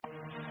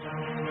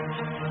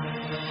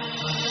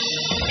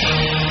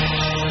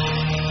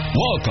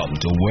Welcome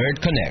to Word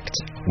Connect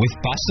with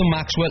Pastor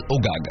Maxwell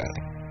Ogaga,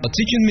 a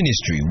teaching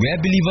ministry where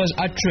believers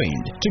are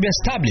trained to be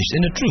established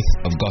in the truth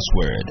of God's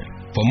Word.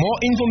 For more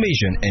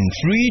information and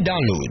free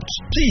downloads,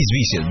 please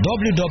visit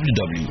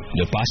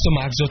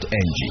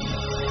www.thepastormax.ng.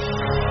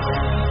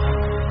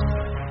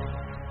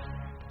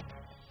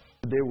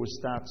 Today we'll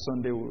start,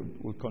 Sunday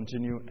we'll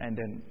continue, and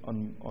then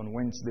on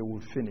Wednesday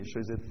we'll finish. So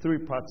it's a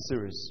 3-part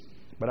series.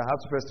 But I have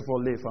to first of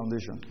all lay a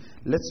foundation.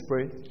 Let's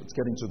pray. Let's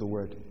get into the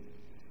Word.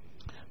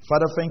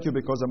 Father, thank you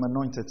because I'm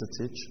anointed to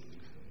teach.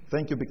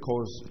 Thank you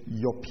because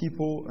your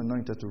people are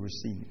anointed to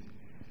receive.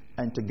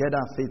 And together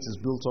our faith is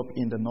built up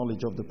in the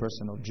knowledge of the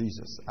person of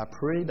Jesus. I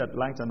pray that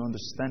light and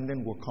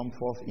understanding will come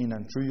forth in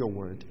and through your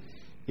word.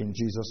 In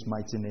Jesus'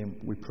 mighty name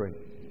we pray.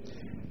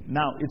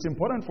 Now, it's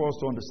important for us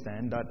to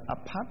understand that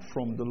apart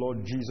from the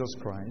Lord Jesus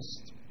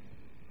Christ,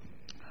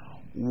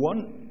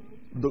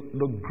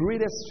 the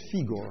greatest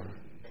figure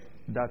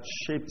that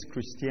shaped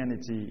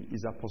Christianity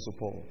is Apostle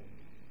Paul,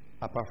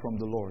 apart from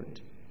the Lord.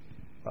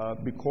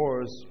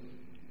 Because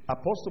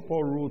Apostle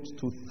Paul wrote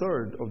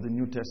 2/3 of the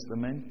New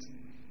Testament.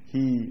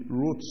 He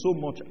wrote so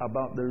much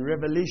about the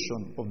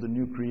revelation of the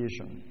new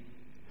creation.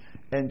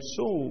 And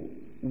so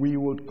we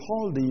would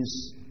call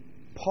these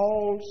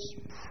Paul's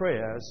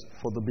prayers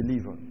for the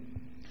believer.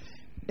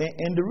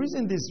 And the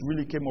reason this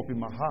really came up in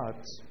my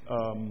heart,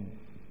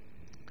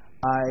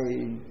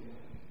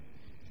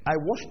 I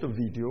watched a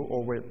video,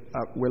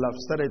 I've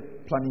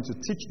started planning to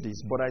teach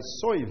this, but I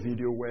saw a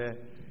video where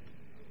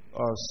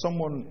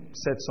someone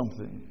said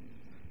something,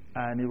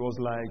 and it was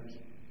like,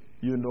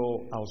 I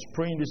was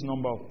praying this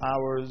number of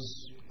hours,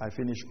 I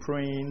finished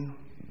praying,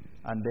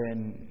 and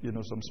then,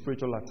 some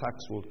spiritual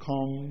attacks will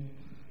come,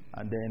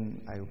 and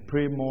then I would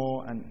pray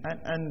more, and I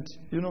was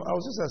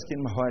just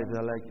asking my wife,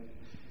 they're like,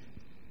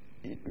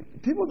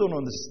 people don't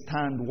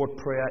understand what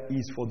prayer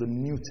is for the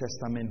New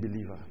Testament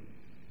believer.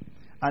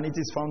 And it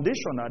is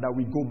foundational that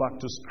we go back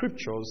to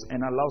scriptures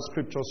and allow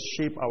scriptures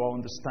shape our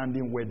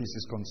understanding where this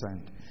is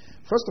concerned.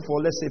 First of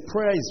all, let's say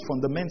prayer is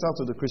fundamental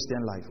to the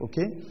Christian life,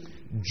 okay?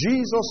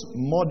 Jesus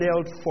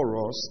modeled for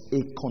us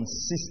a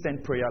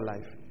consistent prayer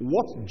life.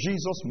 What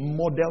Jesus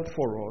modeled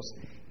for us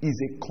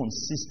is a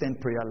consistent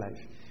prayer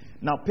life.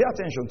 Now, pay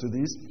attention to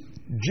this.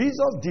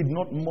 Jesus did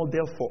not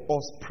model for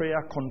us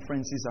prayer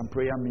conferences and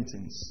prayer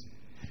meetings.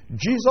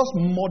 Jesus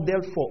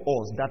modeled for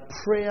us that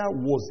prayer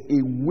was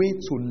a way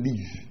to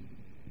live.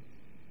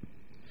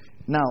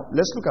 Now,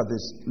 let's look at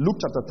this. Luke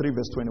chapter 3,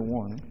 verse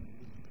 21.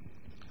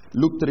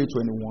 Luke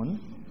 3:21.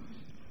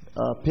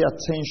 Pay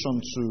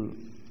attention to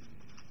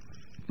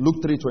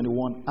Luke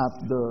 3:21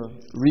 at the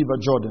River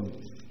Jordan.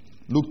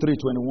 Luke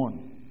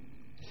 3:21.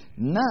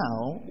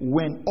 Now,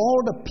 when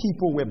all the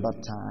people were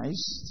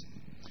baptized,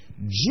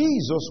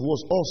 Jesus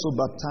was also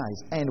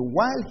baptized. And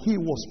while he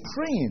was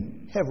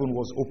praying, heaven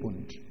was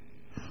opened.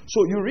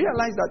 So you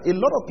realize that a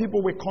lot of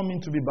people were coming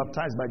to be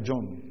baptized by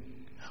John.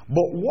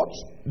 But what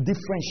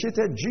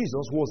differentiated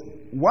Jesus was,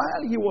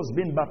 while he was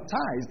being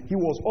baptized, he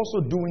was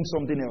also doing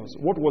something else.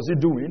 What was he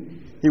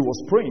doing? He was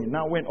praying.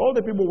 Now, when all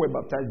the people were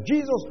baptized,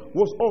 Jesus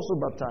was also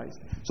baptized.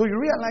 So you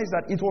realize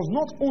that it was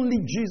not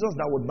only Jesus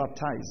that was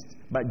baptized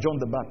by John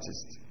the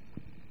Baptist.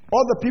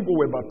 Other people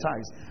were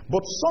baptized. But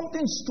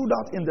something stood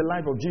out in the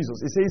life of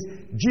Jesus. It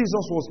says,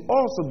 Jesus was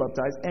also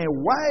baptized, and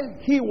while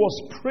he was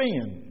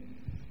praying,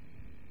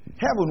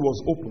 heaven was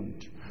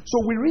opened. So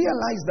we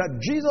realize that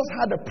Jesus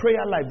had a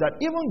prayer life, that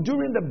even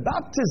during the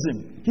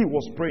baptism, he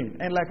was praying.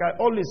 And like I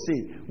always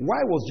say,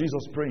 why was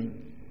Jesus praying?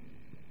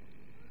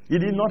 He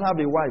did not have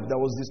a wife that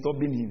was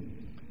disturbing him.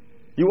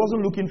 He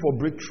wasn't looking for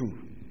breakthrough.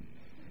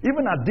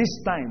 Even at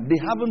this time, they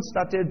haven't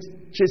started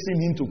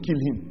chasing him to kill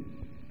him.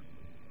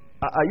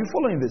 Are you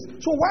following this?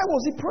 So why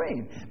was he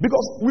praying?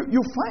 Because you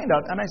find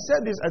out, and I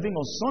said this I think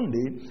on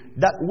Sunday,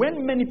 that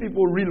when many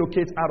people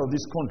relocate out of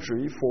this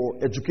country for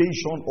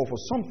education or for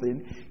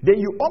something, then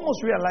you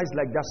almost realize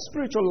like their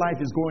spiritual life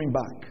is going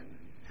back.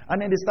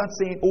 And then they start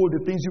saying,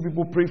 the things you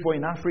people pray for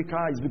in Africa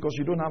is because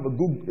you don't have a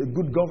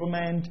good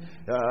government.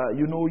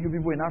 You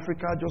people in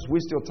Africa just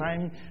waste your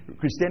time.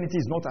 Christianity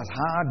is not as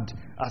hard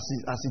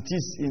as it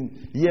is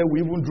in here.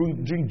 We even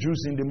drink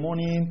juice in the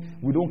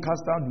morning. We don't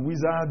cast out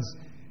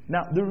wizards.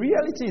 Now, the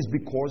reality is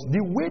because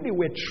the way they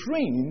were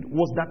trained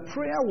was that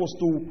prayer was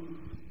to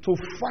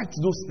fight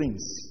those things.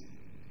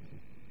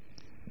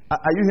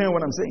 Are you hearing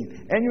what I'm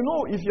saying? And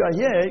if you are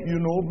here,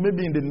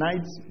 maybe in the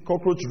night,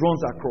 cockroach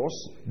runs across,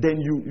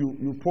 then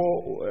you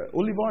pour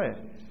olive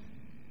oil.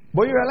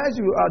 But you realize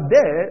you are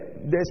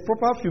there's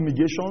proper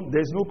fumigation,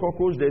 there's no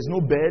cockroach, there's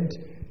no bed,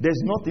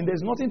 there's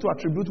nothing to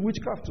attribute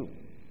witchcraft to.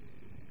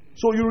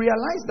 So you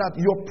realize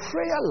that your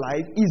prayer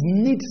life is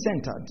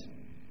need-centered.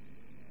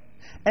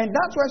 And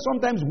that's why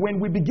sometimes when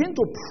we begin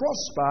to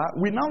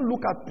prosper, we now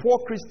look at poor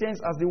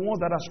Christians as the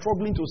ones that are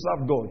struggling to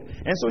serve God.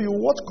 And so you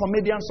watch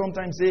comedians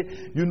sometimes say,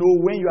 when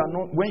you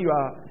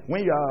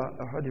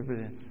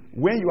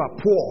are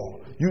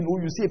poor, you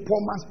say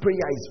poor man's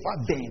prayer is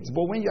fervent,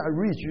 but when you are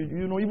rich,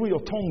 even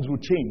your tongues will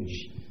change.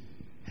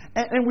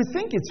 And we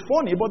think it's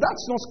funny, but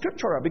that's not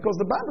scriptural, because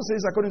the Bible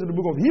says, according to the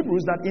book of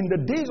Hebrews, that in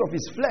the days of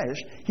his flesh,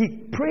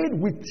 he prayed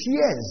with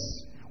tears.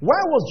 Why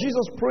was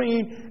Jesus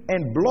praying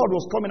and blood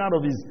was coming out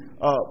of his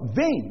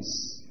veins?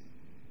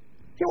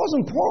 He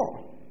wasn't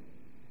poor.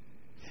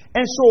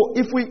 And so,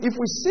 if we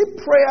see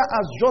prayer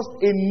as just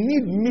a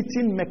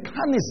need-meeting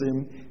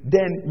mechanism,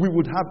 then we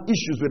would have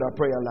issues with our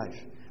prayer life.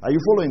 Are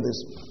you following this?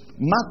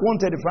 Mark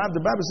 1:35,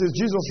 the Bible says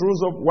Jesus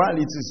rose up while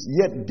it is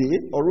yet day,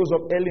 or rose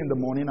up early in the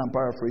morning, I'm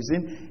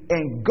paraphrasing,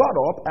 and got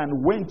up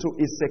and went to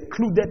a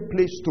secluded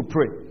place to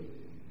pray.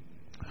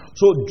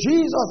 So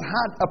Jesus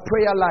had a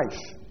prayer life.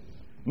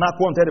 Mark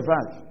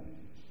 1:35.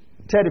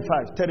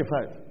 35.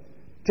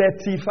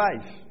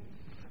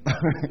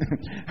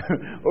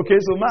 Okay,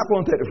 so Mark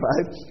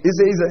 1:35, it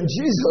says, and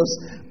Jesus,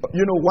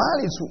 while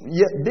it's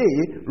yet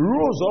day,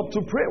 rose up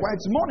to pray. While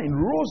it's morning,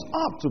 rose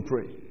up to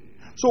pray.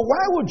 So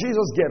why would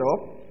Jesus get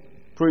up?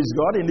 Praise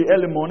God. In the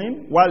early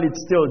morning, while it's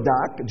still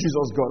dark,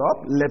 Jesus got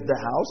up, left the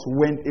house,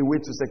 went away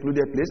to a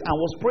secluded place, and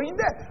was praying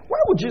there. Why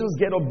would Jesus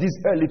get up this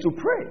early to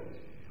pray?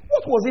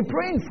 What was he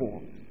praying for?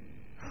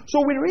 So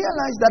we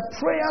realize that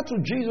prayer to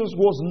Jesus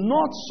was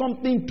not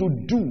something to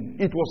do.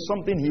 It was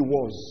something he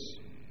was.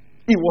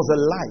 It was a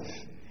life.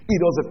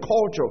 It was a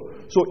culture.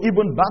 So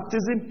even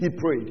baptism, he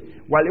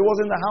prayed. While he was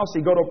in the house,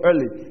 he got up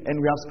early. And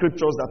we have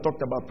scriptures that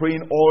talked about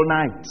praying all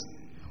night.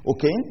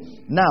 Okay?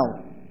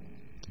 Now,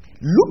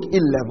 Luke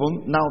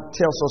 11 now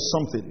tells us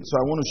something. So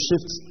I want to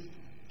shift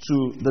to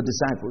the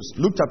disciples.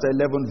 Luke chapter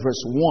 11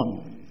 verse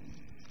 1.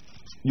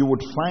 You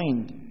would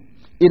find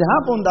it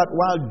happened that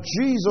while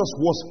Jesus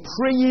was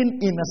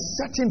praying in a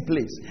certain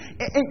place.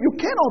 And you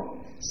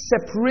cannot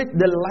separate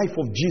the life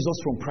of Jesus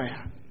from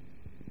prayer.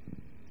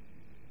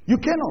 You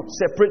cannot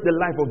separate the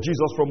life of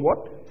Jesus from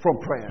what? From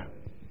prayer.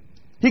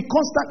 He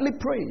constantly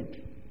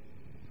prayed.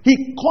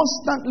 He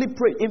constantly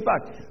prayed. In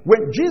fact, when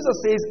Jesus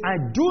says,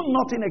 I do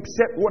nothing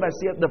except what I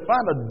see the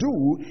Father do,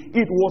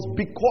 it was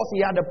because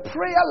he had a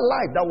prayer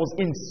life that was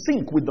in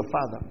sync with the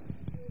Father.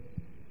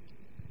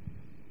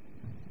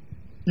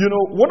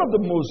 One of the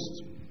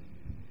most,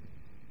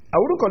 I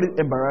wouldn't call it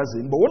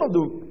embarrassing, but one of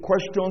the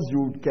questions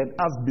you can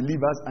ask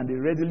believers and they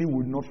readily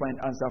would not find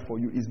answer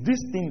for you is, this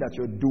thing that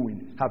you're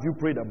doing, have you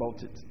prayed about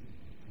it?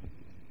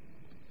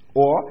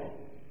 Or,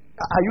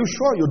 are you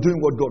sure you're doing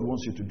what God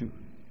wants you to do?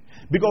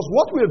 Because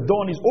what we have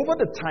done is, over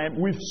the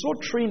time, we've so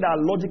trained our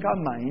logical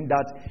mind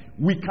that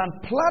we can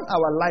plan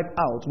our life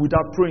out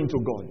without praying to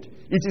God.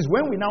 It is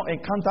when we now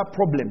encounter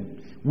problem,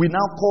 we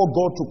now call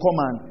God to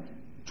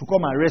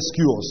come and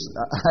rescue us.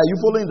 Are you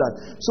following that?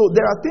 So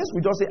there are things we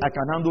just say, I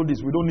can handle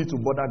this. We don't need to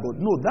bother God.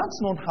 No, that's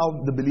not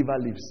how the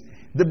believer lives.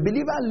 The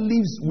believer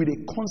lives with a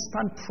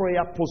constant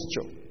prayer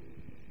posture.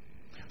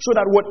 So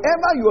that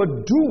whatever you are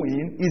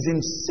doing is in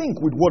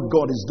sync with what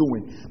God is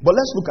doing. But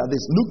let's look at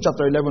this. Luke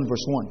chapter 11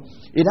 verse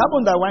 1. It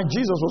happened that when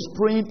Jesus was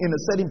praying in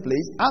a certain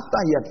place, after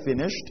he had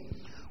finished,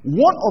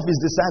 one of his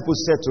disciples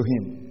said to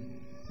him,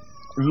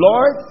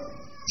 Lord,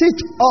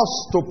 teach us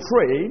to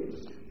pray,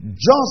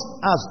 just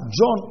as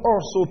John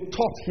also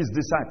taught his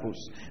disciples.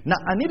 Now,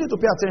 I need you to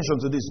pay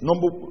attention to this.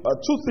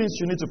 Two things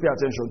you need to pay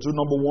attention to.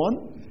 Number one,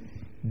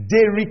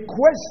 they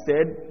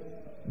requested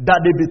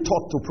that they be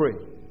taught to pray.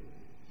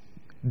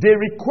 They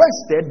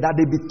requested that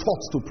they be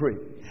taught to pray.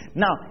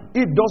 Now,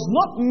 it does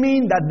not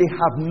mean that they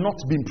have not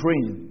been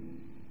praying.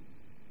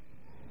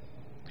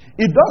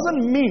 It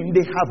doesn't mean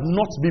they have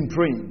not been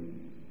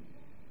praying.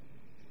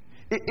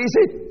 It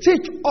said,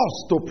 teach us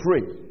to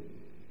pray.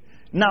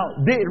 Now,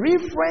 they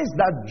reference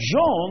that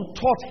John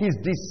taught his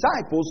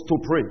disciples to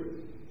pray.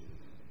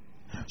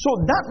 So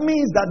that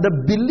means that the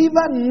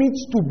believer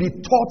needs to be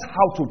taught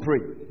how to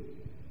pray.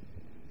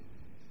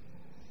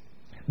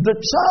 The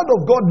child of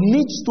God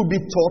needs to be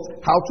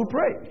taught how to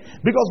pray.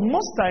 Because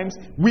most times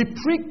we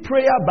preach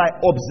prayer by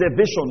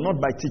observation,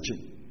 not by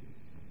teaching.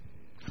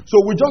 So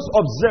we just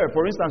observe.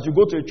 For instance, you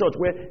go to a church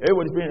where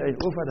everybody's praying,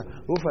 oh Father,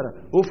 oh Father,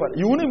 oh Father.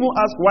 You wouldn't even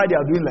ask why they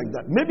are doing like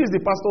that. Maybe it's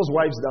the pastor's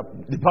wife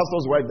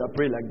that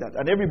pray like that.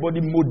 And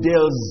everybody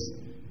models,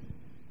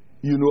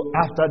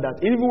 after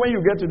that. Even when you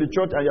get to the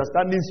church and you're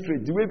standing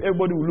straight, the way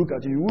everybody will look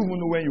at you, you won't even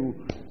know when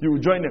you will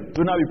join them.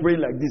 So now we pray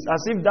like this,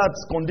 as if that's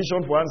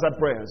condition for answered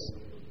prayers.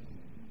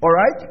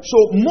 Alright? So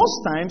most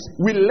times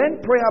we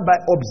learn prayer by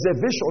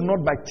observation, not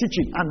by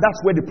teaching. And that's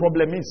where the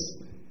problem is.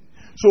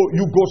 So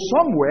you go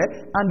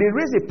somewhere and they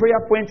raise a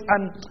prayer point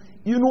and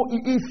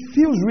it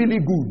feels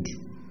really good.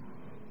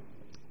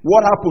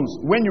 What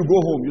happens? When you go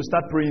home, you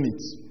start praying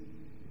it.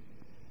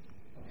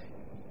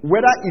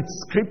 Whether it's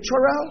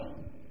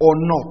scriptural or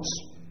not.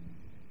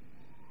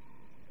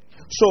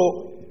 So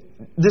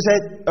they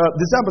said, the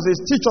disciple says,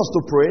 teach us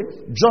to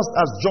pray, just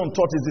as John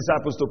taught his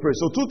disciples to pray.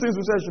 So two things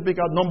we said should pick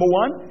out. Number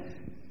one,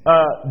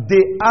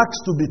 they ask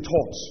to be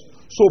taught.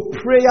 So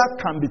prayer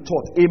can be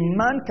taught. A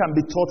man can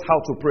be taught how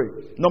to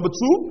pray. Number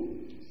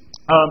two,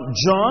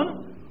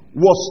 John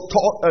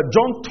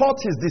taught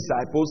his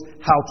disciples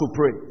how to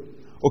pray.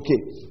 Okay,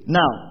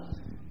 now,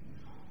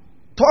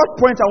 third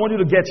point I want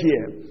you to get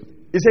here.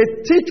 It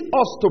says, teach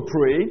us to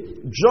pray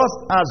just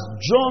as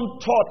John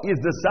taught his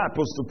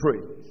disciples to pray.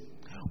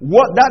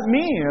 What that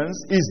means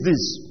is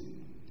this.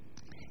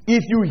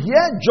 If you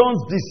hear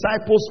John's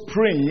disciples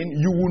praying,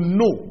 you will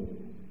know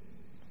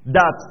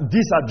that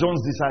these are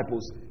John's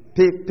disciples.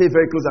 Pay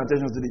very close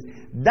attention to this.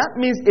 That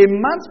means a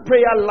man's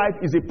prayer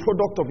life is a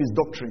product of his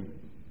doctrine.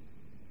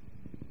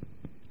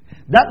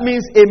 That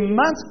means a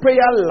man's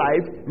prayer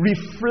life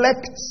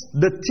reflects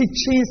the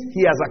teachings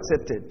he has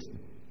accepted.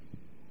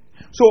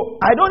 So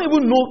I don't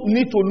even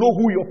need to know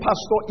who your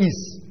pastor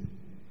is.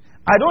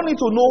 I don't need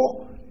to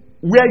know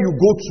where you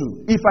go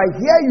to. If I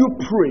hear you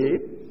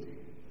pray,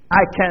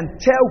 I can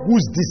tell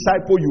whose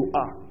disciple you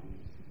are.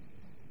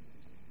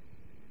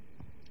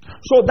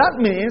 So that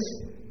means,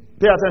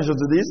 pay attention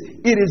to this,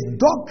 it is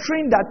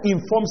doctrine that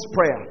informs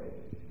prayer.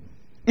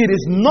 It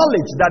is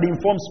knowledge that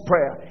informs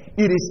prayer.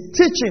 It is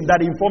teaching that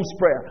informs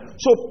prayer.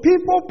 So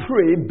people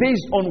pray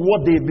based on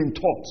what they've been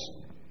taught.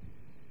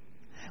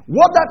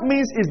 What that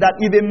means is that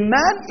if a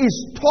man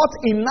is taught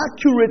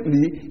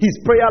inaccurately, his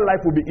prayer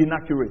life will be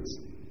inaccurate.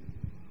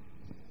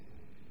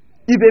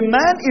 If a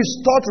man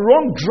is taught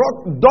wrong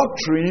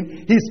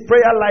doctrine, his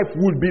prayer life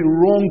will be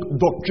wrong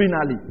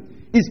doctrinally.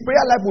 His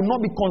prayer life will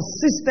not be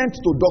consistent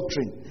to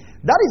doctrine.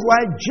 That is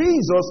why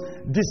Jesus'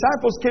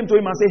 disciples came to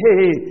him and said,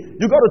 hey,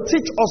 you got to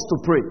teach us to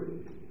pray.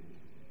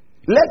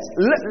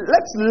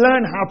 Let's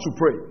learn how to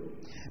pray.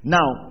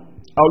 Now,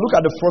 I'll look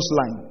at the first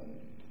line.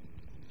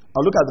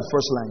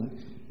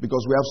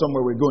 Because we have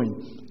somewhere we're going.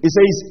 It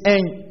says,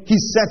 and he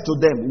said to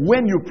them,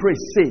 when you pray,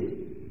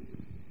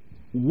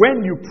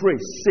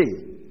 say,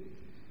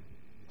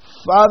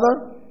 Father,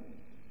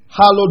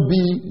 hallowed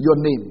be your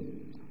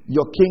name.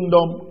 Your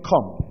kingdom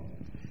come.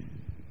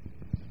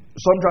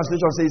 Some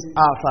translation says,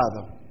 our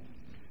Father.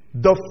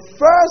 The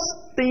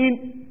first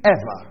thing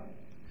ever,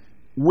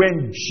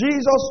 when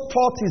Jesus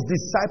taught his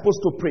disciples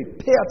to pray,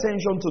 pay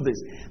attention to this.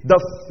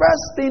 The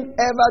first thing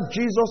ever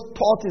Jesus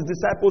taught his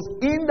disciples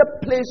in the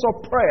place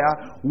of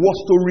prayer was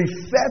to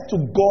refer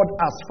to God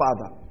as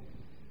Father.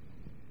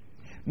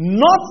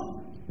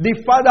 Not the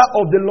Father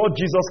of the Lord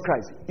Jesus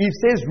Christ. He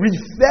says,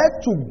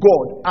 refer to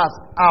God as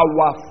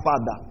our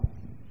Father.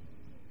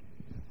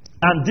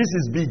 And this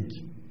is big.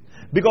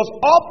 Because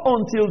up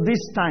until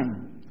this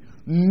time,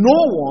 no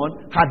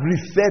one had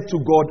referred to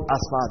God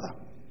as Father.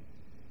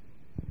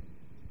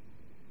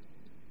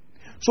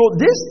 So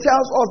this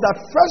tells us that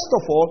first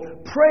of all,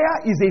 prayer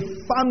is a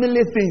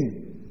family thing.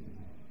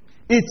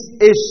 It's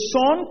a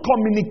son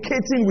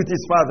communicating with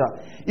his father.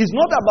 It's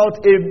not about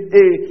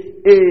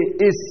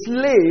a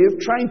slave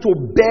trying to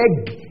beg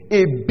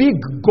a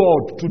big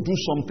God to do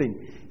something.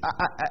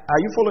 Are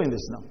you following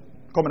this now?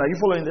 Come on, are you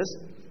following this?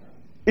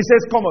 It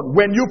says, come on,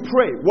 when you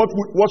pray,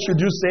 what should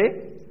you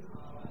say?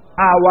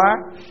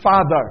 Our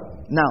Father.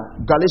 Now,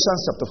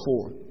 Galatians chapter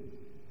 4,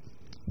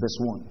 verse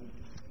 1.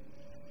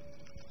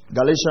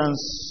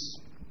 Galatians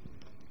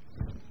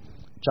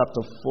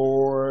chapter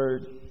 4,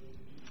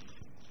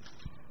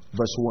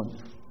 verse 1.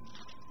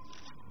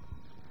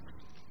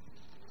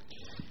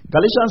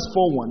 Galatians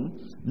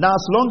 4:1. Now,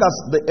 as long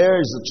as the heir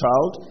is a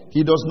child,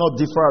 he does not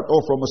differ at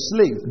all from a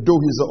slave,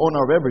 though he is the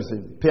owner of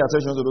everything. Pay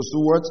attention to those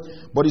two words.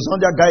 But he's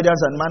under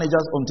guidance and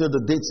managers until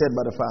the date set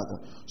by the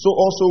Father. So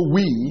also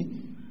we,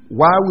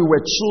 while we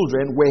were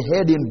children, were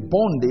held in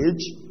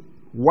bondage.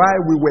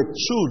 While we were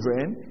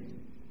children,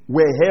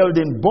 were held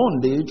in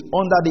bondage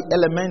under the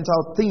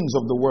elemental things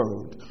of the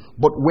world.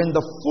 But when the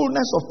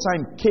fullness of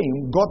time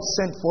came, God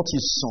sent forth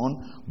his Son,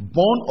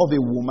 born of a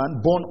woman,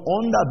 born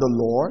under the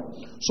law,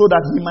 so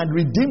that he might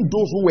redeem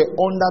those who were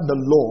under the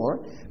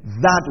law,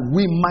 that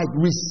we might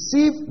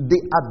receive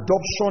the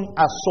adoption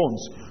as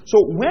sons. So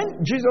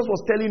when Jesus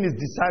was telling his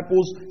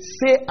disciples,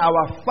 say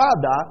our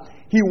Father,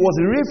 he was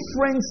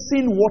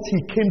referencing what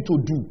he came to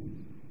do.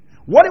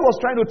 What he was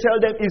trying to tell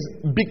them is,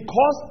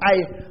 because I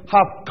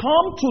have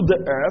come to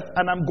the earth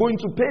and I'm going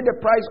to pay the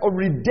price of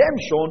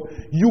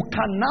redemption, you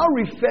can now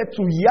refer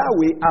to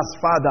Yahweh as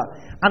Father.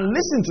 And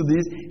listen to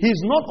this,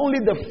 he's not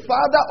only the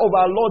Father of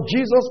our Lord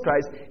Jesus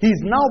Christ,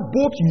 he's now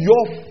both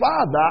your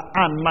Father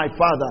and my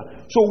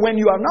Father. So when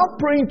you are now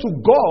praying to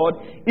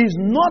God, it's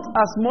not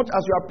as much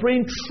as you are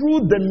praying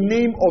through the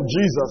name of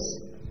Jesus.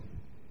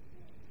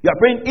 You are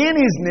praying in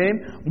his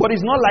name, but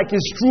it's not like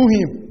it's through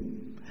him.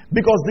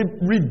 Because the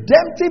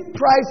redemptive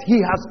price he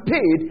has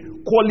paid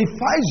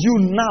qualifies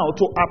you now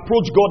to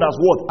approach God as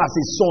what? As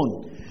his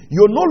son.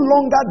 You're no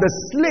longer the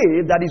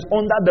slave that is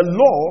under the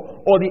law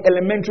or the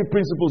elementary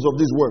principles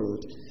of this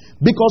world.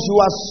 Because you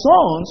are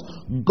sons,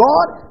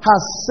 God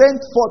has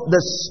sent forth the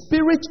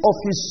Spirit of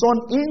his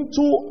Son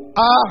into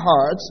our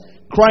hearts,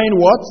 crying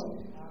what?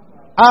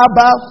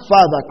 Abba,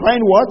 Father.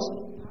 Crying what?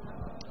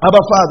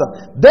 Abba,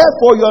 Father.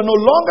 Therefore you are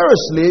no longer a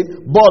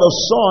slave, but a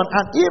son,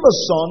 and if a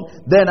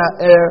son, then an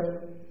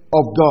heir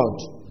of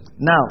God.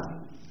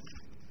 Now,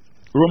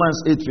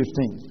 Romans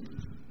 8:15.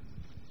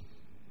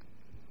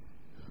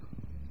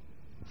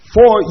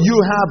 For you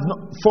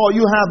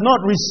have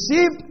not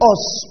received a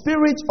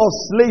spirit of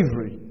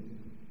slavery.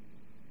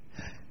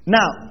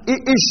 Now,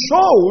 it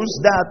shows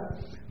that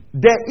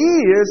there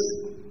is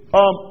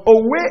a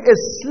way a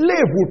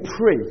slave would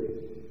pray.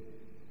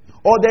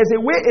 Or there's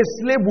a way a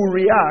slave will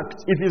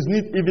react if he's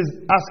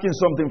asking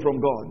something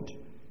from God.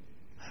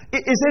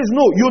 It says,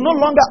 no, you're no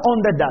longer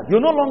under that. You're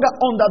no longer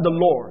under the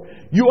law.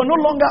 You are no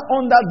longer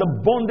under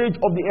the bondage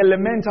of the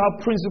elemental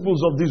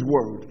principles of this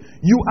world.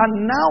 You are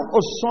now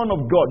a son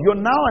of God. You're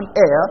now an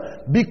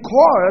heir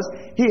because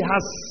He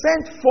has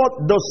sent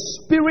forth the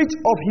Spirit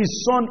of His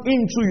Son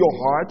into your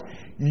heart.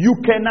 You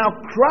can now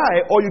cry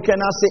or you can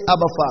now say,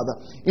 Abba,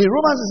 Father. In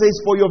Romans it says,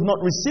 for you have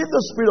not received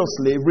the spirit of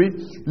slavery,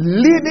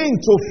 leading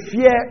to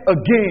fear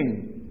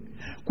again.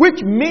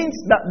 Which means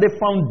that the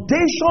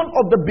foundation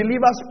of the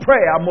believer's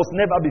prayer must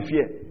never be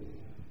fear.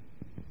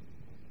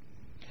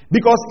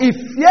 Because if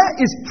fear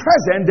is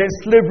present, then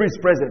slavery is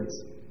present.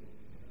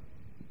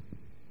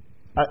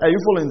 Are you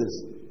following this?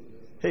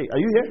 Hey, are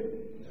you here?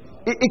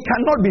 It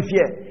cannot be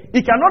fear.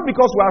 It cannot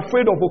because we're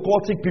afraid of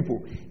occultic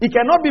people. It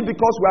cannot be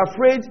because we're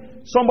afraid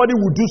somebody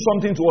will do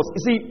something to us.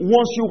 You see,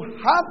 once you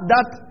have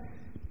that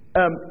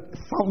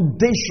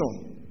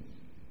foundation,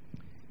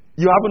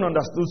 you haven't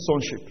understood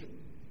sonship.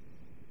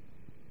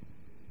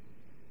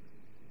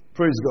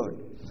 Praise God.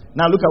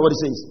 Now look at what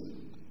it says.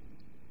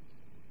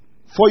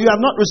 For you have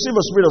not received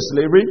a spirit of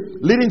slavery,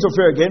 leading to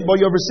fear again, but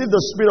you have received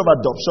the spirit of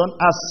adoption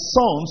as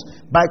sons,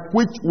 by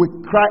which we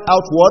cry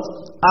out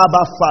what?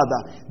 Abba,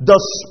 Father. The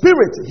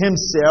Spirit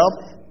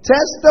Himself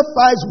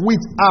testifies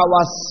with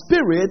our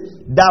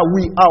spirit that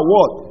we are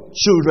what?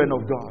 Children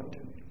of God.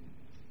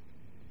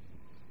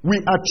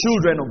 We are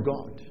children of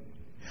God.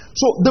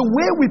 So the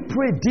way we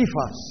pray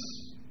differs.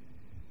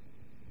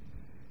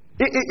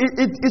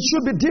 It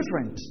should be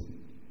different.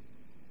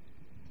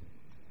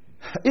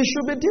 It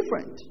should be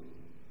different.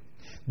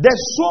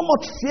 There's so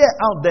much fear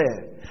out there.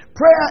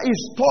 Prayer is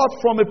taught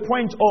from a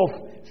point of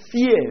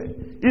fear.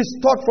 It's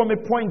taught from a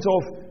point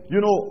of,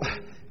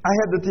 I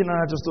had the thing and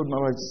I just told my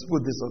wife,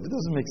 put this up. It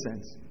doesn't make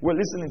sense. We're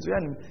listening to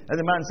it and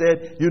the man said,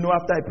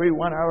 after I pray 1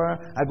 hour,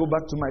 I go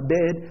back to my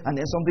bed and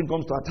then something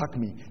comes to attack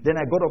me. Then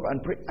I got up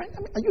and prayed.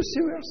 Are you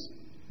serious?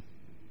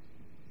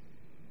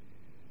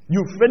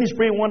 You finished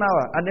praying 1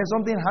 hour and then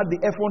something had the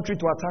F1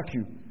 tree to attack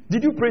you.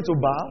 Did you pray to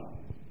Baal?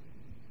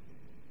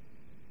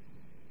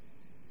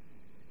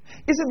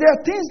 You see, there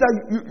are things that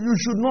you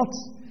should not,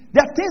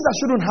 there are things that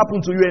shouldn't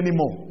happen to you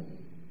anymore.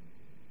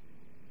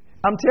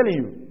 I'm telling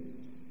you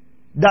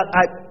that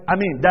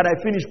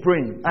I finished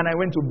praying and I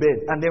went to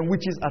bed and then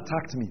witches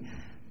attacked me.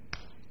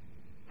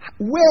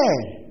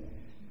 Where?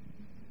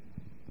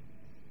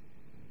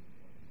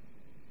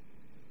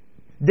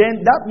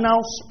 Then that now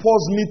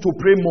spurs me to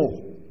pray more.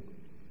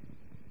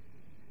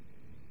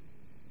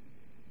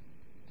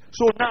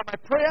 So now my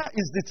prayer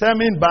is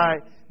determined by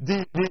the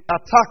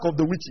attack of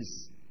the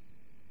witches.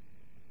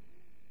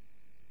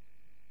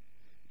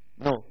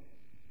 No.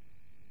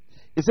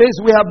 It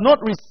says we have not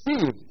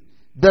received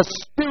the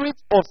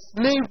spirit of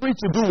slavery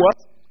to do what?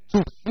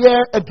 To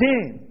fear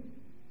again.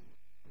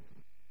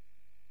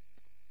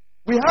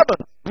 We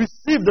haven't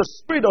received the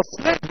spirit of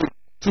slavery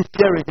to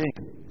fear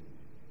again.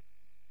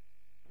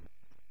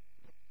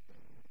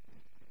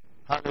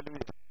 Hallelujah.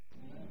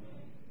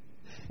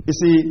 You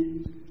see,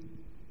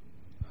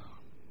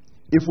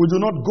 if we do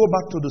not go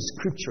back to the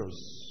scriptures,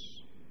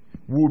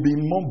 we will be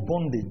in more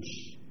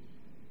bondage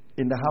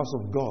in the house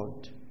of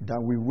God than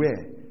we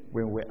were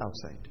when we were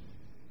outside.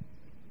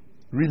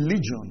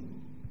 Religion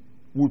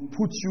will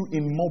put you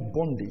in more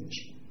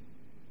bondage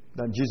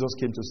than Jesus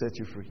came to set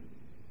you free.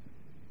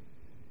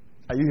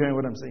 Are you hearing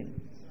what I'm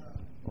saying?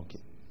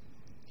 Okay.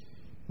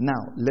 Now,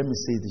 let me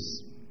say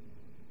this.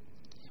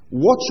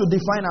 What should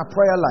define our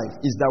prayer life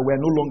is that we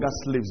are no longer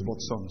slaves but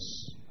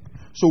sons.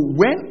 So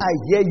when I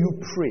hear you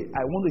pray,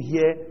 I want to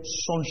hear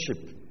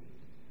sonship.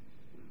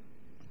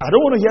 I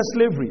don't want to hear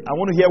slavery. I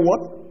want to hear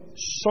what?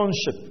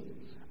 Sonship.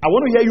 I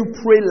want to hear you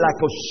pray like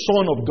a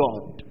son of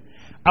God.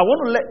 I want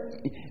to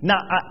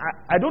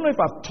I don't know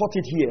if I've taught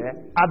it here.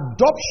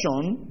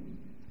 Adoption,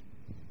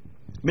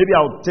 maybe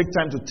I'll take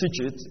time to teach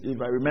it if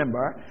I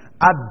remember.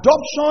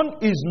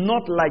 Adoption is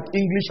not like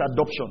English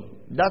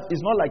adoption. That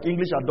is not like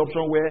English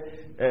adoption where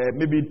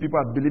maybe people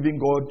are believing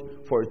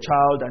God for a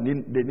child and then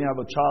they didn't have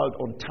a child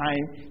on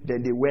time.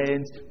 Then they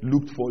went,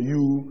 looked for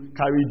you,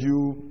 carried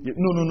you.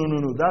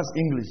 No. That's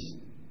English.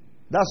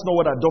 That's not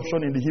what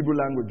adoption in the Hebrew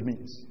language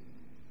means.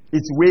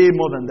 It's way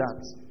more than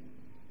that.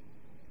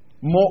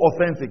 More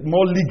authentic,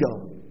 more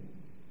legal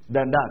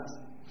than that.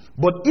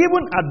 But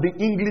even at the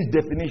English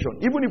definition,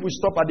 even if we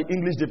stop at the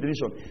English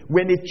definition,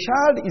 when a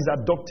child is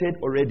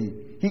adopted already,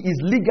 he is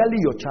legally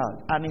your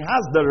child and he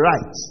has the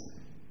rights.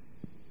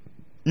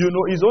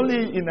 It's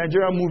only in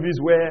Nigerian movies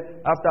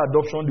where after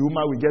adoption, the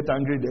woman will get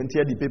angry, then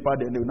tear the paper,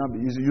 then they will not be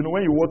easy.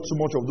 When you watch too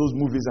much of those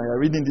movies and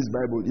you're reading this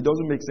Bible, it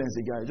doesn't make sense.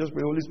 A guy just pray,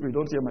 Holy Spirit,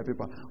 don't tear my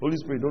paper. Holy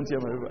Spirit, don't tear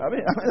my paper.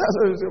 That's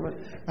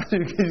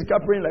what you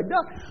kept praying like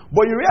that.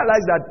 But you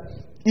realize that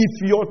if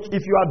you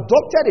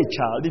adopted a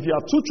child, if you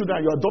have 2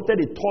 children and you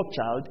adopted a 3rd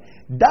child,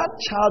 that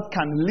child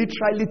can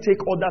literally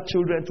take other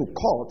children to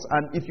court.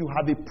 And if you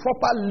have a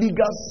proper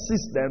legal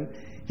system,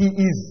 he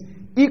is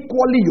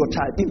equally your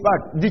child. In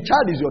fact, the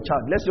child is your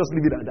child. Let's just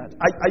leave it at that.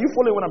 Are you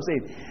following what I'm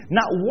saying?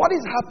 Now, what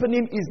is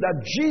happening is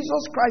that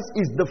Jesus Christ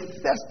is the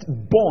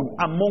firstborn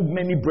among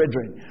many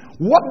brethren.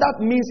 What that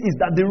means is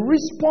that the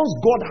response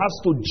God has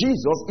to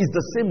Jesus is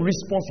the same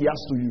response He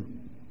has to you.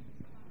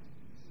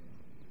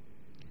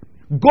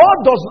 God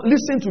does,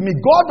 listen to me,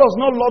 God does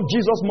not love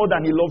Jesus more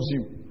than He loves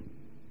you.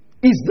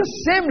 It's the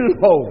same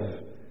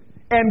love.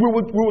 And we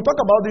will talk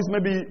about this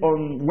maybe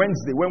on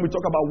Wednesday when we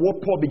talk about what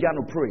Paul began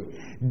to pray.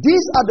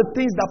 These are the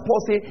things that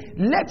Paul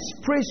said, let's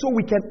pray so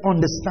we can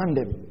understand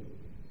them.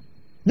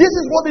 This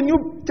is what the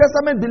New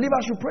Testament believer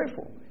should pray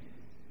for.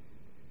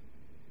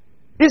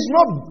 It's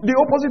not the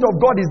opposite of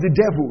God is the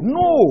devil.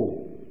 No.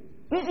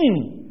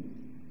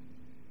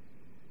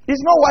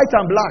 It's not white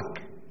and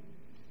black.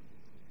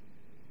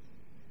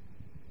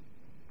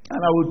 And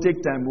I will take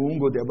time. We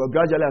won't go there. But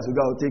gradually as we go,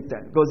 I will take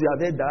time. Because you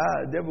have heard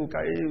that devil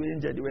carry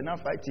angel. They were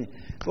not fighting.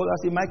 Because I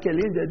say, Michael,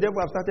 the devil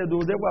have started to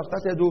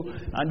do.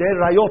 And then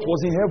riot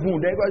was in heaven.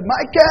 They go,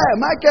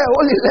 Michael,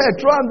 holy leg,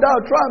 throw him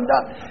down.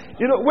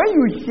 You know, when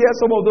you hear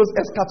some of those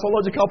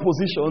eschatological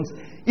positions,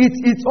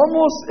 it's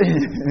almost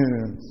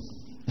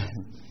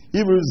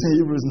Hebrews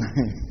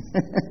 9.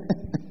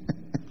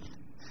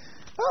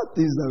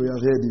 Things that we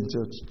have heard in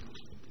church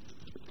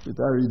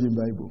without reading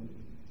Bible.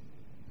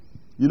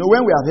 You know,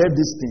 when we have heard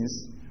these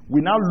things, we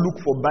now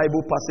look for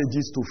Bible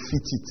passages to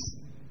fit it.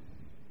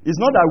 It's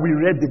not that we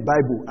read the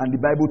Bible and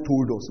the Bible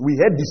told us. We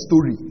heard the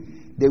story.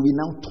 Then we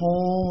now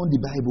turn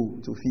the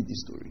Bible to fit the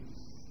story.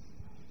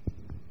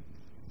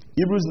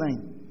 Hebrews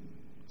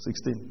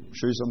 9:16.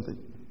 Show you something.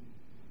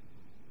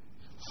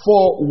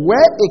 For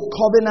where a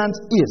covenant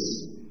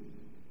is,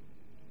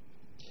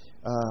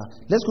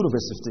 let's go to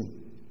verse 15.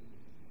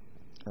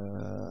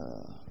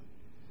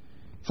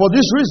 For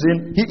this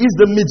reason, He is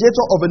the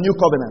mediator of a new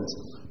covenant,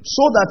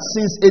 so that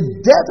since a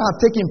death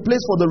had taken place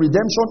for the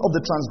redemption of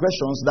the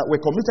transgressions that were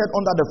committed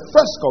under the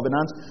first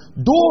covenant,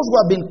 those who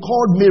have been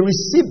called may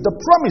receive the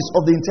promise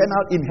of the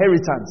eternal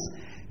inheritance.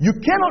 You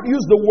cannot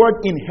use the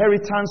word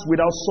inheritance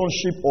without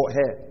sonship or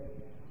heir.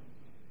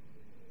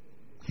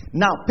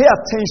 Now, pay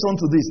attention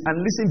to this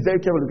and listen very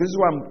carefully. This is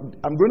why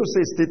I'm going to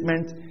say a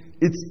statement.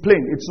 It's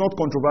plain, it's not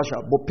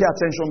controversial, but pay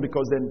attention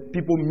because then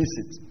people miss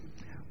it.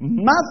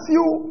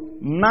 Matthew,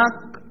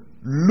 Mark,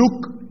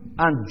 Luke,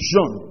 and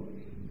John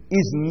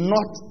is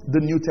not the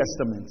New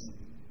Testament.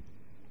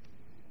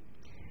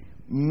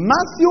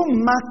 Matthew,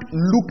 Mark,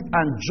 Luke,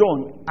 and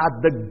John are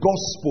the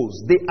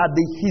Gospels. They are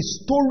the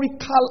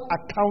historical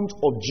account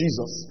of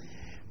Jesus.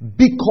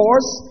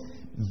 Because,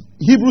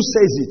 Hebrews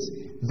says it,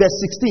 verse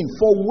 16,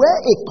 for where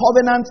a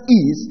covenant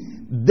is,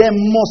 there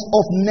must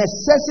of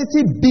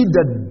necessity be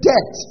the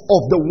death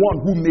of the one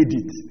who made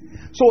it.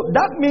 So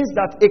that means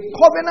that a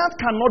covenant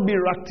cannot be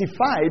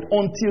ratified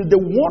until the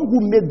one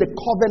who made the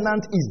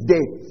covenant is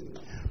dead.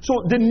 So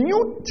the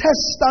New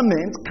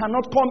Testament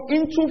cannot come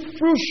into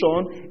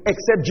fruition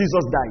except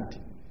Jesus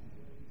died.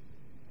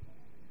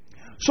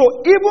 So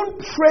even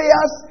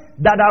prayers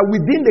that are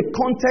within the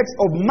context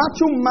of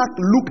Matthew, Mark,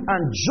 Luke,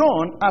 and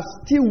John are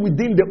still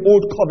within the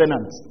old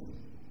covenant.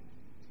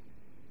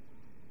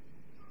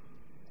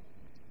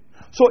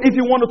 So if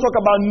you want to talk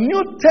about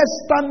New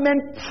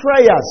Testament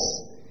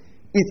prayers,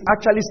 it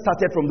actually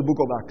started from the book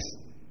of Acts.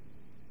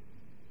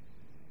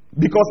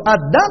 Because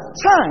at that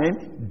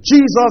time,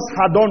 Jesus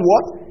had done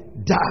what?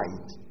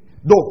 Died.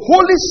 The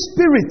Holy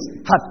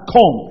Spirit had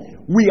come.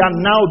 We are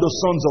now the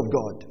sons of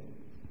God.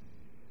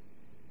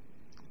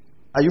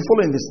 Are you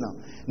following this now?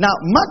 Now,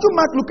 Matthew,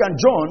 Mark, Luke, and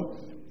John,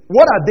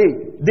 what are they?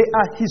 They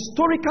are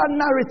historical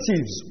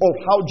narratives of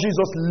how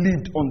Jesus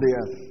lived on the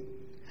earth.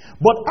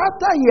 But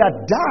after He had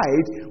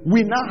died,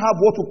 we now have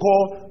what we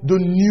call the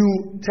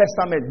New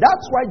Testament.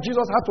 That's why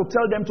Jesus had to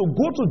tell them to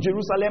go to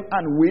Jerusalem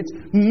and wait,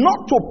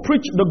 not to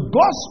preach the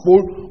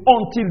gospel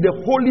until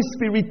the Holy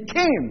Spirit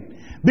came.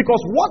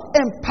 Because what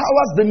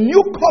empowers the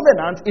new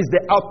covenant is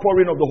the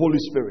outpouring of the Holy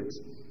Spirit.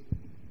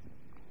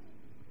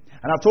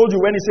 And I told you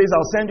when He says,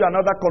 I'll send you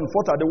another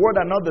comforter, the word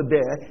another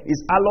there is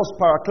allos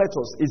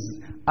parakletos, is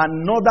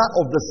another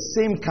of the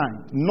same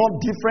kind, not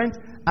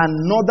different,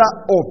 another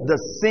of the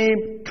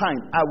same kind.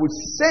 I would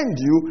send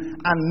you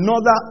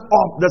another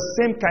of the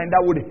same kind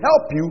that would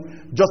help you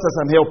just as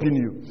I'm helping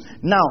you.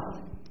 Now,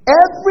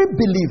 every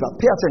believer,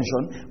 pay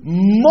attention,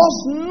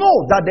 must know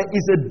that there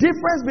is a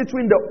difference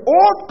between the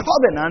old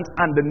covenant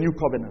and the new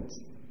covenant.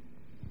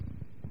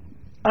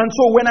 And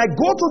so when I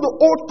go to the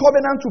old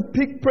covenant to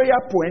pick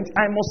prayer points,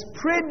 I must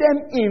pray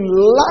them in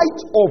light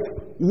of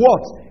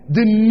what?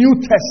 The New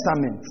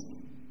Testament.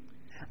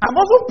 I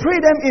mustn't pray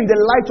them in the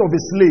light of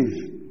a slave.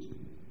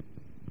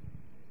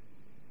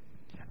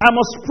 I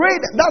must pray.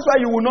 That's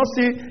why you will not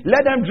see,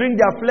 let them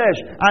drink their flesh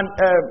and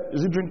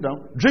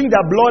drink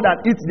their blood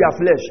and eat their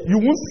flesh.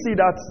 You won't see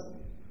that.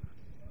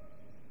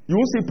 You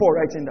won't see Paul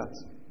writing that.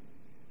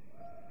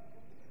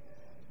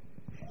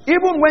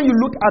 Even when you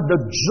look at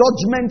the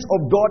judgment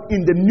of God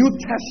in the New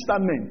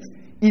Testament,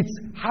 it's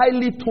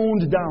highly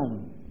toned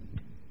down.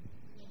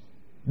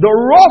 The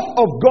wrath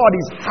of God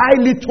is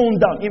highly toned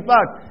down. In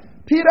fact,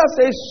 Peter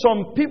says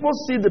some people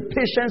see the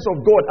patience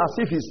of God as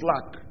if he's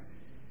slack.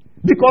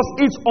 Because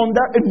it's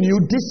under a new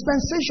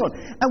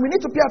dispensation. And we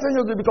need to pay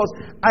attention to it, because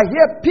I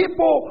hear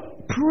people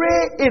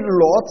pray a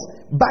lot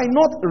by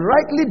not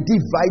rightly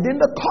dividing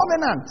the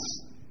covenants.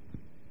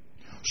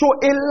 So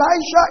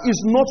Elisha is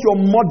not your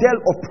model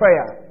of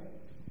prayer.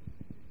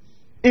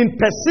 In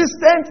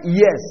persistent,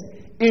 yes.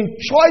 In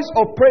choice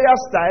of prayer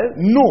style,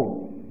 no.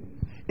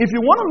 If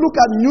you want to look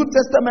at New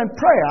Testament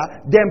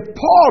prayer, then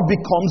Paul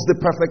becomes the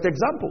perfect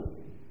example.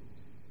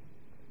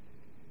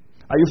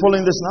 Are you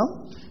following this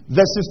now?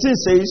 Verse 15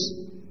 says,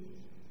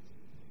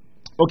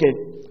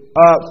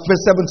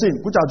 verse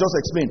 17, which I just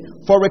explained.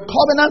 For a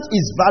covenant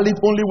is valid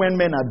only when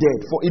men are dead,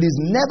 for it is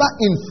never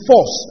in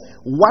force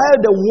while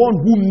the one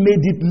who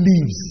made it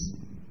lives.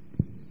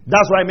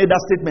 That's why I made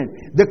that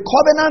statement. The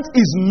covenant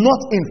is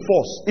not in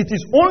force. It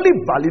is only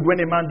valid when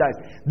a man dies.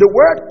 The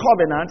word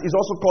covenant is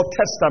also called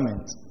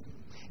testament.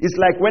 It's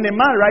like when a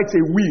man writes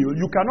a will,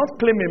 you cannot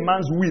claim a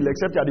man's will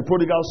except you are the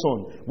prodigal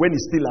son when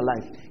he's still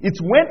alive. It's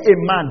when a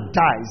man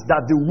dies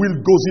that the will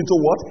goes into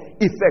what?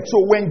 Effect.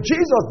 So when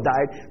Jesus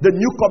died, the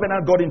new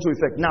covenant got into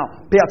effect. Now,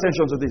 pay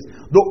attention to this.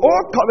 The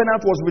old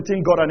covenant was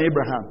between God and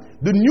Abraham.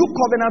 The new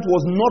covenant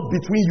was not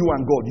between you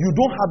and God. You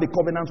don't have a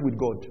covenant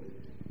with God.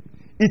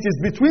 It is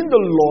between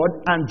the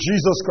Lord and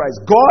Jesus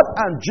Christ. God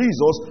and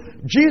Jesus.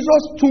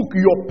 Jesus took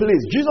your place.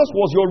 Jesus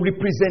was your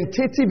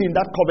representative in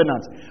that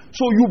covenant.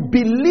 So you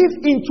believe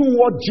into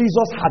what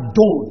Jesus had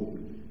done.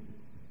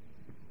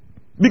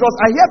 Because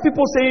I hear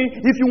people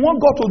saying, if you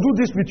want God to do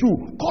this with you,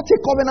 cut a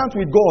covenant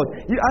with God.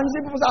 And you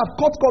see people say, I've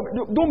cut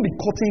covenant. Don't be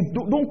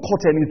cutting. Don't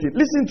cut anything.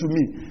 Listen to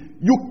me.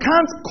 You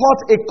can't cut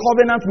a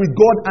covenant with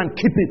God and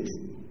keep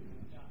it.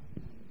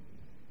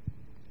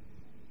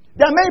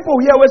 There are many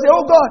people here who say,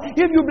 oh God,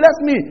 if you bless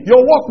me, your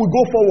work will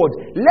go forward.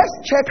 Let's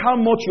check how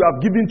much you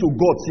have given to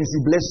God since He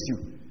blessed you.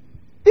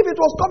 If it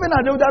was covenant,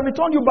 they would have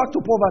returned you back to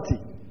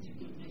poverty.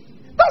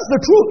 That's the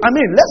truth. I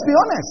mean, let's be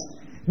honest.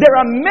 There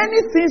are many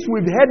things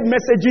we've heard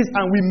messages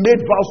and we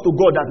made vows to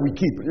God that we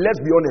keep.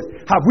 Let's be honest.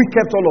 Have we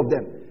kept all of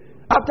them?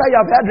 After you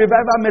have had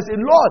revival message,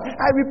 Lord,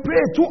 I will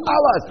pray 2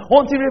 hours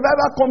until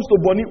revival comes to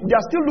Bonnie. They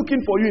are still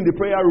looking for you in the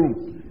prayer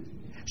room.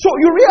 So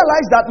you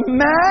realize that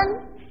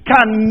man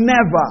can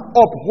never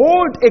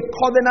uphold a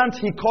covenant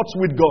he cuts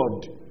with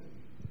God.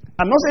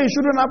 I'm not saying you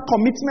shouldn't have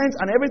commitments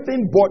and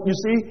everything, but you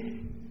see,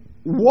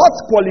 what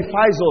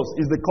qualifies us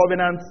is the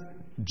covenant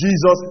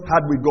Jesus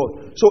had with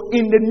God. So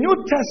in the New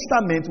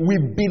Testament, we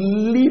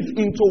believe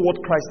into what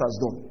Christ has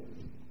done.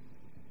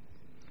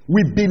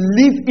 We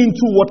believe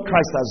into what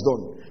Christ has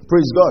done.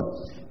 Praise God.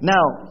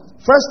 Now,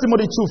 1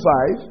 Timothy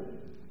 2:5,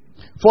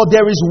 for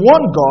there is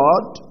one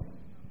God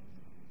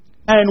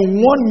and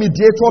one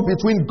mediator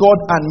between God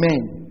and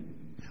men.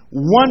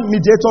 One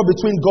mediator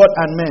between God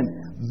and men.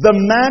 The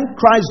man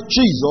Christ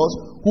Jesus,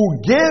 who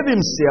gave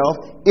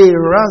himself a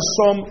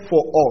ransom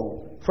for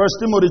all. 1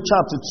 Timothy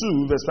chapter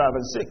 2, verse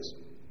 5 and 6.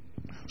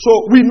 So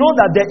we know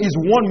that there is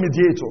one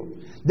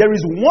mediator. There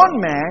is one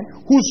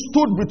man who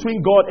stood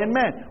between God and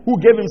man, who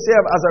gave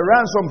himself as a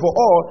ransom for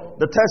all,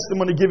 the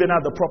testimony given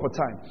at the proper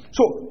time.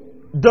 So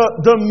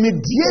the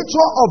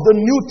mediator of the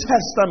New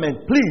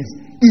Testament, please,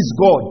 is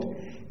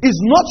God. Is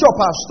not your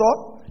pastor,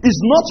 is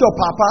not your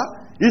papa,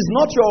 is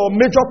not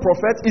your major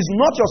prophet, is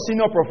not your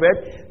senior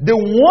prophet. The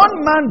one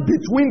man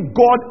between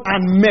God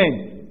and men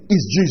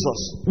is Jesus.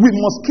 We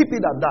must keep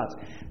it at that.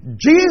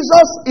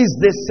 Jesus is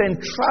the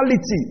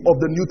centrality of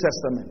the New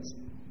Testament.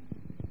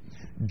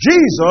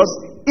 Jesus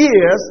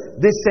is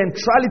the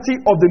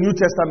centrality of the New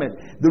Testament.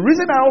 The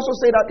reason I also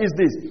say that is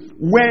this.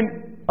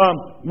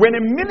 When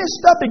a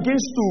minister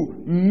begins to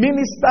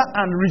minister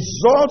and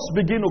results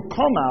begin to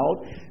come out,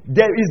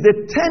 there is the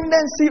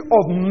tendency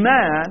of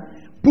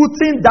man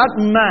putting that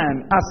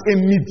man as a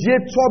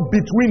mediator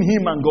between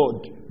him and God.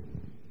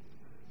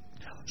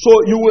 So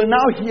you will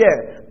now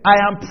hear, I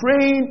am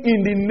praying in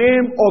the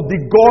name of the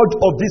God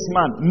of this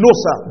man. No,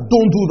 sir,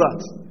 don't do that.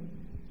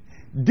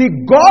 The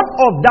God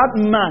of that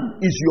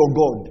man is your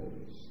God.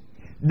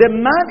 The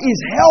man is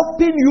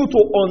helping you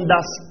to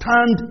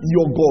understand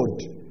your God.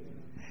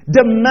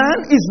 The man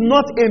is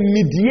not a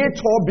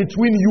mediator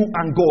between you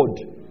and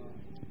God.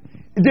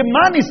 The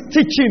man is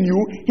teaching you.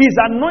 He's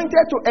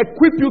anointed to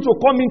equip you to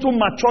come into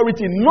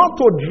maturity, not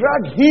to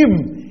drag him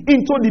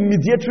into the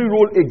mediatory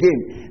role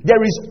again.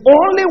 There is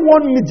only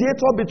one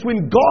mediator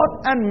between God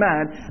and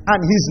man, and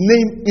his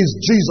name is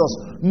Jesus.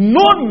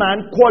 No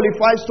man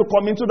qualifies to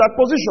come into that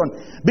position.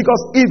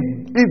 Because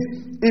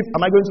if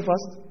am I going too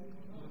fast?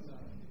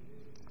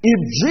 If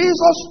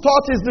Jesus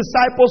taught his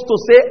disciples to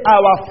say,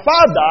 our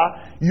Father,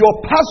 your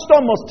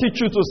pastor must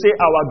teach you to say,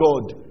 our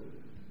God.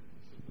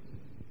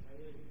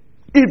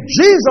 If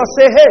Jesus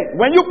say, hey,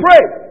 when you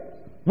pray,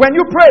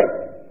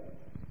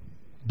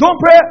 don't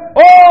pray,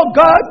 oh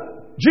God,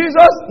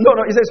 Jesus. No,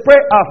 he says, pray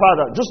our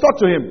Father. Just talk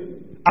to him.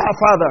 Our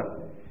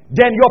Father.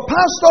 Then your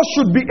pastor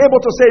should be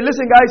able to say,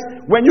 listen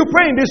guys, when you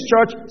pray in this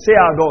church, say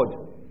our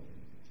God.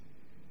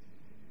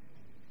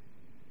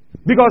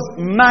 Because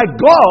my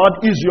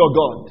God is your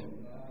God.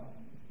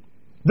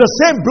 The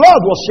same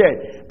blood was shed.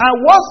 And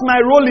what's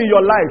my role in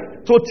your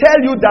life? To tell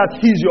you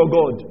that He's your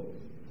God.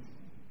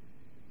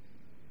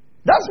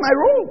 That's my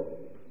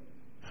role.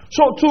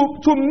 So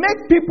to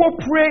make people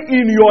pray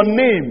in your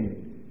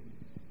name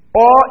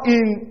or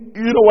in,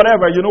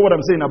 whatever, you know what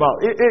I'm saying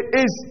about.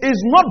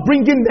 It's not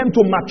bringing them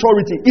to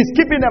maturity. It's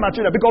keeping them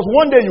mature because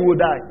one day you will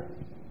die.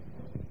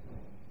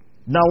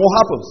 Now what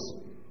happens?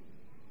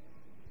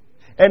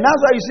 And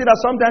that's why you see that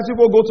sometimes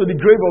people go to the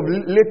grave of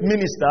late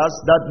ministers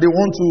that they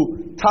want to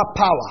tap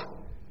power.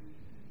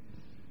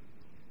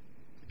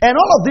 And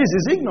all of this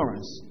is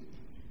ignorance.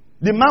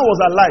 The man was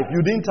alive,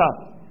 you didn't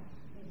tap.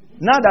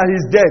 Now that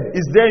he's dead,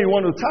 it's there you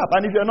want to tap.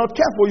 And if you're not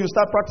careful, you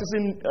start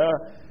practicing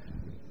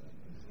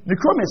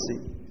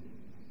necromancy.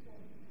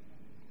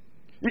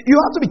 You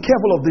have to be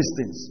careful of these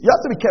things. You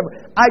have to be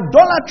careful.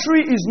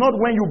 Idolatry is not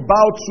when you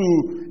bow to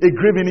a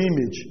graven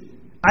image.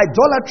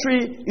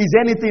 Idolatry is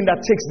anything that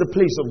takes the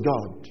place of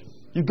God.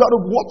 You've got to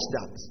watch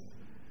that.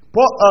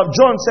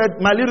 John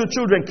said, "My little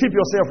children, keep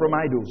yourself from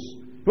idols."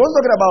 He was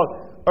talking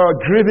about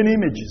graven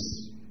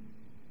images.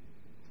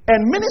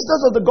 And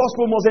ministers of the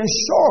gospel must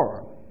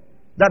ensure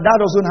that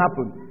doesn't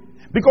happen.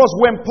 Because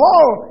when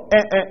Paul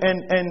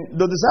and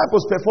the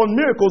disciples performed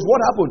miracles,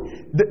 what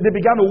happened? They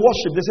began to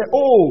worship. They said,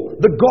 "Oh,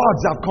 the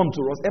gods have come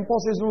to us." And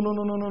Paul says,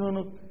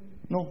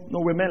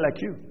 No, we're men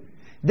like you.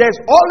 There's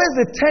always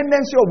the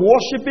tendency of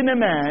worshiping a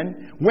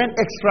man when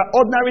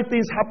extraordinary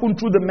things happen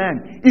through the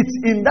man. It's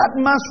in that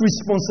man's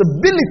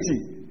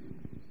responsibility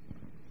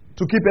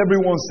to keep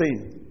everyone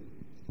sane.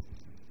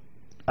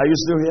 Are you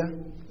still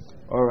here?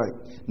 All right.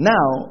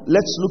 Now,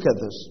 let's look at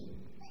this.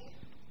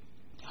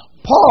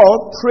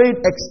 Paul prayed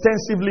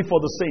extensively for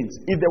the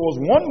saints. If there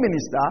was one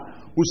minister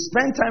who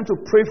spent time to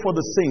pray for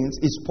the saints,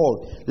 it's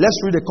Paul. Let's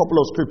read a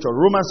couple of scriptures.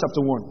 Romans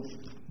chapter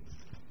 1.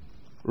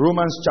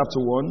 Romans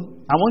chapter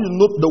 1. I want you to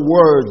note the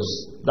words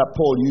that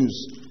Paul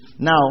used.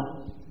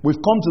 Now, we've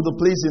come to the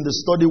place in the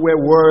study where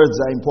words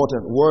are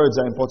important. Words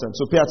are important.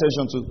 So pay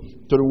attention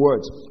to the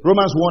words.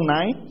 Romans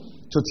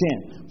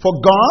 1:9-10. For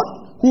God,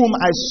 whom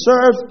I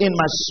serve in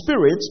my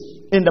spirit,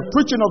 in the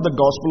preaching of the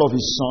gospel of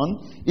His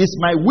Son, is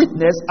my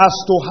witness as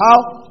to how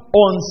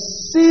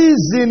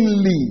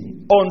unceasingly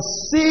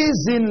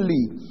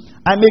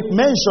I make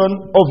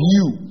mention of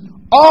you,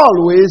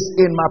 always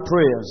in my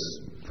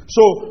prayers.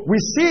 So we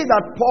see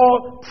that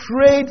Paul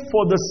prayed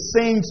for the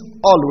saints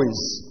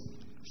always.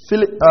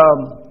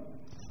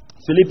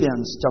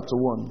 Philippians chapter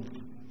 1.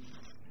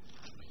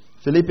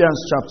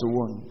 Philippians chapter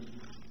 1.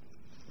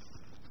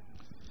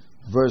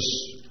 Verse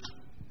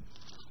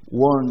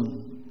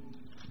 1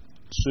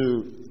 to,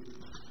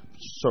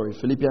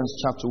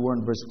 Philippians chapter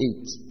 1 verse 8.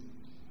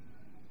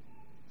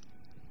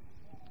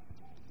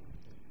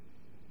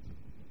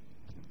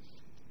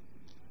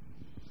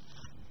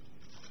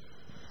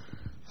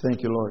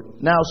 Thank you, Lord.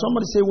 Now,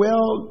 somebody say,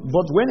 well,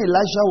 but when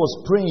Elisha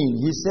was praying,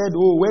 he said,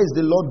 "Oh, where is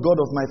the Lord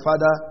God of my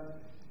father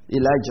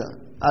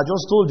Elijah?" I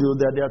just told you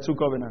that there are two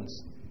covenants.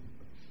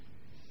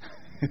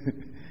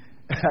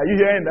 Are you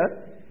hearing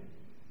that?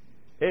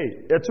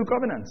 Hey, there are two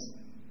covenants.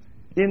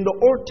 In the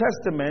Old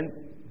Testament,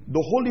 the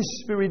Holy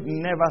Spirit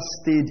never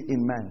stayed in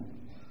man.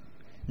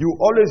 You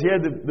always hear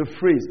the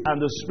phrase,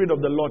 "and the Spirit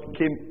of the Lord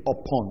came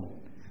upon."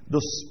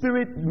 The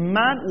Spirit,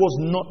 man was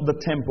not the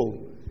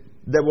temple.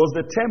 There was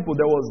the temple,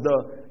 there was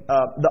the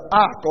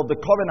ark of the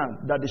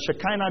covenant that the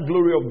Shekinah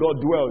glory of God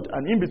dwelt.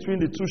 And in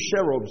between the two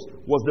cherubs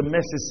was the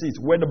mercy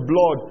seat where the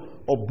blood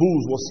of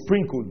bulls was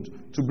sprinkled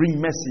to bring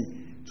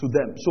mercy to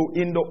them. So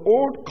in the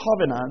old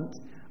covenant,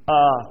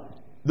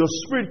 the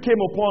Spirit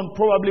came upon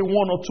probably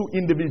one or two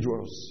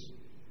individuals.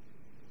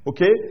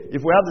 Okay?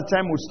 If we have the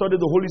time, we'll study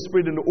the Holy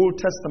Spirit in the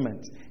Old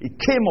Testament. It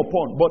came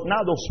upon, but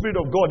now the Spirit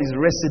of God is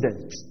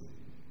resident.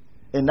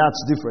 And that's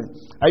different.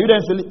 Are you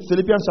there in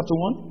Philippians chapter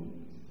 1?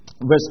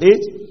 Verse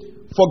 8.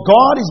 For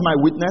God is my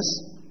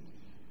witness,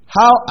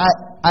 how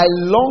I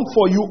long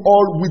for you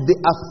all with the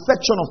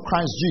affection of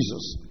Christ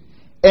Jesus.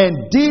 And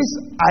this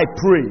I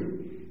pray.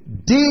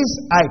 This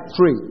I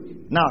pray.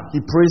 Now, he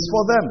prays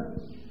for them.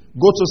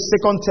 Go to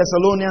 2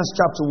 Thessalonians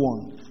chapter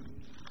 1.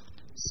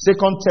 2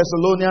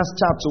 Thessalonians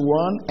chapter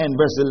 1 and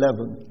verse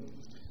 11.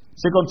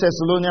 2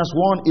 Thessalonians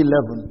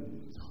 1:11.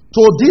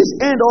 To this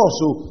end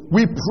also,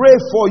 we pray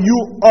for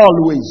you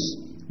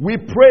always. We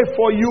pray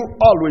for you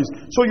always.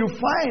 So you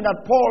find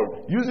that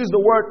Paul uses the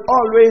word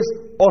always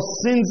or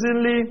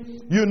unceasingly,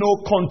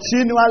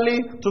 continually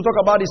to talk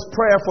about his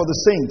prayer for the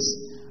saints.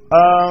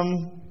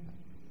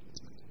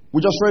 We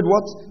just read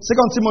what?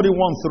 2 Timothy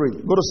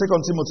 1:3. Go to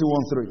 2 Timothy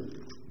 1:3.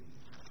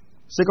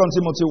 2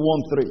 Timothy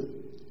 1:3.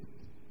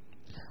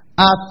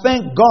 I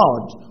thank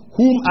God,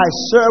 whom I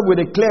serve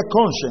with a clear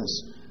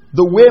conscience,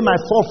 the way my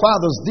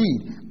forefathers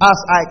did, as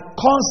I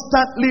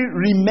constantly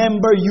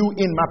remember you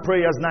in my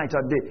prayers night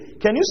and day.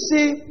 Can you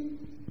see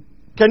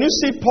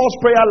Paul's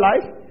prayer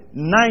life?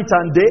 Night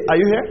and day. Are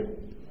you here?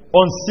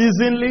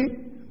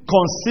 Unceasingly,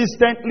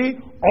 consistently,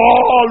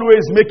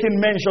 always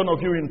making mention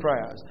of you in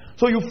prayers.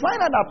 So you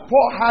find out that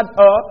Paul had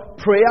a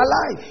prayer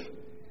life.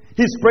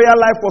 His prayer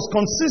life was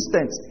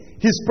consistent.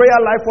 His prayer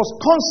life was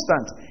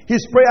constant.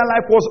 His prayer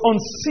life was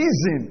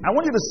unceasing. I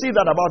want you to see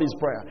that about his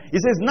prayer. He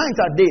says, night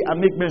and day I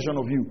make mention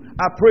of you.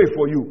 I pray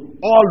for you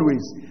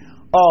always,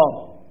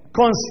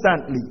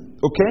 constantly.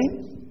 Okay?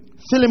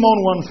 Philemon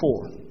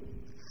 1:4.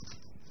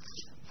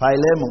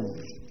 Philemon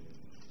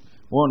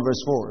 1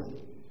 verse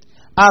 4.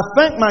 I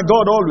thank my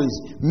God always,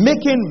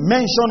 making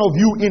mention of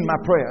you in my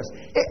prayers.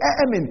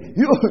 I mean,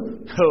 you,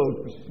 oh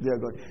dear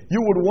God, you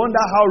would wonder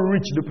how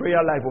rich the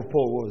prayer life of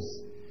Paul was.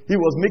 He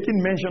was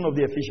making mention of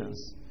the Ephesians,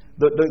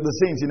 the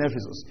saints in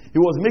Ephesus. He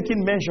was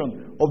making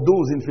mention of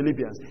those in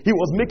Philippians. He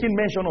was making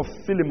mention of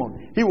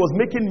Philemon. He was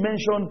making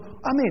mention,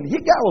 he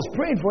guy was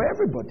praying for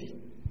everybody.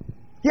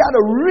 He had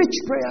a rich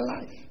prayer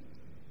life.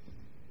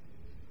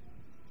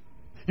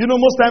 You know,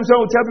 most times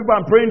when we tell people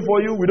I'm praying for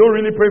you, we don't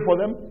really pray for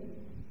them.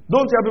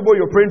 Don't tell people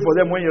you're praying for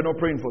them when you're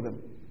not praying for them.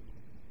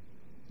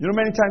 You know,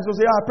 many times they'll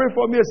say, pray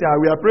for me. I say,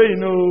 we are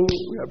praying,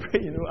 we are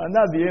praying, and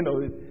that's the end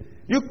of it.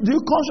 Do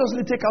you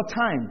consciously take out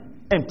time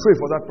and pray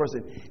for that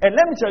person? And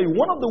let me tell you,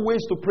 one of the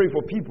ways to pray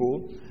for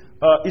people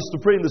is to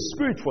pray in the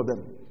Spirit for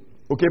them.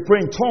 Okay,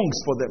 pray in tongues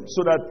for them.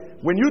 So that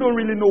when you don't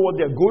really know what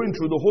they're going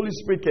through, the Holy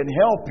Spirit can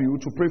help you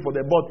to pray for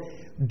them. But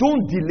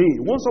don't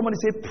delay. When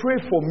somebody say, pray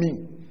for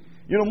me.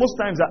 You know, most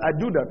times I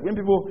do that. When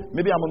people,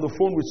 maybe I'm on the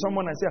phone with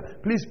someone, I say,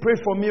 please pray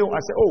for me.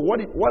 I say, what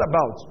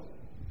about?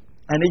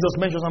 And they just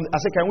mention something. I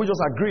say, can we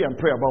just agree and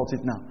pray about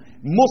it now?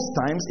 Most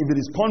times, if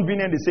it is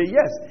convenient, they say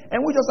yes.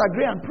 And we just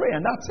agree and pray,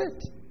 and that's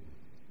it.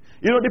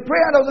 You know, the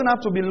prayer doesn't have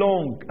to be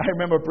long. I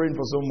remember praying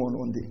for someone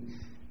one day.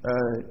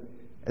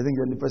 I think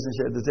when the person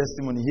shared the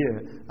testimony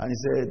here, and he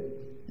said,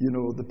 you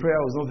know, the prayer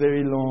was not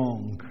very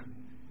long.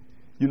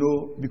 You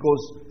know,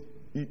 because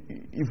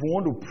if we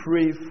want to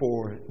pray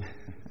for...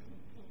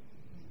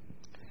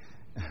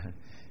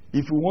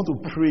 if we want to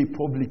pray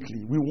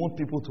publicly, we want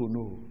people to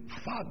know,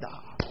 Father,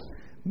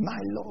 my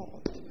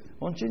Lord,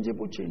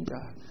 unchangeable changer.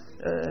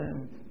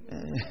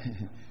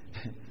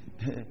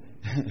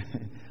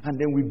 And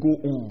then we go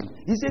on.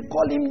 He said,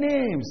 call him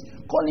names.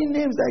 Call him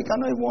names that he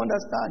cannot even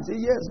understand. Say,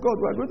 yes, God,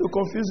 we are going to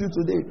confuse you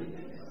today.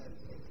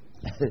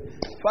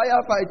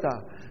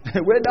 Firefighter,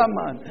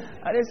 weatherman.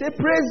 And they say,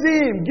 praise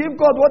him. Give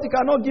God what he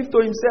cannot give to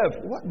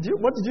himself. What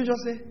did you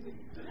just say?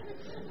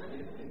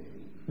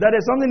 That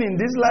there's something in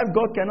this life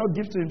God cannot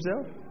give to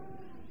himself?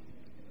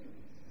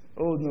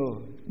 Oh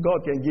no. God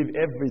can give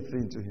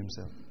everything to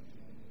himself,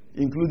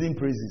 including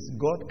praises.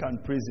 God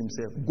can praise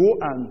himself. Go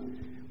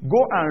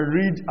and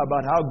read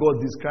about how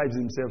God describes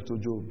himself to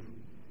Job.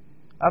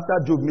 After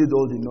Job made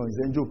all the noise,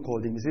 then Job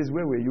called him. He says,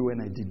 where were you when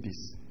I did this?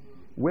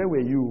 Where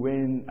were you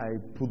when I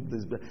put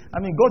this?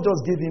 God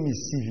just gave him his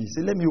CV. He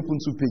said, let me open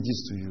 2 pages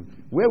to you.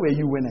 Where were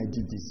you when I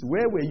did this?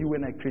 Where were you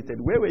when I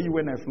created? Where were you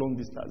when I flung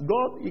this task?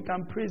 God, he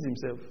can praise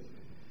himself.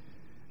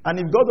 And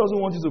if God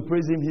doesn't want you to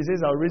praise him, he says,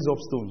 I'll raise up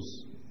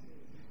stones.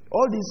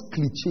 All these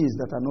cliches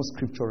that are not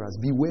scriptural,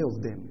 beware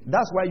of them.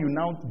 That's why you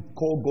now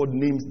call God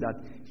names that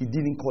he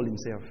didn't call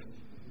himself.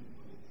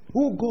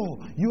 Oh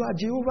God, you are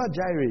Jehovah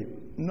Jireh.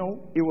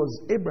 No, it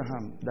was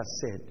Abraham that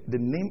said, the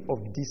name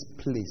of this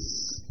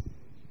place,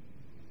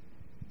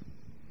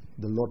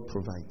 the Lord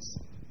provides.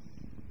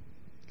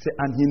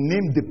 And he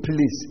named the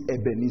place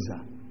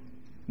Ebenezer.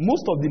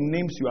 Most of the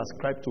names you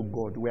ascribe to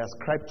God were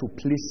ascribed to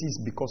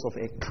places because of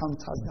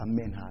encounters that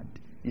men had.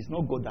 It's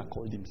not God that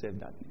called himself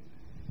that name.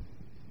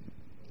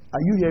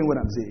 Are you hearing what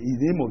I'm saying? It's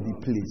the name of the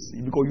place.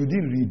 Because you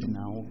didn't read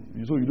now,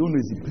 so you don't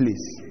know it's the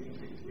place.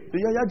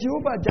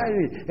 Jehovah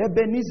Jireh,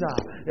 Ebenezer.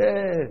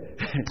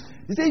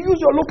 He said, use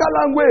your local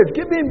language.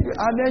 Give him,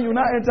 and then you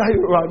now enter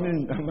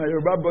my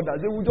Yoruba brother.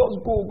 They will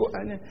just go.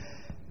 And then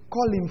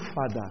call him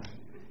Father.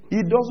 He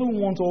doesn't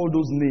want all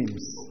those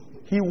names.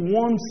 He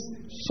wants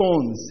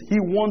sons. He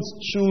wants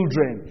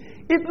children.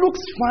 It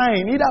looks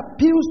fine. It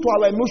appeals to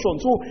our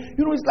emotions. So,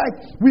 it's like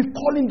we're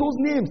calling those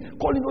names.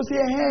 Calling those, say,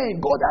 hey,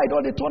 God, I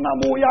don't turn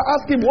him. Yeah,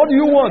 ask him, what do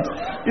you want?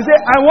 He say,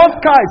 I want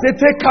car. He say,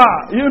 take car.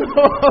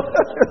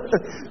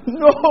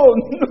 No.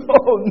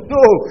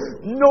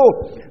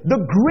 The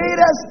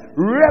greatest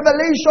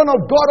revelation of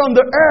God on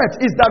the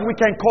earth is that we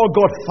can call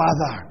God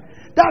Father.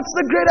 That's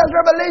the greatest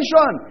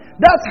revelation.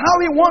 That's how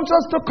he wants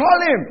us to call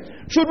him.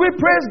 Should we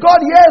praise God?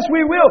 Yes,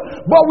 we will.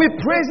 But we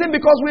praise him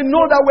because we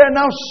know that we're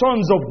now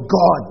sons of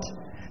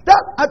God. Do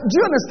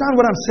you understand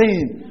what I'm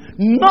saying?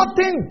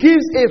 Nothing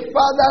gives a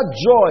father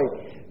joy.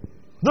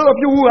 Those of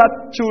you who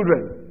have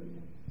children,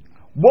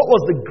 what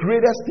was the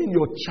greatest thing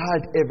your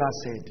child ever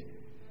said?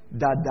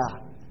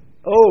 Dada.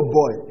 Oh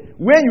boy.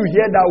 When you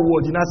hear that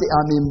word, you now say,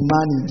 I'm a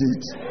man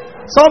indeed.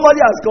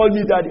 Somebody has called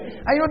me daddy.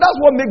 And that's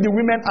what makes the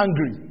women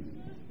angry.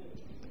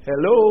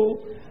 Hello?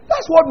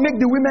 That's what makes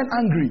the women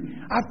angry.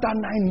 After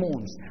 9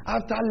 months,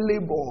 after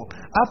labor,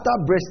 after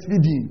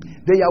breastfeeding,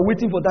 they are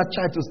waiting for that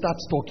child to start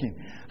talking.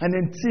 And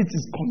then teeth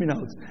is coming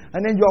out.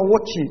 And then you are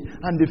watching.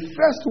 And the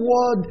first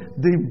word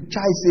the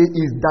child says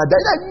is dada.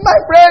 Like, my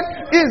friend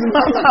is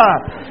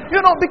mama.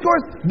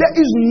 Because there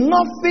is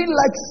nothing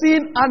like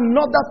seeing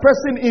another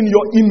person in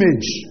your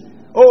image.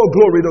 Oh,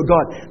 glory to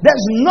God.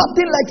 There's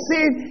nothing like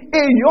seeing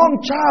a young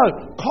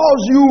child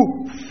calls you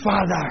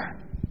father.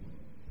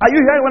 Are you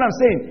hearing what I'm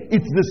saying?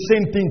 It's the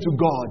same thing to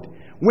God.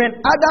 When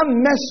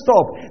Adam messed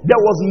up, there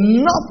was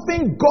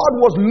nothing God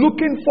was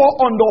looking for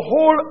on the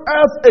whole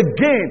earth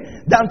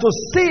again than to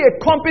see a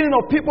company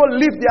of people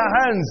lift their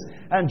hands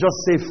and just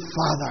say,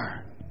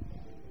 Father.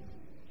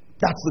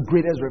 That's the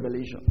greatest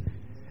revelation.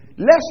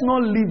 Let's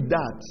not leave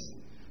that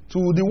to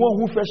the one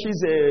who fetches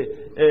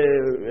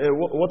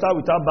water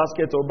without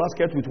basket, or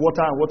basket with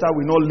water and water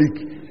will not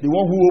leak. The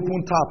one who open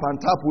tap and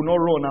tap will not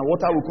run and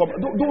water will come.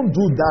 Don't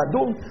do that.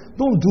 Don't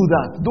do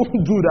that.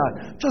 Don't do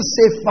that. Just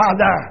say,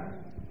 Father.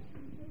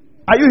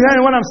 Are you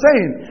hearing what I'm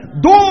saying?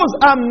 Those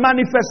are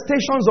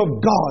manifestations of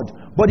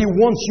God, but He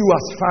wants you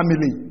as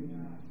family.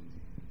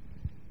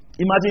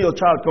 Imagine your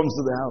child comes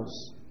to the house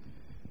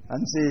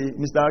and say,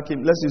 Mr.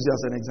 Hakim, let's use you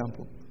as an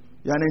example.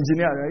 You're an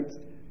engineer, right?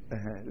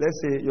 Let's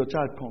say your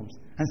child comes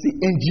and say,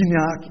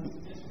 Engineer Hakim.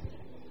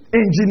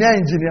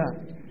 Engineer.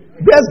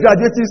 Best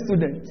graduating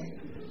student.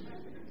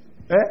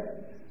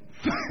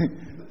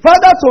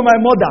 Father to my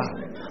mother.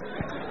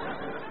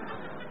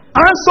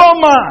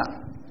 Handsome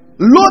man.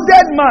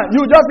 Loaded man.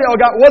 You just say,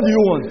 okay, what do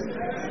you want?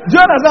 Do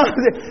you understand what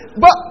I'm saying?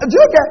 But do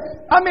you get?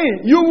 I mean,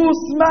 you will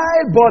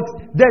smile, but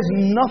there's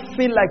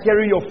nothing like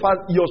hearing your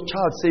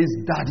child says,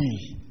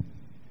 Daddy.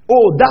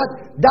 Oh, that.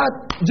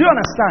 Do you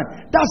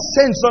understand? That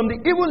sends something.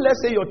 Even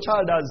let's say your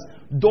child has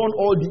done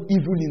all the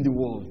evil in the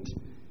world,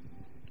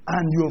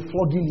 and you're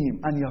flogging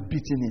him and you're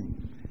beating him,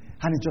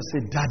 and he just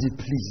said, Daddy,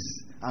 please,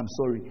 I'm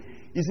sorry.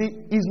 You see,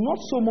 it's not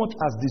so much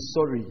as the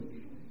sorry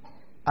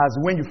as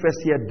when you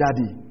first hear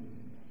Daddy.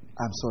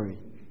 I'm sorry.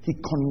 He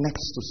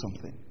connects to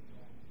something.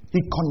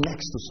 He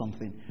connects to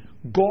something.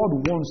 God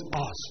wants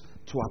us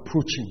to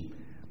approach Him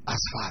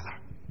as Father.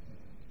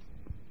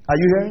 Are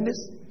you hearing this?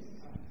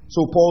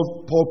 So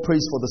Paul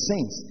prays for the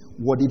saints.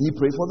 What did he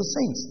pray for the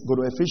saints? Go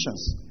to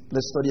Ephesians.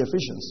 Let's study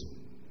Ephesians.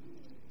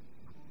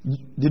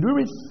 Did we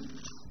read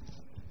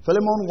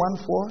Philemon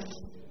 1:4?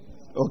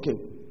 Okay.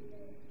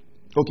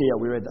 Okay, yeah,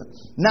 we read that.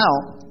 Now,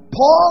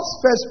 Paul's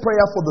first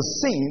prayer for the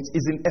saints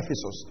is in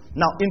Ephesus.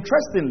 Now,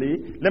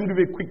 interestingly, let me give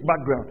you a quick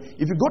background.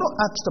 If you go to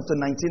Acts chapter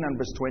 19 and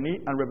verse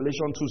 20 and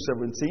Revelation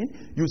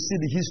 2:17, you see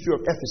the history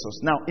of Ephesus.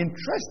 Now,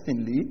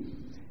 interestingly,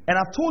 and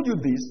I've told you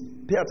this,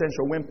 pay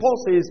attention. When Paul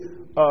says,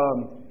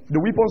 the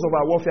weapons of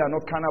our warfare are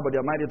not carnal, but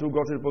they are mighty through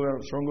God to the pulling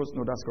of strongholds.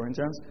 No, that's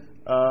Corinthians.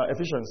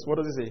 Ephesians,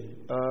 what does it say?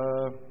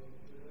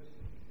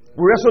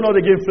 We wrestle not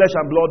against flesh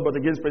and blood, but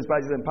against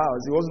principalities and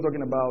powers. He wasn't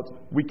talking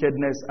about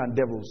wickedness and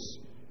devils.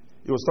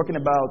 He was talking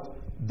about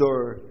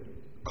the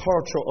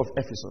culture of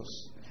Ephesus.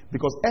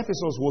 Because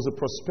Ephesus was a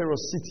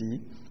prosperous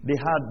city. They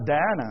had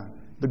Diana,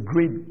 the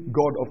great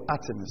god of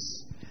Artemis.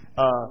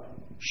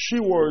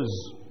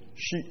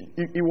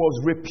 It was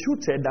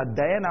reputed that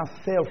Diana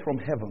fell from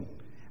heaven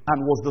and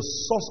was the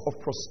source of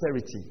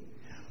prosperity.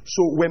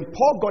 So when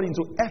Paul got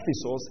into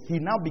Ephesus, he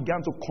now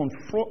began to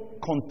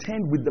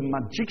contend with the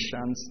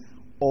magicians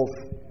of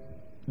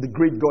the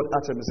great god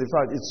Artemis. In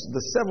fact, it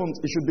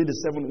should be the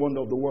seventh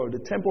wonder of the world.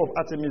 The temple of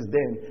Artemis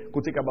then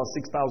could take about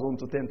 6,000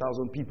 to 10,000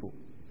 people.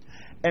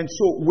 And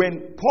so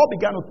when Paul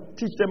began to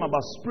teach them about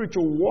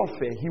spiritual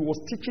warfare, he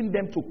was teaching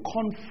them to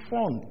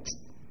confront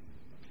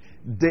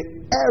the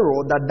error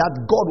that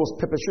God was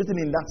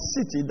perpetrating in that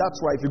city. That's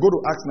why if you go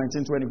to Acts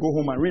 19:20, go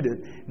home and read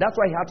it. That's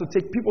why he had to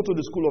take people to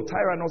the school of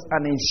Tyrannus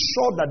and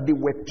ensure that they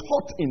were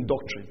taught in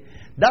doctrine.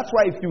 That's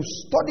why if you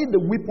study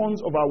the weapons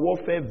of our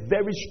warfare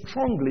very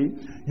strongly,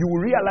 you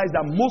will realize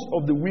that most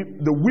of the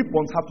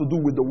weapons have to do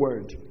with the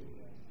word.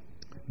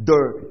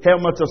 The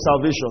helmet of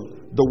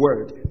salvation, the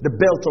word. The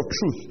belt of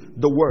truth,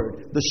 the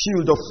word. The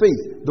shield of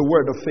faith, the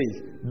word of faith.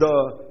 The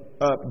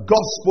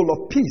gospel of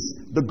peace,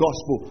 the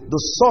gospel.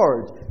 The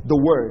sword, the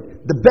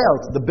word. The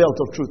belt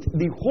of truth.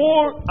 The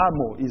whole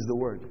armor is the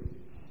word.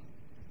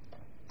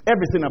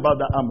 Everything about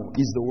that armor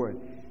is the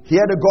word.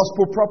 Hear the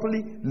gospel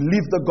properly,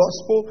 live the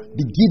gospel,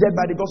 be guided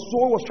by the gospel. So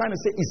what I was trying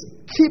to say is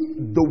keep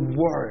the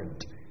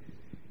word.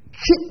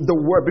 Keep the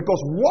word, because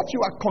what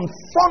you are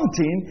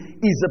confronting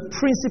is a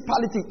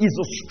principality, is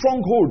a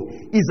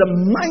stronghold, is a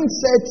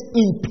mindset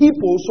in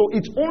people. So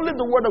it's only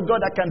the word of God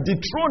that can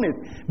dethrone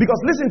it. Because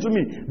listen to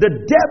me, the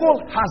devil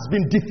has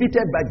been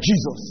defeated by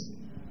Jesus.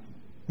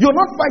 You're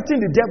not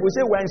fighting the devil. We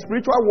say we're in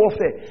spiritual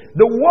warfare.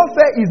 The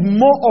warfare is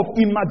more of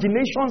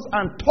imaginations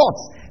and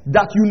thoughts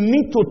that you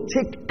need to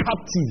take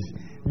captive.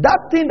 That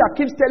thing that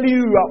keeps telling you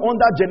you are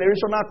under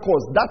generational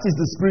curse, that is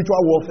the spiritual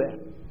warfare.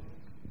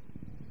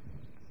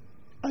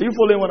 Are you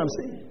following what I'm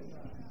saying?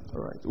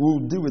 All right.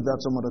 We'll deal with that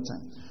some other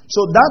time.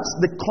 So that's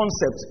the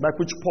concept by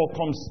which Paul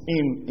comes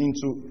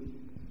into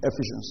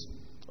Ephesians.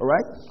 All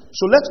right.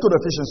 So let's go to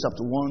Ephesians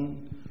chapter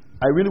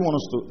 1. I really want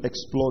us to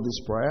explore this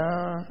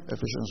prayer.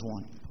 Ephesians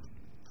 1.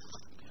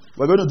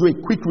 We're going to do a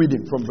quick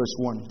reading from verse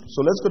 1. So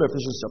let's go to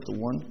Ephesians chapter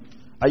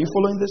 1. Are you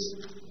following this?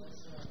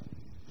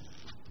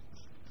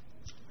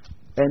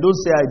 And don't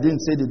say I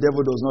didn't say the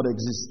devil does not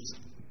exist.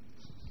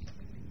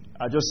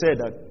 I just said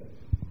that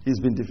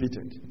he's been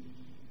defeated.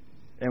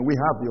 And we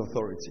have the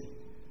authority.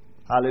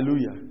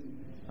 Hallelujah.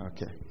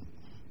 Okay.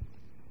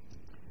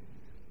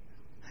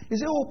 You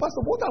say, oh,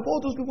 Pastor, what about all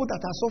those people that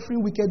are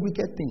suffering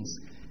wicked things?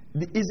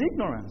 Is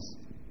ignorance.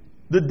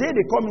 The day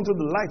they come into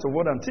the light of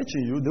what I'm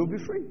teaching you, they'll be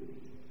free.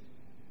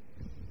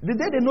 The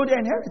day they know their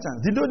inheritance,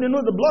 the day they know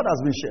the blood has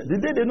been shed, the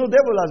day they know the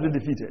devil has been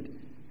defeated,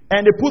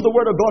 and they put the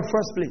word of God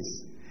first place.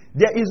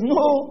 There's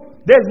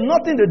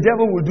nothing the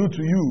devil will do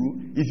to you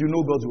if you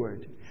know God's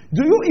word.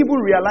 Do you even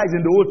realize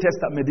in the Old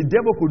Testament the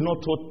devil could not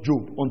touch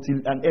Job until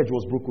an edge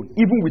was broken,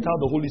 even without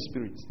the Holy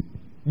Spirit?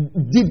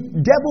 The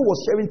devil was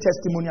sharing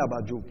testimony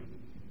about Job.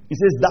 He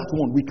says, that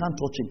one, we can't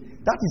touch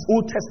him. That is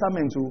Old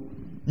Testament. So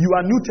you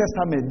are New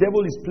Testament.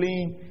 Devil is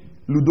playing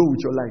Ludo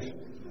with your life.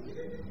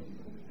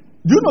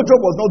 Do you know Job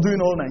was not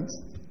doing all night?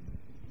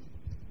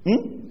 He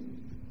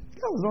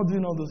was not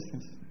doing all those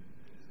things.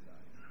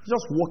 He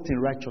just walked in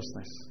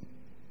righteousness,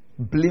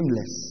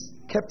 blameless,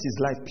 kept his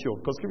life pure.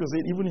 Because Scripture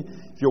said, even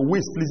if your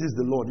ways pleases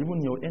the Lord,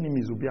 even your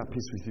enemies will be at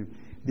peace with you.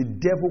 The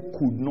devil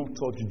could not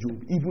touch Job,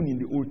 even in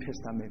the Old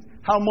Testament.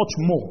 How much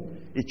more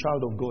a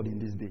child of God in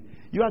this day?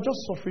 You are just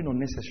suffering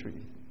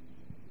unnecessarily.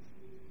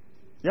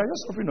 You are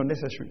just suffering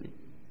unnecessarily.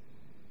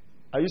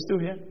 Are you still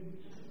here?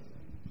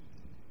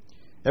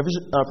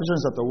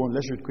 Ephesians chapter 1,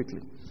 let's read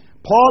quickly.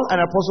 Paul,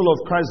 an apostle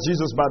of Christ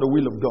Jesus by the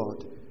will of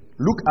God.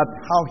 Look at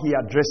how he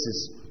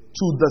addresses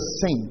to the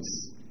saints.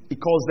 He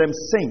calls them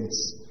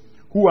saints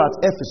who are at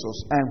Ephesus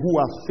and who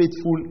are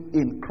faithful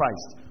in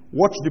Christ.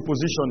 Watch the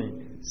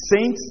positioning.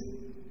 Saints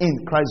in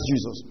Christ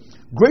Jesus.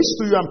 Grace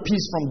to you and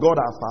peace from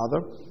God our Father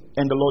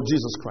and the Lord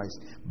Jesus Christ.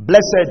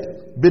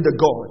 Blessed be the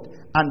God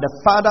and the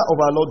Father of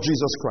our Lord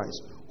Jesus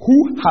Christ, who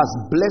has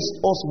blessed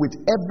us with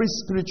every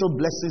spiritual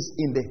blessings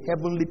in the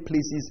heavenly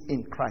places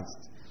in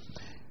Christ.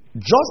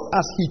 Just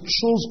as he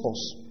chose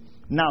us.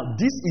 Now,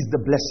 this is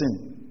the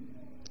blessing.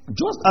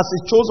 Just as he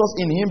chose us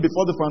in him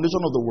before the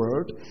foundation of the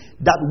world,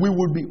 that we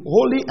would be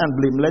holy and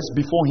blameless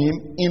before him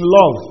in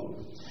love.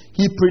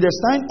 He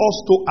predestined us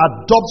to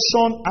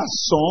adoption as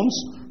sons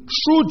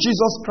through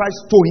Jesus Christ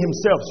to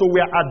himself. So we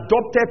are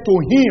adopted to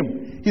him.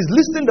 He's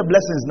listing the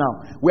blessings now.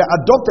 We are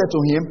adopted to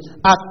him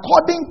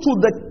according to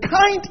the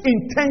kind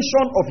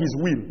intention of his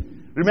will.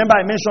 Remember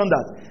I mentioned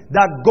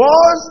that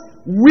God's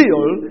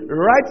will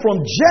right from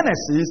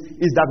Genesis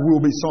is that we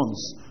will be sons.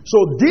 So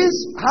this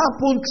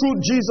happened through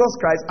Jesus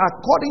Christ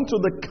according to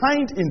the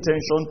kind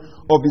intention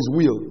of his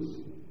will.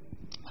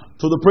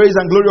 To the praise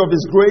and glory of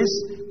his grace,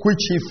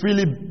 which he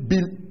freely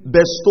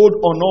bestowed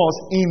on us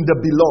in the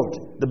beloved.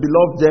 The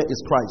beloved there is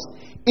Christ.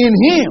 In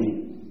him,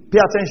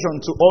 pay attention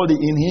to all the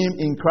in him,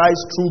 in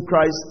Christ, through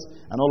Christ,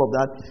 and all of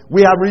that.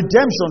 We have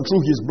redemption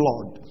through his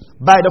blood,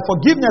 by the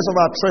forgiveness of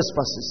our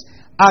trespasses,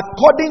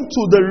 according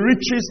to the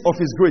riches of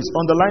his grace.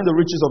 Underline the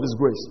riches of his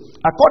grace.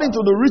 According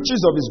to the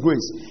riches of his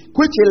grace,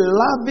 which he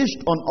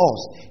lavished on us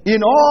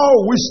in all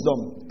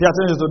wisdom. Pay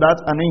attention to that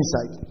and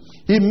insight.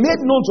 He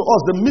made known to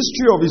us the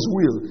mystery of his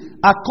will,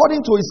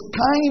 according to his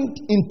kind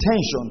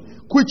intention,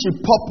 which he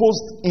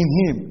purposed in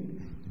him.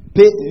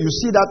 You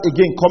see that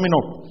again coming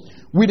up.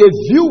 With a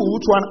view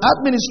to an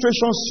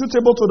administration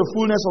suitable to the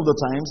fullness of the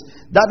times,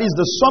 that is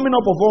the summing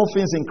up of all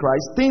things in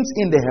Christ, things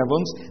in the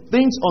heavens,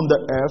 things on the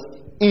earth,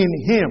 in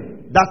him.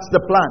 That's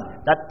the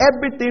plan. That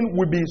everything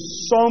will be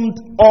summed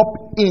up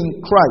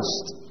in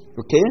Christ.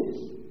 Okay?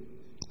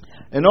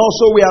 And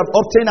also we have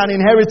obtained an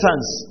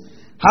inheritance,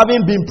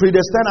 having been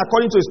predestined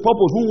according to his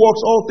purpose, who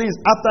works all things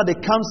after the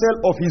counsel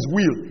of his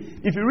will.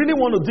 If you really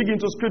want to dig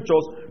into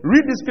scriptures,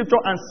 read the scripture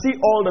and see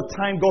all the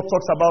time God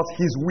talks about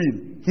his will,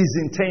 his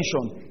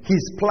intention,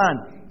 his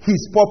plan,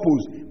 his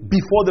purpose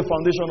before the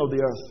foundation of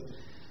the earth.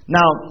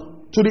 Now,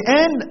 to the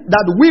end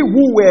that we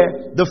who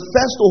were the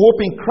first to hope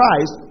in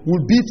Christ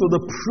would be to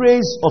the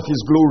praise of his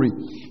glory.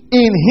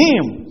 In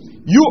him,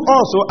 you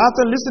also,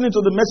 after listening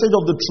to the message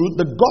of the truth,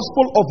 the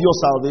gospel of your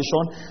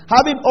salvation,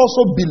 having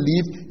also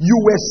believed, you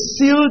were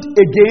sealed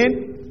again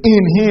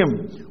in him.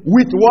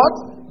 With what?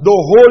 The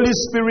Holy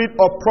Spirit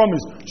of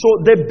promise. So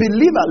the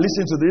believer,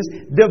 listen to this,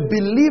 the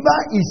believer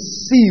is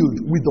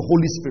sealed with the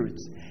Holy Spirit.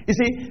 You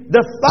see,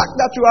 the fact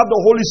that you have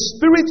the Holy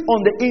Spirit on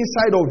the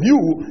inside of you,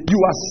 you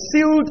are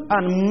sealed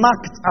and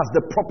marked as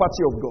the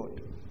property of God.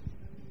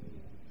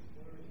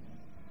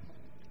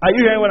 Are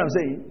you hearing what I'm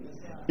saying?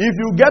 If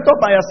you get up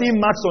and you're seeing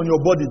marks on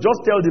your body, just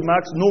tell the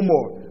marks, no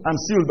more. I'm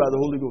sealed by the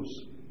Holy Ghost.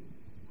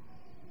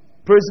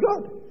 Praise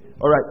God.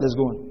 All right, let's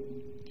go on.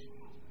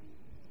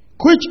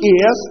 Which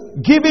is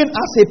given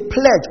as a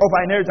pledge of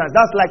our inheritance.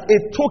 That's like a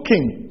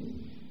token.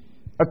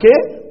 Okay?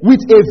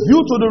 With a view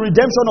to the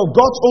redemption of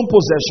God's own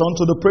possession,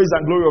 to the praise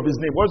and glory of his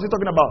name. What is he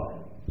talking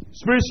about?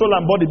 Spirit, soul,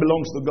 and body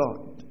belongs to God.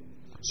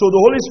 So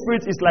the Holy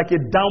Spirit is like a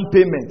down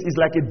payment. It's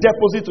like a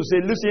deposit to say,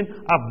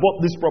 listen, I've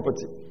bought this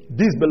property.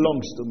 This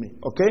belongs to me.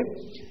 Okay?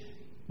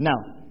 Now,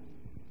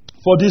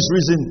 for this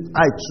reason,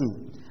 I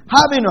too,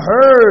 having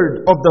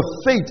heard of the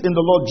faith in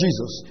the Lord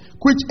Jesus,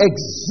 which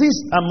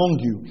exists among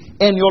you,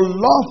 and your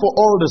love for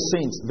all the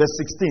saints. Verse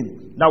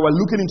 16. Now we're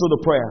looking into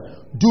the prayer.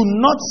 Do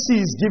not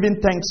cease giving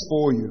thanks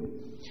for you,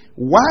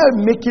 while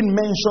making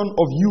mention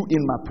of you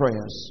in my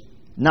prayers.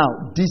 Now,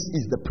 this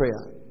is the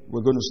prayer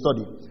we're going to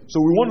study. So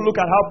we want to look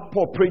at how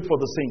Paul prayed for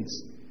the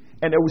saints.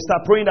 And then we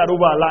start praying that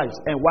over our lives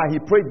and why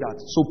he prayed that.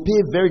 So pay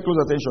very close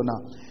attention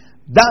now.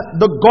 that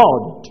the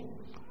God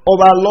of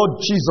our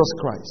Lord Jesus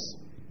Christ,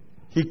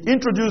 he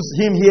introduced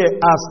him here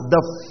as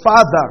the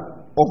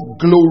Father of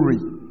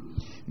glory,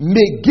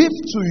 may give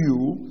to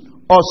you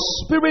a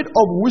spirit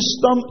of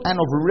wisdom and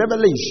of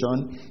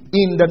revelation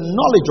in the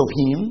knowledge of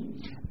him.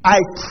 I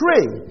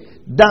pray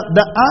that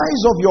the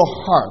eyes of your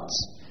hearts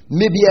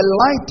may be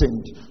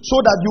enlightened,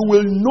 so that you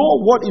will know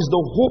what is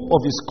the hope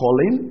of his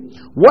calling,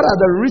 what are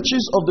the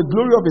riches of the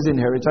glory of his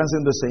inheritance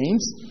in the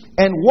saints,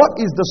 and what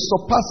is the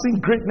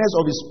surpassing greatness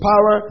of his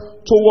power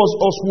towards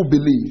us who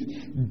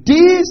believe.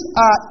 These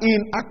are in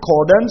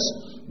accordance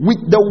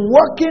with the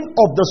working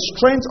of the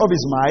strength of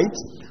his might,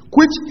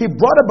 which he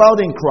brought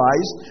about in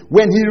Christ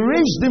when he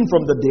raised him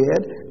from the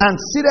dead and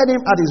seated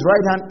him at his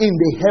right hand in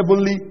the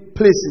heavenly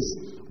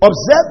places.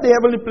 Observe the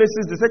heavenly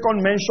places, the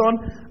second mention,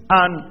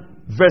 and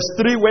verse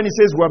 3 when he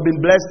says we have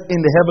been blessed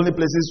in the heavenly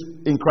places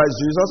in Christ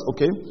Jesus.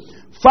 Okay.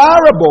 Far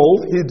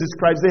above, he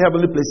describes the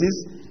heavenly places.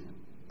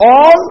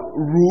 All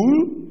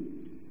rule.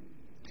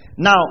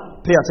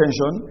 Now, pay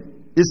attention.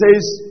 He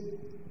says,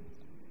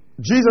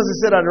 Jesus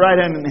is set at the right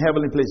hand in the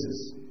heavenly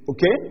places.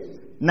 Okay.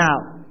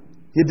 Now,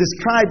 he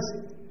describes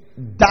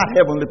that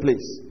heavenly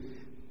place.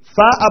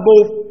 Far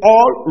above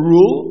all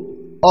rule,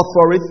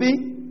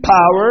 authority,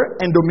 power,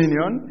 and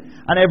dominion,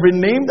 and every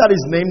name that is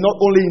named, not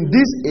only in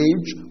this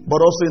age, but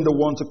also in the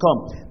one to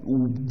come.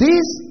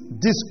 This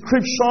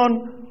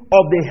description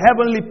of the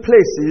heavenly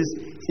places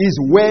is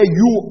where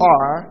you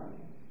are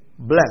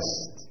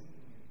blessed.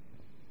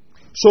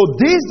 So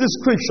this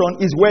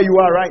description is where you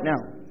are right now.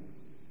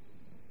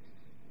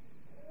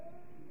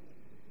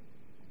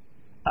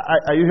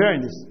 Are you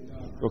hearing this?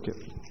 Okay.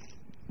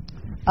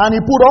 And he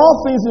put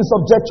all things in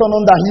subjection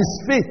under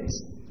his feet,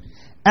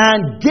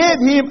 and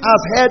gave him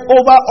as head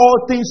over all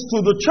things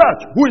to the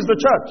church. Who is the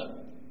church?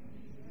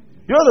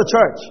 You're the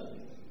church.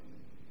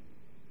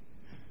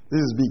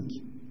 This is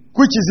big.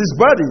 Which is his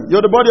body.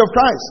 You're the body of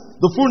Christ.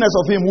 The fullness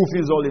of him who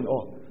fills all in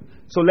all.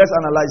 So let's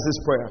analyze this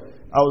prayer.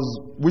 I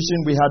was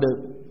wishing we had a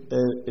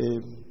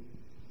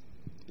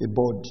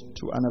board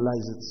to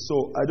analyze it.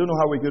 So I don't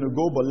know how we're going to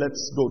go, but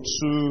let's go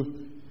to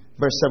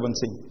verse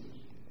 17.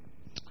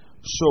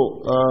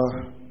 So,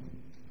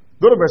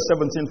 go to verse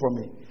 17 for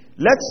me.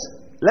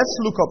 Let's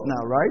look up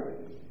now,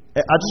 right?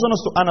 I just want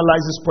us to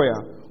analyze this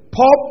prayer.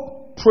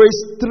 Paul prays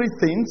three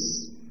things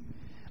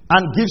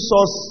and gives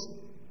us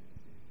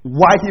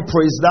why he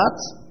prays that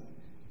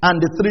and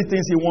the three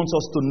things he wants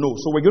us to know.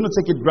 So we're going to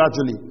take it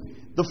gradually.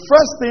 The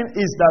first thing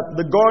is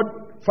that the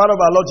God, Father of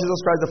our Lord Jesus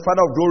Christ, the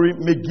Father of glory,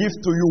 may give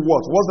to you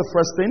what? What's the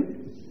first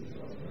thing?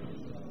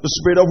 The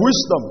spirit of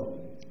wisdom.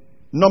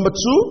 Number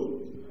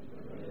two,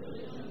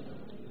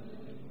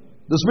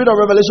 the spirit of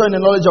revelation in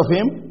the knowledge of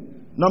him.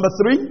 Number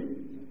three,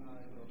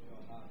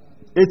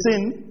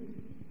 18.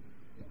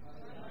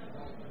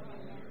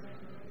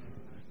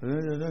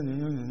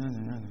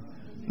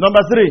 Number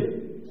three,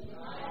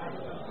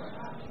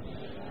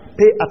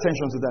 pay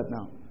attention to that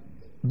now.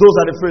 Those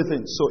are the three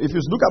things. So if you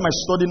look at my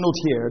study note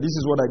here, this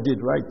is what I did,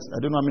 right? I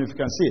don't know how many of you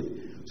can see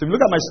it. So if you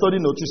look at my study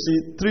note, you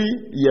see three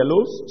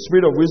yellows: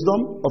 spirit of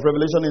wisdom, of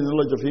revelation in the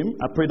knowledge of him.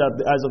 I pray that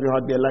the eyes of your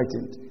heart be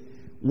enlightened.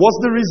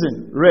 What's the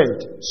reason? Red,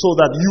 so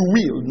that you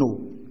will know.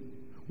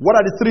 What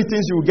are the three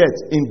things you will get?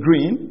 In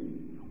green.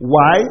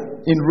 Why?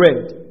 In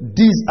red.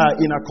 These are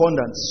in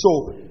accordance.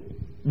 So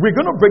we're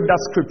going to break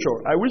that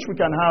scripture. I wish we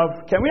can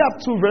have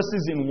two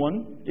verses in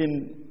one?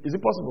 Is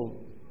it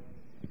possible?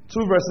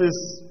 Two verses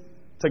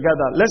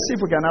together. Let's see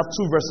if we can have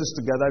two verses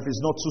together if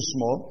it's not too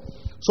small.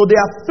 So there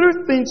are three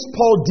things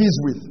Paul deals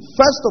with.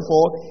 First of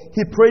all,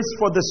 he prays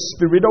for the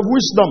spirit of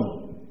wisdom.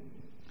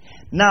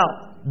 Now,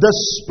 the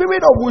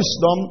spirit of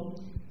wisdom,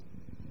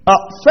 1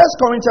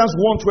 Corinthians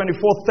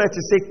 1:24-30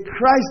 say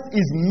Christ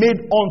is made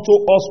unto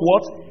us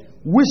what?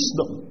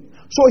 Wisdom.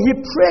 So he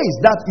prays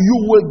that you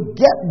will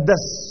get the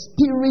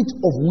spirit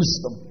of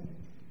wisdom.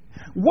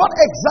 What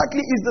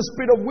exactly is the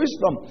spirit of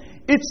wisdom?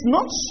 It's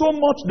not so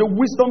much the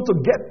wisdom to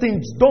get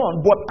things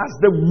done, but as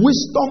the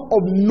wisdom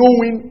of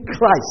knowing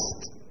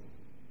Christ.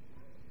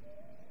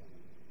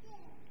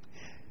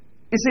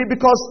 You see,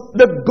 because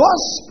the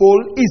gospel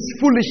is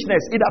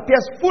foolishness. It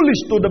appears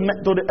foolish to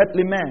the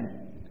earthly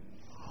man.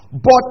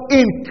 But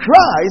in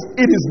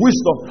Christ, it is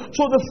wisdom.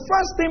 So the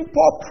first thing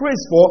Paul prays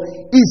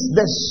for is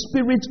the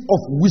spirit of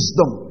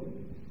wisdom.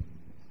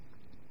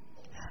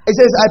 He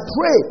says, I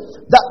pray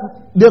that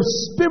the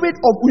spirit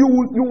of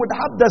you would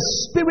have the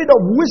spirit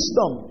of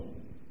wisdom.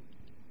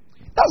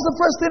 That's the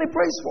first thing he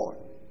prays for.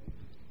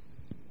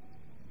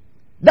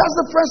 That's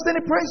the first thing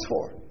he prays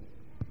for.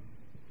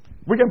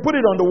 We can put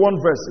it on the one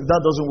verse if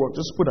that doesn't work.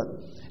 Just put it.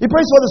 He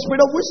prays for the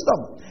spirit of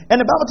wisdom. And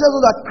the Bible tells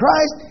us that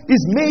Christ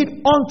is made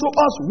unto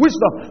us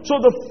wisdom.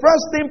 So the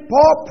first thing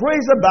Paul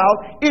prays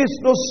about is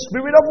the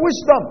spirit of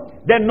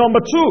wisdom. Then number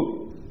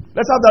two,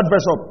 let's have that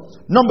verse up.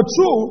 Number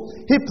two,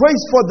 he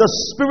prays for the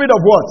spirit of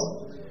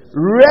what?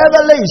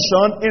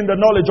 Revelation in the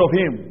knowledge of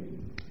him.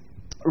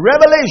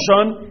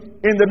 Revelation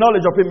in the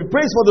knowledge of him. He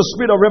prays for the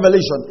spirit of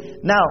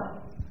revelation.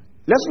 Now,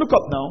 let's look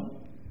up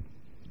now.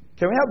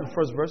 Can we have the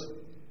first verse?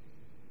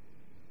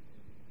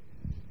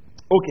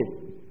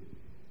 Okay.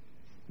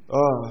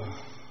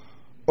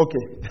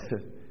 Okay.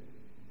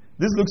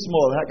 This looks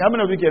small. How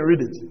many of you can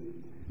read it?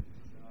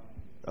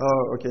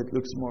 Okay, it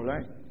looks small,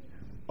 right?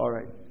 All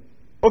right.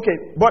 Okay,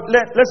 but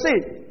let's see.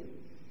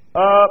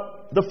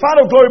 The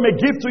Father of glory may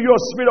give to you a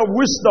spirit of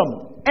wisdom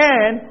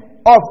and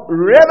of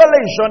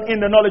revelation in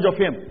the knowledge of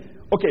Him.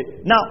 Okay,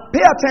 now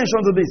pay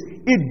attention to this.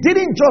 It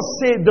didn't just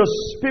say the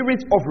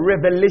spirit of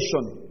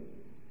revelation.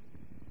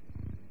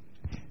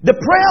 The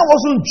prayer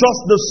wasn't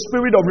just the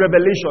spirit of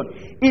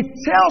revelation. It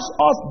tells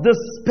us the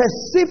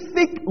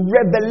specific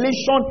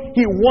revelation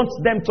He wants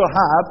them to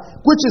have,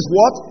 which is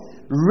what?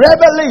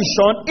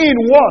 Revelation in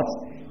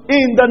what?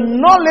 In the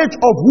knowledge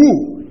of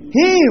who?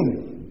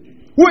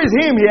 Him. Who is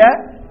Him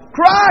here?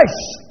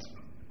 Christ.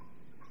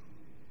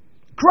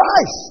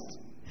 Christ.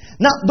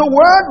 Now, the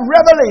word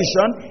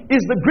revelation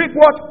is the Greek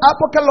word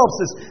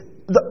apocalypsis.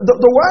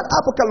 The word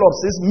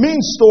apocalypsis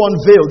means to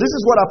unveil. This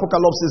is what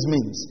apocalypsis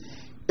means.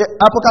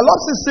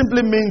 Apocalypsis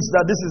simply means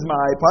that this is my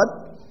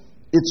iPad.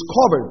 It's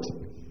covered.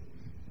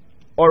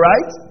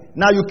 Alright?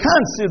 Now you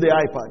can't see the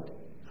iPad.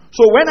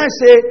 So when I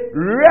say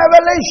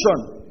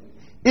revelation,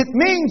 it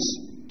means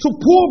to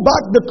pull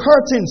back the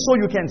curtain so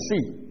you can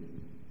see.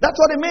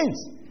 That's what it means.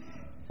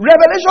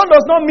 Revelation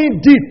does not mean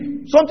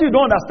deep. Something you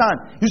don't understand.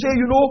 You say,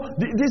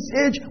 this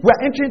age,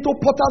 we're entering into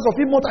portals of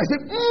immortal. I say,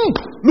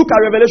 look at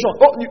revelation.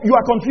 Oh, you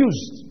are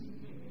confused.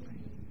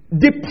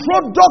 The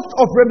product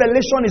of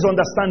revelation is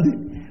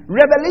understanding.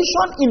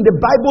 Revelation in the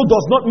Bible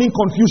does not mean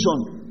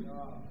confusion.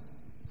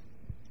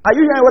 Are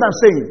you hearing what I'm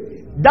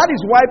saying? That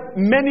is why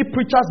many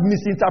preachers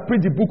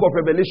misinterpret the book of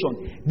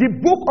Revelation. The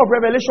book of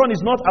Revelation is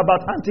not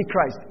about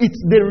Antichrist.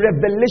 It's the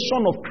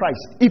revelation of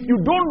Christ. If you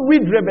don't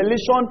read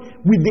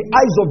Revelation with the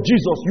eyes of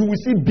Jesus, you will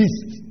see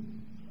beasts.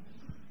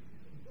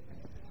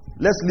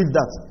 Let's leave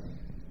that.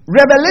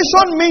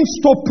 Revelation means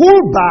to pull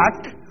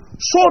back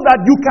so that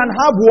you can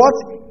have what?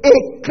 A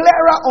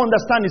clearer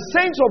understanding.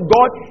 Saints of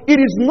God, it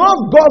is not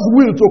God's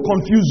will to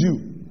confuse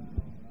you.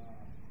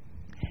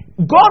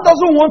 God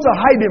doesn't want to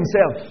hide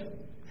Himself.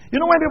 You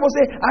know when people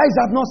say, eyes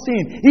have not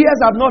seen, ears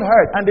have not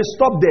heard, and they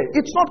stop there.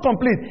 It's not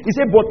complete. He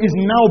said, but it's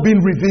now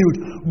being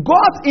revealed.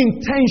 God's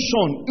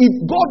intention,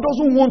 God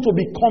doesn't want to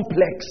be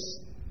complex.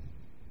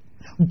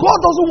 God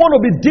doesn't want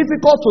to be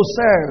difficult to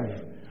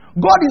serve.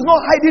 God is not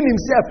hiding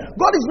Himself.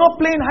 God is not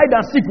playing hide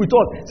and seek with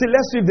us. Say,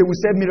 let's see if they will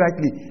serve me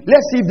rightly.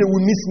 Let's see if they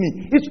will miss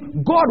me.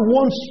 God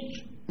wants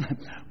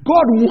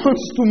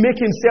to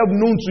make Himself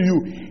known to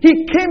you. He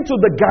came to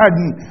the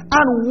garden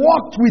and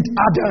walked with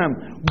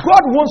Adam.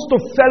 God wants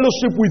to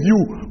fellowship with you.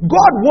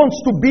 God wants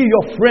to be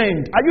your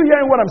friend. Are you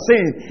hearing what I'm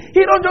saying?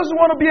 He don't just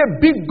want to be a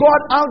big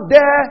God out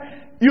there,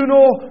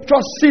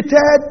 just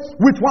seated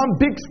with one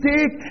big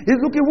stick. He's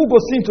looking, who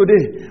goes in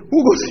today? Who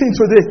goes in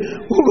today?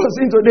 Who goes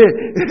in today?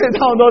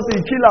 Now does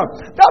He kill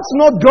him? That's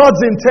not God's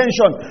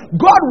intention.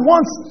 God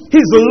wants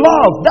His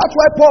love. That's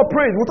why Paul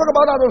prays. We'll talk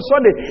about that on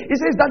Sunday. He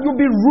says that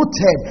you'll be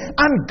rooted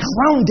and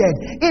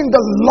grounded in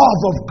the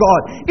love of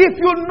God. If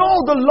you know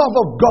the love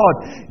of God,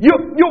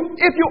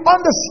 if you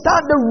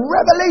understand the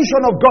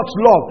revelation of God's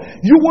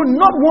love, you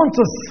will not want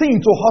to sin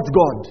to hurt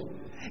God.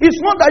 It's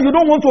not that you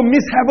don't want to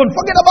miss heaven.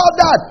 Forget about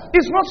that.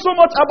 It's not so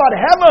much about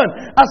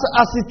heaven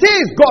as it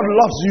is God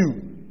loves you.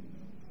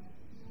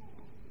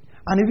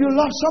 And if you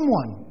love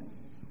someone,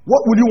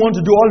 what will you want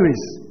to do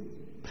always?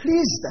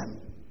 Please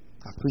them.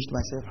 I've preached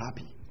myself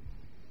happy.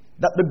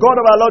 That the God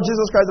of our Lord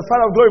Jesus Christ, the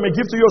Father of glory, may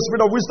give to you a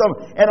spirit of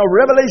wisdom and of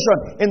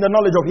revelation in the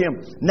knowledge of Him.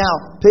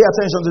 Now, pay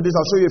attention to this.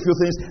 I'll show you a few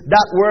things.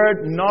 That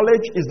word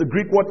knowledge is the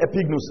Greek word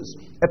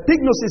epignosis.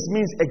 Epignosis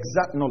means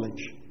exact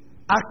knowledge,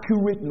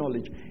 accurate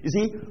knowledge. You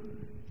see,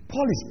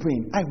 Paul is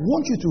praying, I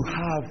want you to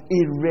have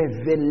a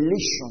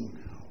revelation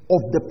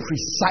of the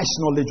precise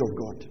knowledge of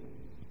God.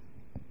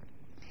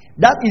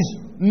 That is,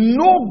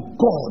 know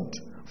God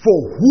for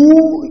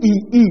who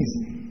He is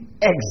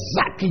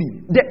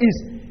exactly. There is,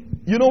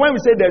 when we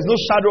say there's no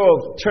shadow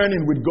of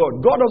turning with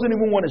God, God doesn't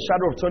even want a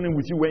shadow of turning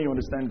with you when you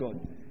understand God.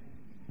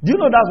 Do you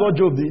know that's what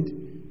Job did?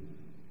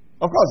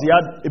 Of course, he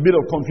had a bit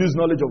of confused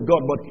knowledge of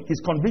God, but his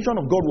conviction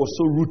of God was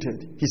so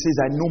rooted. He says,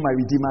 I know my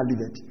Redeemer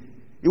liveth.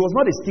 It was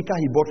not a sticker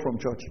he bought from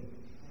church.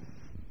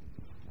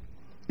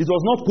 It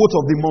was not quote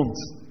of the month.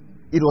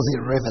 It was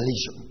a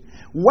revelation.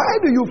 Why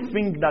do you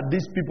think that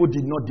these people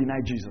did not deny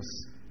Jesus?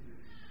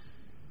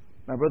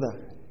 My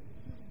brother,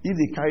 if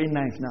they carry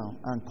knife now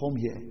and come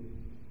here,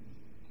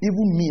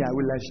 even me, I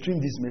will live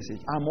stream this message.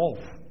 I'm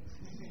off.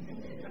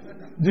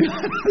 Do you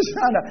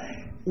understand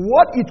that?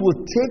 What it will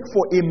take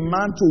for a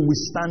man to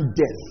withstand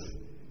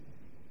death,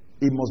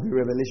 it must be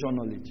revelation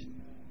knowledge.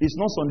 It's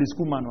not Sunday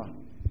school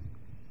manual.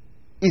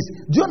 Do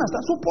you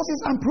understand? So Paul says,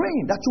 I'm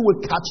praying that you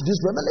will catch this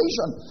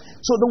revelation.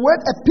 So the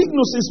word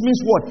epignosis means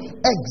what?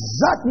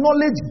 Exact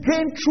knowledge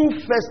gained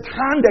through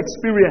first-hand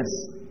experience.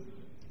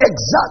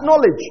 Exact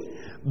knowledge.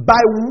 By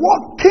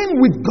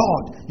walking with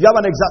God, you have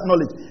an exact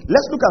knowledge.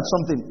 Let's look at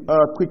something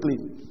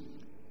quickly.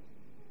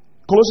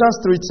 Colossians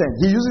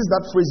 3:10. He uses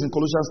that phrase in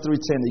Colossians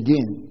 3:10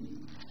 again.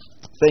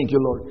 Thank you,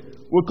 Lord.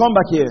 We'll come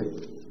back here.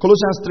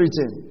 Colossians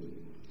 3:10.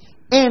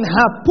 And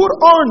have put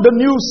on the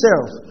new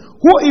self,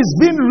 who is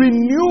being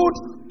renewed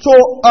to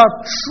a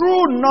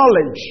true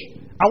knowledge.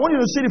 I want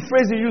you to see the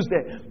phrase he used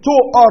there. To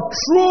a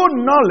true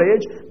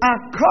knowledge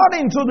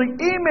according to the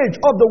image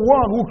of the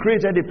one who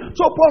created it.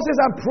 So Paul says,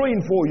 I'm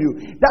praying for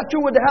you that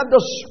you would have the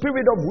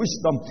spirit of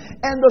wisdom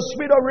and the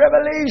spirit of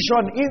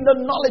revelation in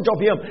the knowledge of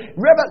him.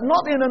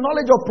 Not in the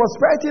knowledge of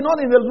prosperity, not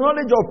in the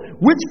knowledge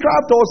of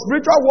witchcraft or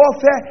spiritual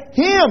warfare.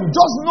 Him.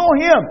 Just know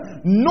him.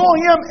 Know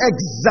him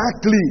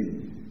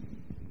exactly.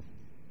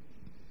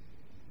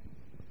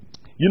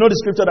 You know the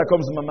scripture that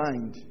comes to my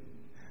mind?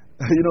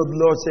 The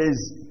Lord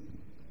says,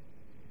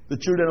 the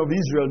children of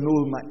Israel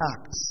know my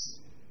acts,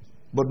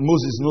 but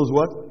Moses knows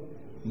what?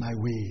 My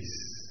ways.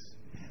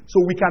 So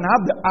we can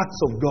have the acts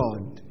of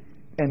God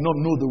and not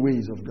know the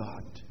ways of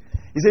God.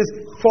 He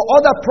says, for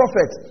other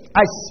prophets,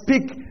 I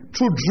speak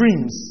through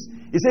dreams.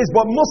 He says,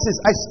 but Moses,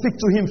 I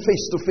speak to him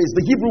face to face.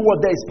 The Hebrew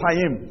word there is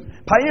payim.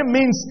 Payim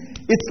means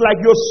it's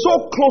like you're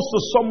so close to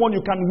someone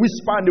you can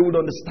whisper and they would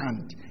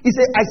understand. He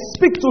said, I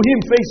speak to him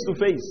face to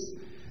face.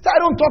 So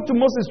I don't talk to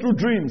Moses through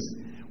dreams.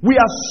 We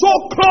are so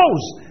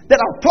close that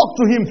I'll talk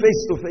to him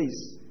face to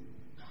face.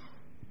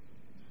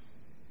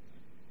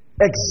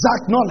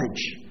 Exact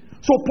knowledge.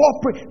 So Paul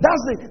pray.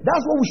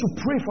 That's what we should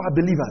pray for our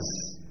believers.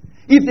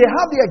 If they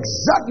have the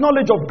exact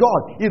knowledge of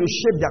God, it will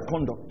shape their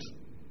conduct.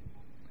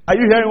 Are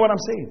you hearing what I'm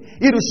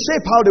saying? It will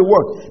shape how they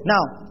work.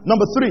 Now,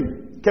 number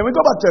 3. Can we go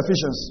back to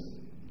Ephesians,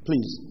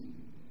 please?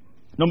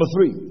 Number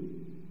 3.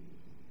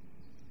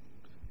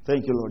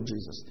 Thank you, Lord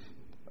Jesus.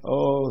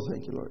 Oh,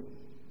 thank you, Lord.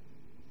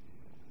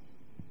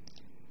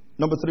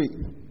 Number 3.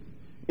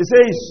 It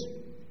says,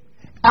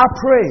 I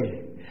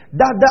pray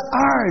that the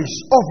eyes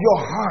of your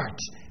heart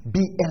be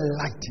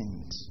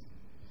enlightened.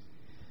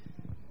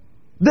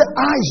 The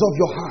eyes of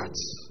your heart.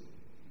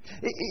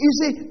 You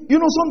see,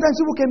 sometimes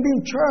people can be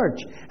in church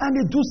and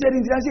they do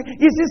certain things. I say,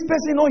 is this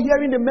person not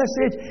hearing the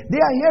message?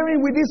 They are hearing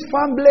with these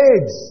fan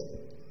blades.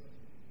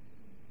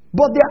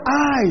 But their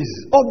eyes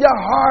of their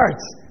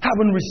hearts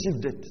haven't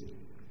received it.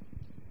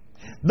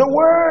 The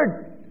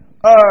word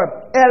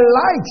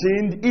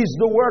enlightened is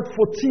the word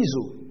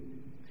photizo.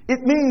 It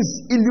means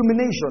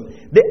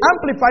illumination. The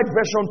Amplified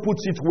Version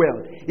puts it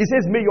well. It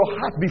says, may your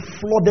heart be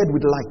flooded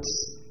with lights.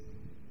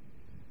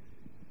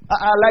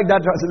 I like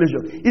that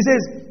translation. It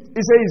says,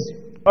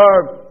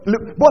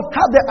 but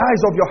have the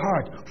eyes of your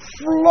heart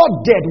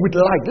flooded with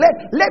light.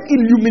 Let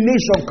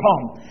illumination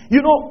come.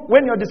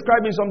 When you're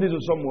describing something to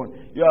someone,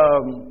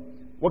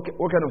 what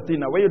kind of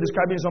thing now? When you're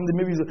describing something,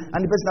 maybe, and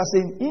the person is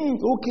saying,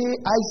 okay,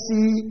 I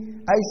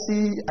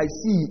see.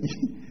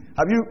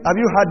 Have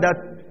you heard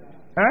that?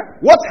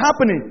 What's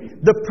happening?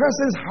 The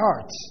person's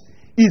heart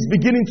is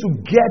beginning to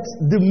get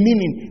the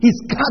meaning. He's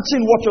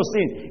catching what you're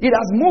saying. It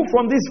has moved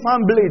from these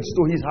fan blades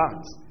to his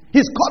heart.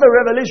 He's caught a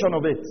revelation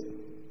of it.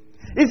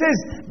 He says,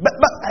 but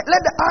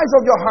let the eyes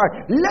of your heart,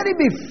 let it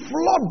be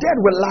flooded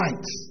with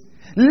light.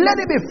 Let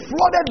it be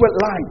flooded with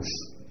light.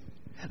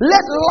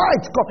 Let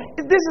light come.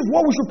 This is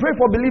what we should pray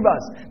for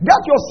believers.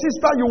 That your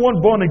sister you want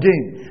born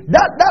again.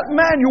 That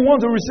man you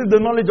want to receive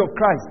the knowledge of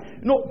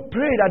Christ.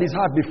 Pray that his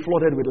heart be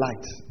flooded with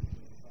light.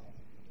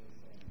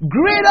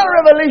 Greater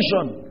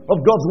revelation of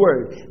God's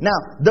word. Now,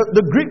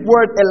 the Greek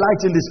word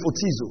enlightened is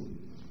photizo.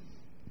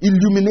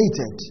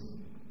 Illuminated.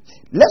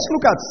 Let's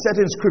look at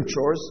certain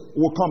scriptures.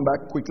 We'll come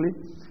back quickly.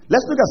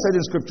 Let's look at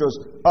certain scriptures.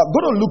 Go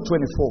to Luke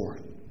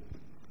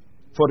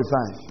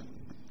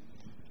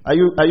 24:45. Are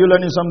you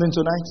learning something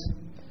tonight?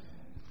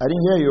 I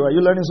didn't hear you. Are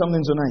you learning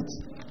something tonight?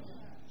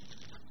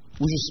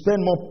 We should spend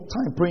more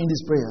time praying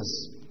these prayers.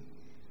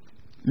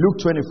 Luke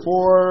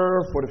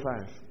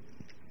 24:45.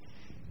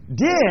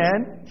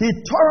 Then he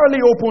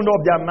thoroughly opened up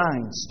their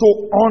minds to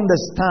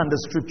understand the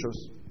scriptures.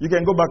 You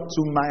can go back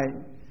to my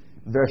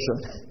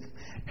version.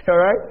 All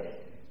right?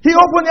 He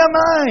opened their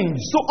minds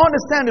to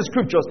understand the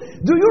scriptures.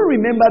 Do you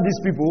remember these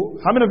people?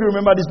 How many of you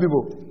remember these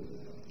people?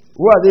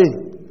 Who are they?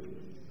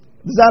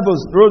 Disciples,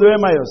 road to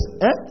Emmaus.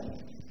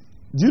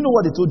 Do you know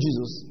what they told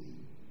Jesus?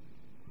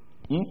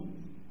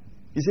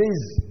 He says,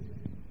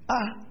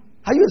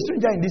 are you a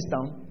stranger in this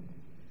town?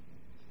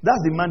 That's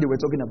the man they were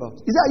talking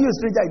about. He said, are you a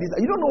stranger in this town?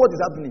 You don't know what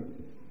is happening.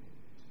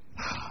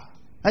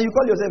 And you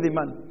call yourself a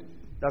man.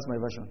 That's my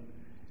version.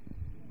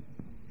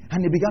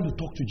 And they began to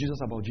talk to Jesus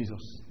about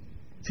Jesus.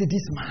 Say,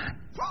 this man.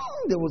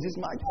 There was this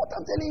man. What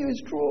I'm telling you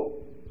is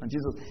true. And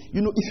Jesus,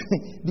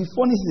 the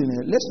funny thing,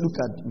 let's look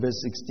at verse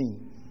 16.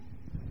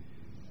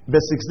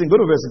 Verse 16. Go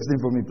to verse 16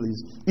 for me, please.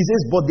 It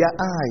says, but their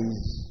eyes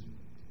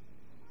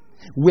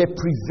were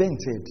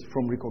prevented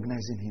from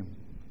recognizing him.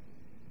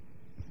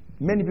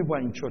 Many people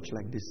are in church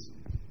like this.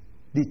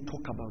 They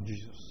talk about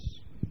Jesus.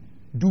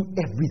 Do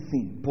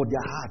everything, but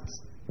their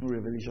hearts, no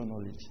revelation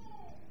knowledge.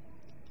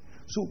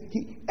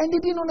 And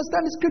they didn't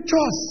understand the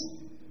scriptures.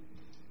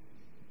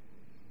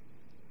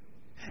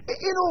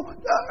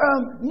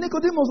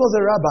 Nicodemus was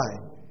a rabbi.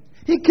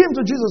 He came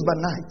to Jesus by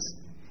night.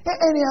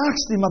 And he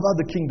asked him about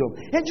the kingdom.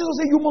 And Jesus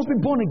said, you must be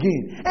born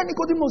again. And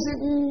Nicodemus said,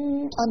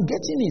 I'm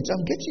getting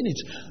it.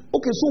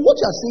 Okay, so what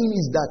you are saying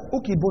is that,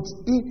 okay, but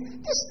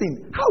this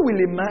thing, how will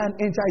a man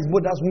enter his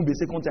mother's womb a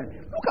second time?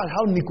 Look at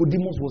how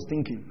Nicodemus was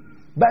thinking.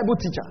 Bible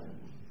teacher.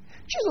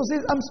 Jesus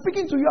says, I'm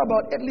speaking to you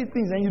about earthly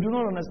things and you do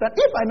not understand.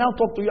 If I now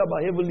talk to you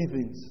about heavenly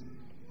things,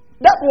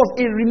 that was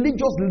a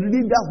religious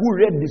leader who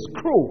read the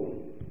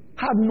scroll,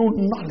 had no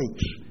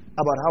knowledge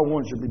about how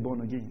one should be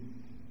born again.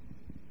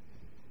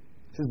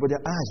 He says, but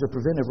their eyes were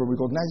prevented from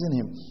recognizing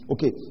him.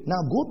 Okay, now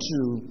go to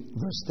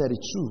verse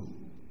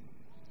 32.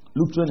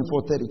 Luke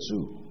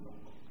 24:32.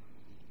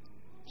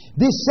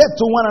 They said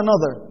to one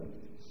another,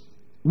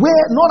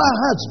 were not our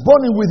hearts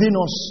burning within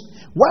us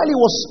while he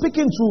was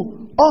speaking to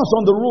us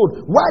on the road,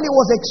 while he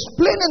was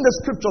explaining the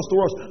scriptures to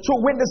us? So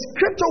when the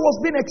scripture was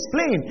being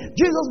explained,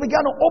 Jesus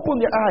began to open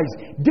their eyes.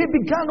 They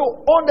began to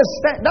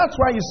understand. That's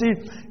why you see,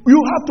 you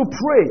have to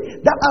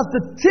pray that as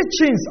the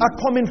teachings are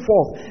coming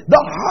forth, the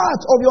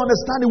heart of your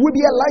understanding will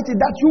be enlightened,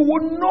 that you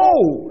will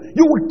know,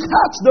 you will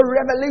catch the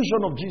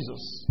revelation of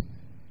Jesus.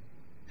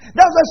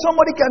 That's why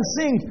somebody can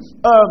sing,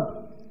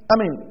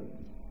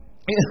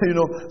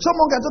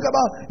 someone can talk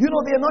about, the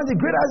anointing,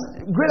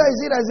 greater is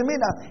it as in me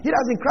that he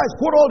has in Christ.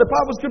 Quote all the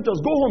powerful scriptures,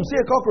 go home, see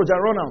a cockroach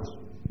and run out.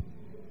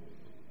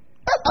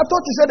 I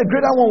thought you said the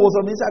greater one was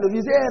on the inside of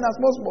you. Say, that's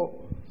small.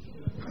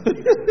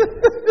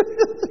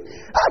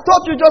 I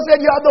thought you just said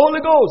you have the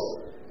Holy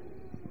Ghost.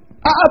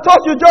 I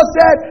thought you just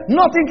said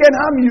nothing can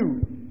harm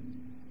you.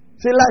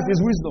 Say life is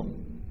wisdom.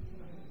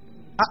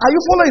 Are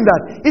you following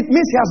that? It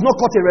means he has not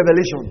caught a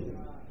revelation.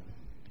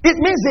 It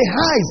means the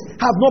eyes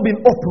have not been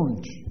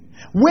opened.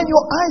 When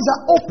your eyes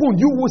are open,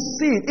 you will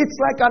see it. It's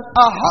like an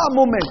aha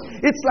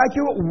moment. It's like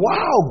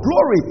wow,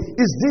 glory.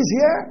 Is this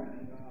here?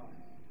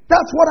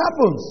 That's what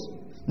happens.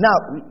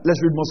 Now,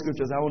 let's read more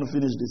scriptures. I want to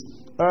finish this.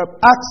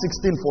 Acts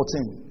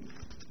 16:14.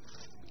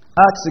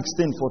 Acts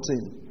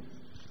 16:14.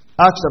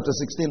 Acts chapter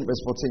 16,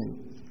 verse 14.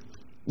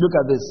 Look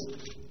at this.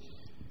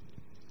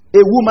 A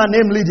woman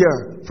named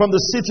Lydia from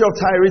the city of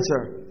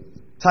Thyatira,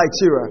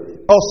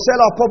 a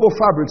seller of purple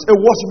fabrics, a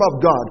worshiper of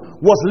God,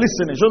 was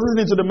listening. She was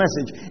listening to the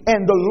message.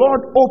 And the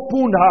Lord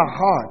opened her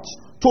heart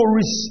to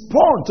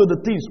respond to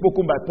the things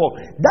spoken by Paul.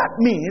 That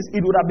means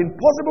it would have been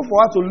possible for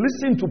her to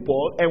listen to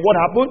Paul. And what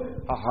happened?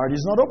 Her heart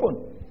is not open.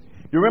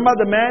 You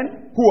remember the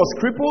man who was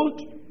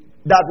crippled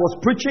that was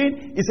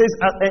preaching? He says,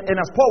 and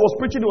as Paul was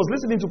preaching, he was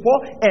listening to Paul.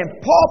 And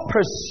Paul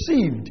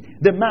perceived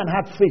the man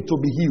had faith to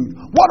be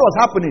healed. What was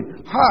happening?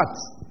 Heart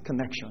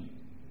connection.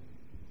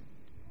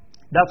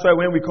 That's why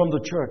when we come to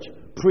church,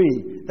 pray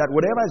that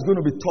whatever is going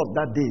to be taught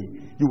that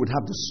day, you would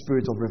have the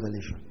spirit of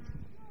revelation.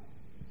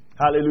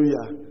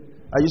 Hallelujah.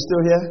 Are you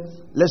still here?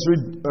 Let's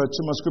read 2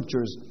 more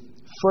scriptures.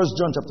 1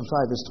 John chapter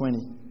 5 verse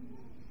 20.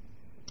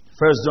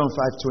 1 John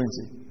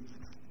 5:20.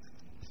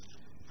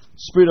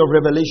 Spirit of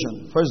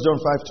revelation. 1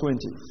 John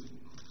 5:20.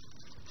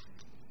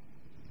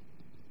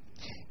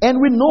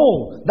 And we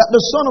know that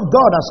the Son of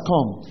God has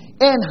come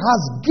and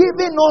has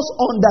given us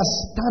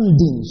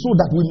understanding so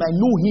that we might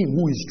know him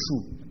who is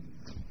true.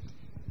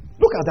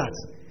 Look at that.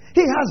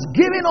 He has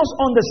given us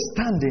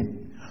understanding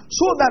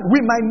so that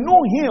we might know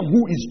him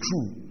who is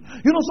true.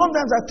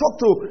 Sometimes I talk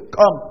to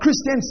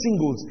Christian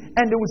singles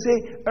and they will say,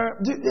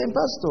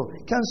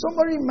 Pastor, can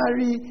somebody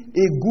marry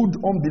a good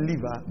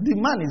unbeliever? The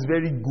man is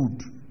very good,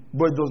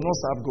 but does not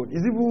serve God.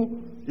 He's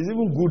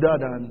even gooder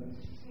than...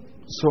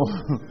 So,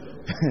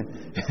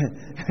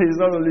 he's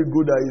not only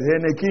gooder, he's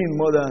Henekin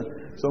more than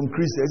some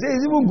Christians.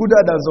 He's even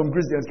gooder than some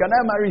Christians. Can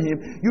I marry him?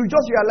 You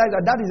just realize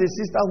that is a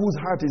sister whose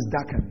heart is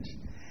darkened.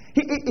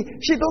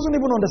 She doesn't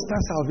even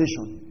understand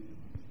salvation.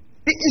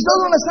 It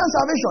doesn't understand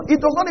salvation. It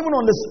does not even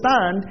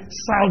understand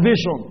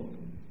salvation.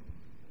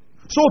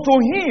 So to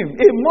him,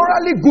 a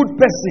morally good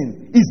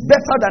person is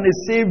better than a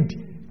saved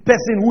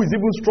person who is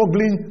even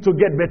struggling to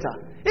get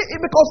better.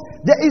 Because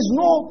there is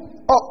no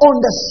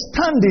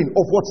understanding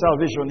of what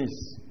salvation is.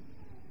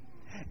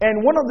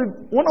 And one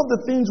of the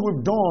things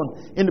we've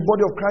done in the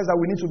body of Christ that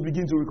we need to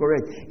begin to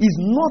correct is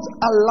not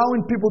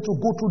allowing people to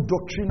go through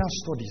doctrinal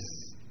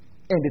studies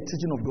and the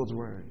teaching of God's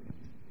word.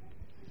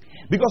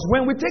 Because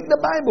when we take the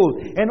Bible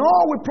and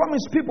we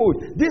promise people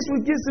this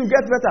will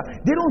get better,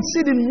 they don't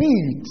see the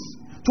need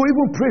to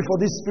even pray for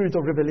this spirit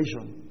of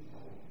revelation.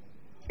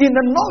 In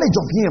the knowledge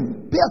of him,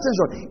 pay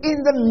attention, in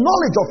the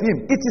knowledge of him,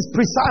 it is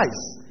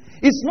precise.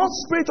 It's not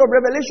spirit of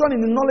revelation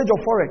in the knowledge of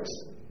Forex.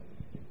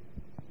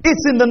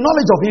 It's in the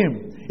knowledge of him.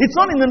 It's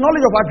not in the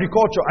knowledge of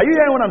agriculture. Are you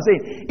hearing what I'm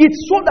saying? It's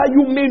so that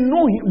you may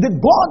know him, the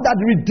God that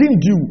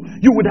redeemed you.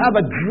 You would have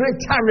a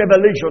greater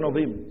revelation of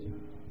him.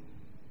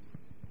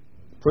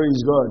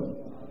 Praise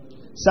God.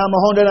 Psalm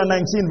 119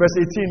 verse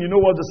 18. You know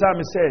what the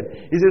psalmist said?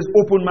 He says,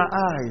 open my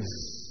eyes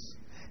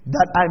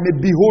that I may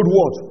behold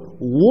what?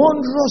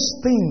 Wondrous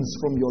things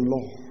from your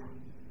law.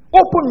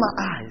 Open my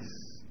eyes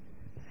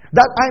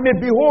that I may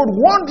behold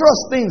wondrous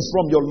things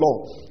from your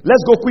law.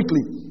 Let's go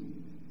quickly.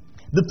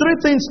 The three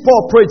things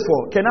Paul prayed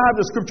for. Can I have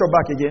the scripture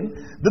back again?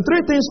 The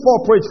three things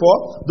Paul prayed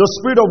for: the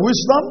spirit of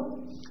wisdom,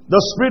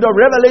 the spirit of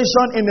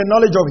revelation in the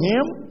knowledge of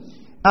him,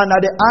 and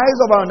that the eyes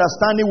of our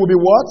understanding will be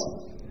what?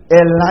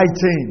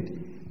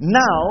 Enlightened.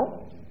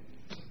 Now,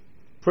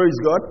 praise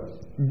God.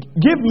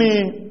 Give me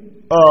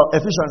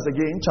Ephesians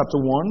again, chapter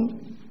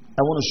 1.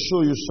 I want to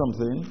show you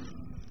something.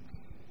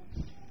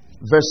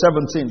 verse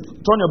 17.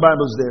 Turn your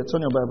Bibles there.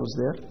 Turn your Bibles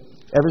there.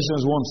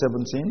 Ephesians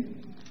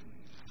 1:17.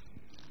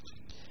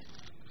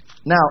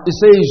 Now, it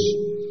says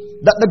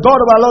that the God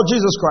of our Lord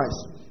Jesus Christ,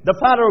 the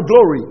Father of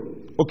glory,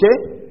 okay,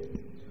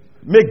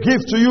 may give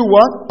to you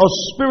what? A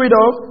spirit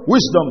of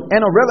wisdom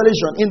and of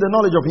revelation in the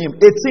knowledge of Him.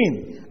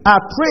 18. I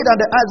pray that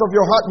the eyes of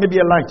your heart may be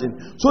enlightened,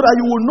 so that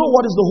you will know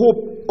what is the hope.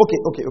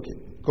 Okay.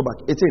 Go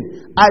back.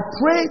 18. I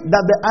pray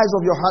that the eyes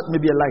of your heart may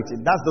be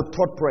enlightened. That's the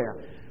third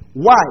prayer.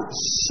 Why?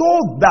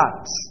 So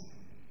that,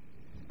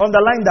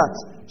 underline that,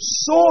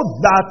 so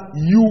that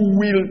you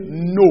will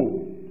know.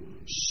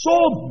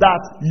 So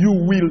that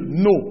you will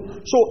know.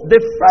 So the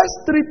first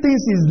three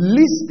things is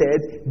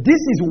listed. This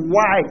is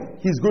why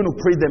he's going to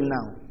pray them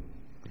now.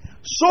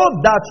 So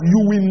that you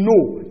will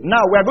know.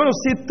 Now we are going to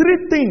see three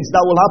things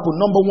that will happen.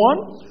 Number one,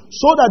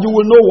 so that you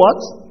will know what?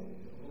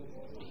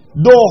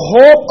 The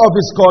hope of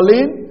his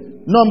calling.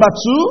 Number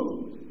two,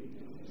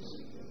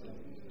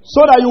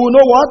 so that you will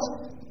know what?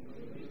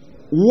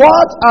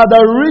 What are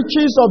the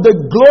riches of the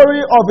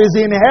glory of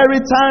his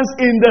inheritance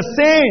in the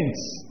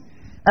saints?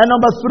 And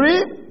number three,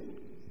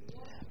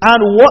 and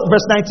what,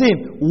 verse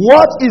 19,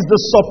 what is the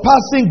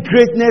surpassing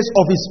greatness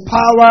of his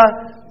power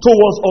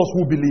towards us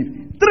who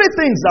believe? Three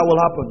things that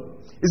will happen.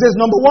 It says,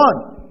 number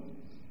one,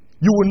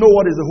 you will know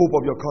what is the hope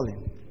of your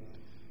calling.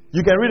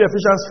 You can read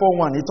Ephesians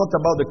 4:1. He talked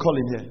about the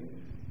calling here.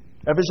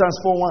 Ephesians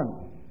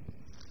 4:1.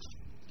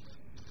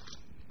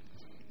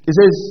 It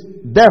says,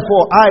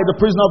 therefore, I, the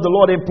prisoner of the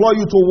Lord, implore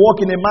you to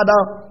walk in a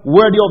manner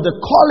worthy of the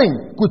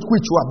calling with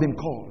which you have been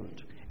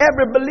called.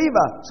 Every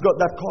believer has got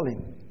that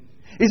calling.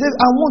 He says,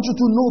 I want you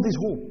to know this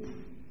hope.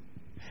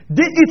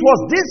 It was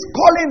this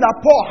calling that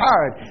Paul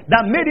had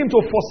that made him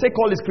to forsake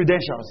all his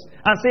credentials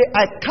and say,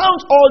 I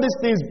count all these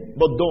things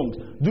but don't.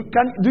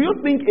 Do you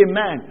think a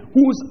man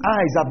whose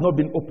eyes have not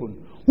been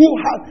opened, who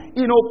has,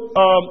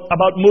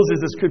 about Moses,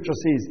 the scripture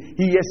says,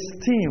 he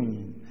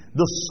esteemed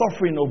the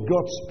suffering of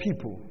God's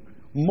people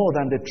more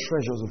than the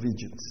treasures of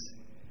Egypt.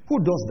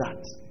 Who does that?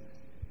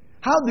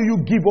 How do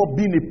you give up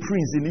being a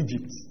prince in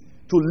Egypt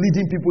to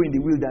leading people in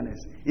the wilderness?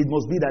 It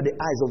must be that the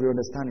eyes of your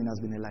understanding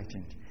has been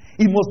enlightened.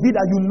 It must be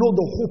that you know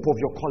the hope of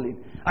your calling.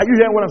 Are you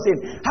hearing what I'm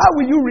saying? How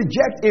will you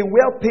reject a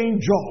well-paying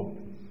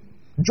job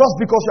just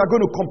because you are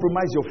going to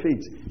compromise your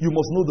faith? You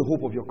must know the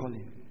hope of your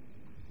calling.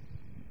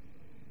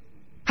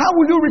 How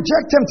will you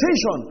reject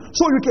temptation?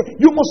 So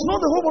you must know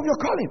the hope of your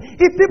calling.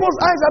 If people's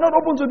eyes are not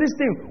open to this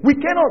thing, we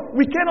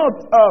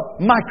cannot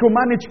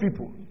micromanage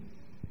people.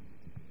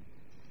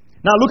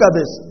 Now look at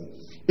this.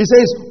 It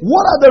says,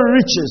 what are the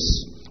riches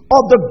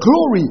of the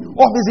glory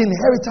of his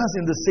inheritance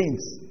in the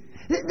saints?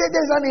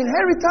 There's an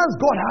inheritance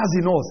God has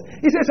in us.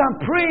 He says, I'm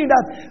praying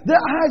that the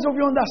eyes of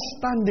your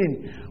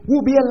understanding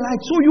will be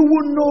enlightened, so you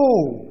will know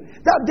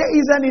that there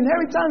is an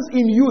inheritance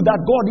in you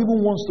that God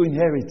even wants to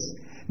inherit.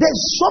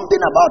 There's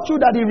something about you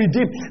that he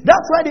redeemed.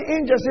 That's why the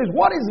angel says,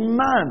 what is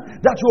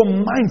man that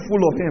you're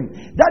mindful of him?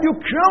 That you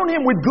crown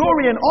him with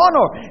glory and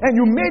honor, and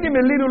you made him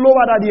a little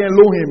lower than the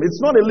Elohim.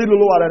 It's not a little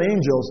lower than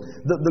angels.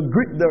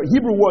 The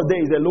Hebrew word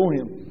there is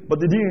Elohim,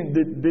 but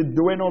they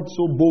were not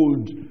so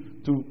bold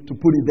to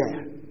put it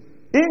there.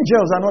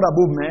 Angels are not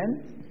above men.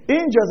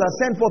 Angels are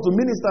sent forth to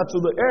minister to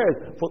the earth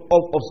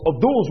of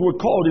those who are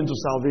called into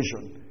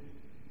salvation.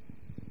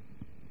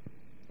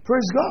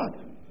 Praise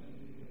God.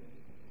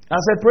 I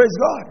said, praise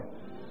God.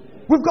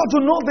 We've got to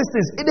know these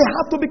things. They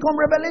have to become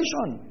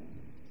revelation.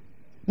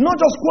 Not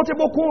just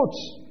quotable quotes.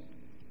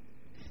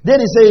 Then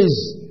he says,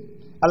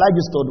 I like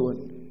this third one.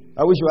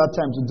 I wish we had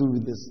time to do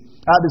with this.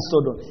 I had this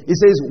third one. He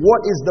says,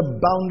 what is the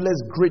boundless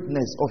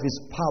greatness of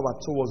his power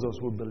towards us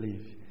who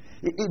believe?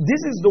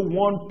 This is the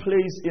one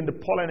place in the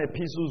Pauline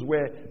epistles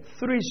where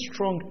three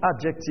strong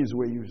adjectives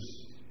were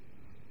used.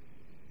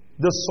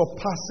 The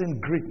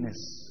surpassing greatness.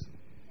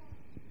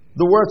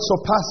 The word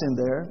surpassing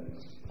there,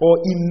 or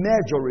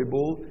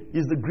immeasurable,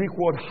 is the Greek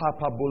word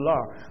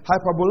hyperbolar.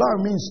 Hyperbolar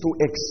means to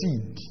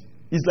exceed.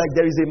 It's like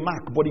there is a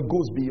mark, but it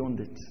goes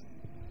beyond it.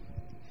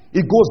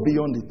 It goes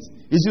beyond it.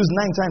 It's used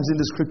 9 times in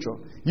the scripture.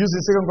 Used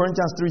in 2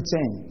 Corinthians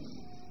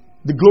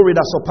 3:10. The glory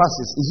that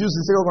surpasses. It's used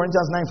in 2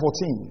 Corinthians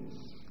 9:14.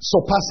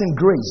 Surpassing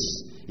grace.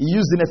 It's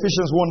used in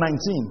Ephesians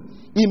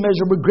 1:19.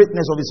 Immeasurable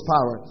greatness of his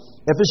power.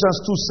 Ephesians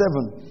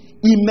 2:7.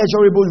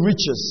 Immeasurable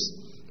riches.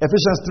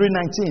 Ephesians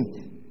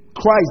 3:19.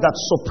 Christ that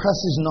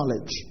surpasses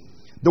knowledge.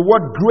 The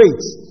word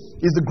great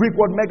is the Greek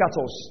word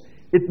megatos.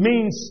 It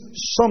means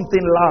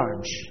something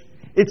large.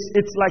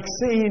 It's like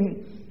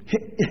saying,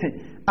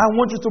 I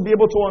want you to be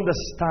able to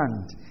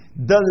understand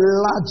the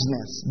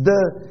largeness,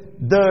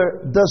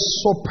 the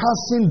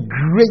surpassing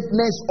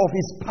greatness of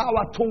his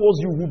power towards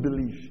you who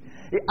believe.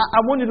 I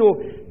want you to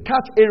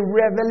catch a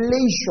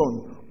revelation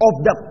of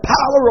the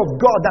power of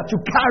God that you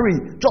carry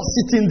just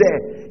sitting there.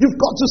 You've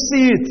got to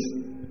see it.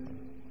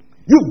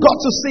 You've got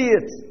to see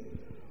it.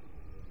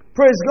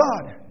 Praise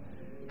God.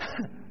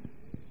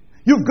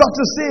 You've got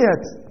to see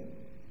it.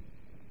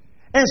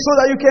 And so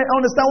that you can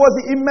understand what's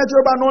the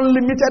immeasurable and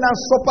unlimited and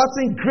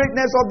surpassing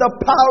greatness of the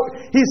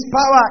power, His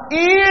power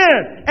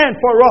in and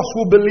for us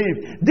who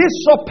believe. This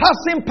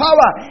surpassing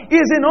power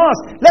is in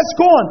us. Let's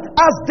go on.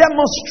 As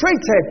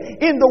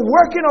demonstrated in the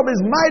working of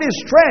His mighty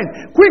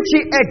strength, which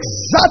He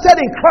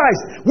exerted in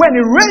Christ when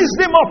He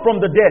raised Him up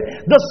from the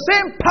dead. The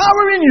same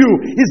power in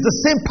you is the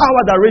same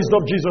power that raised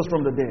up Jesus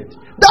from the dead.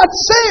 That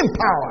same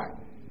power.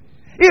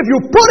 If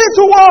you put it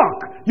to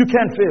work, you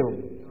can't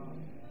fail.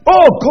 Oh,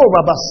 if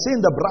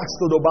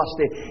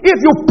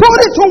you put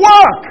it to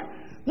work,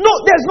 no,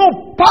 there's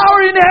no power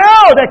in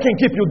hell that can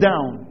keep you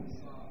down.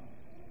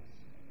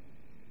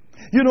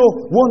 You know,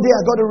 one day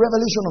I got a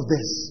revelation of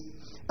this.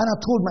 And I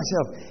told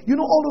myself, you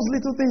know all those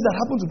little things that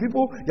happen to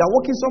people? You are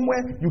walking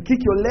somewhere, you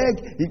kick your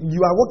leg, you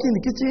are walking in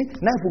the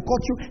kitchen, knife will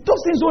cut you. Those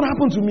things don't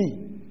happen to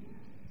me.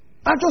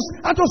 I just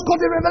got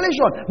a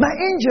revelation. My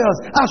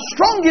angels are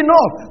strong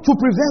enough to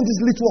prevent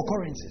these little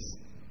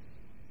occurrences.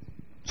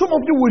 Some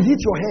of you will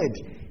hit your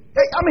head.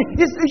 I mean,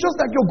 it's just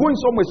like you're going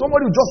somewhere.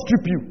 Somebody will just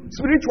trip you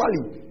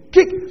spiritually.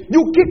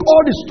 You kick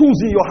all the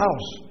stools in your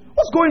house.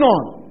 What's going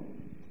on?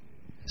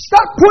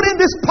 Start putting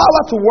this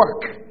power to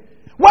work.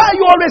 Why are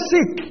you always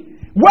sick?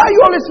 Why are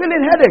you always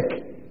feeling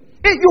headache?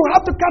 You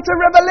have to catch a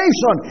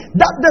revelation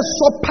that the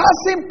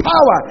surpassing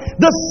power,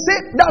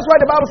 that's why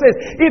the Bible says,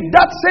 if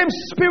that same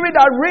spirit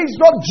that raised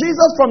up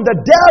Jesus from the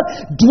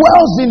dead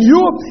dwells in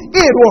you,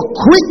 it will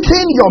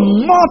quicken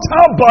your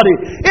mortal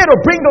body. It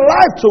will bring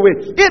life to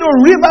it. It will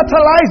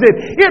revitalize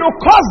it. It will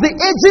cause the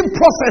aging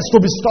process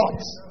to be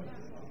stopped.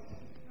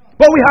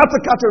 But we have to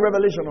catch a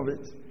revelation of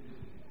it.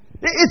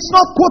 It's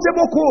not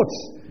quotable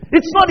quotes.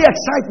 It's not the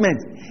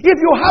excitement. If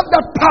you have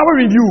that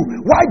power in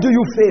you, why do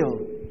you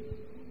fail?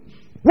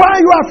 Why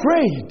are you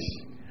afraid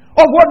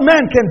of what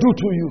man can do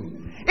to you?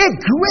 A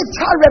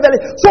greater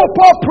revelation. So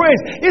Paul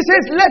prays. He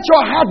says, let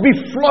your heart be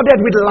flooded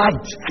with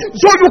light.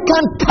 So you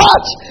can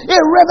catch a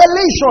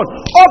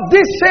revelation of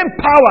this same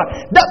power.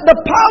 That the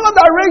power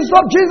that raised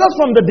up Jesus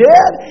from the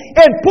dead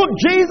and put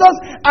Jesus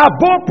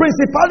above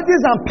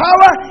principalities and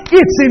power,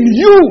 it's in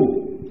you.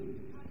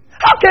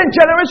 How can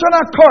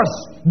generational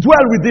curse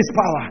dwell with this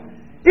power?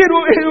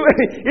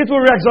 It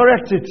will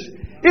resurrect it.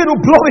 It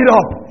will blow it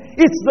up.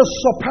 It's the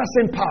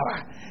surpassing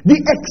power. The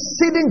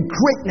exceeding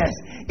greatness,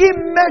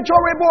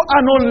 immeasurable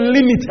and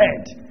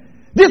unlimited.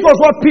 This was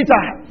what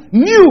Peter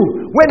knew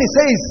when he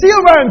says,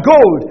 silver and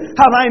gold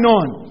have I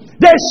known.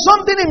 There's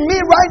something in me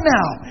right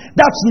now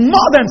that's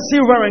more than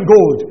silver and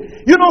gold.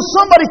 You know,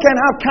 somebody can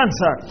have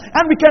cancer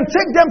and we can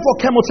take them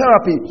for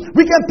chemotherapy.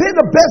 We can pay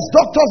the best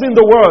doctors in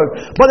the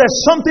world. But there's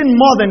something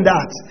more than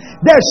that.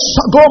 There's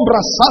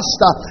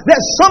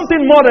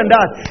something more than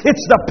that.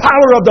 It's the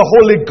power of the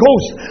Holy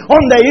Ghost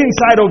on the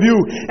inside of you.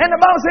 And the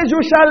Bible says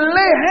you shall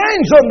lay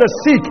hands on the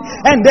sick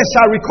and they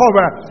shall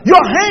recover.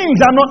 Your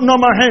hands are not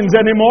normal hands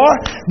anymore.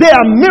 They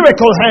are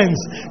miracle hands.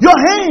 Your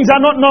hands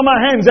are not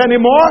normal hands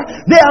anymore.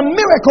 They are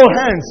miracle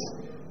hands.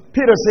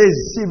 Peter says,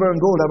 silver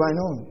and gold have I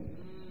known.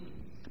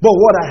 But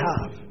what I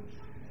have,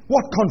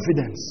 what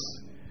confidence,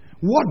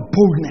 what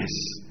boldness,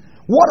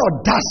 what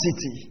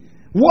audacity,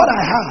 what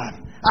I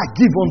have, I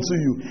give unto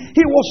you.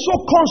 He was so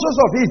conscious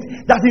of it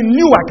that he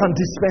knew I can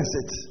dispense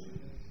it.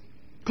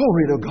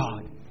 Glory to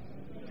God.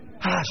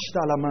 I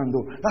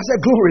said,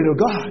 glory to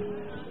God.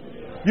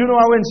 You know,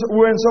 we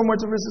went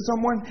somewhere to visit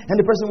someone and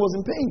the person was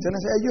in pain. And I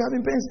said, are you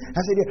having pains?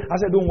 I said, yeah. I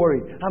said, don't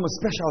worry. I'm a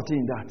specialty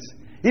in that.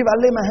 If I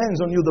lay my hands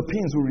on you, the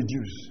pains will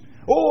reduce.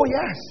 Oh,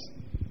 yes.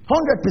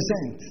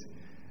 100%.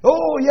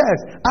 Oh, yes.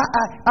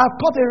 I've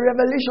got a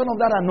revelation of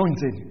that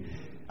anointing.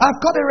 I've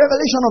got a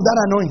revelation of that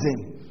anointing.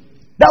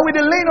 That with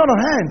the laying on of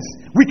hands,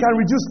 we can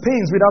reduce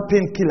pains without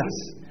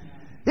painkillers.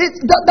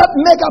 That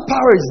mega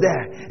power is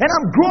there. And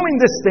I'm growing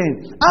this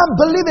thing. I'm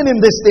believing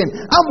in this thing.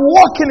 I'm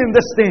walking in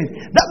this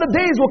thing. That the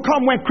days will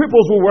come when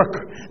cripples will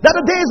work. That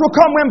the days will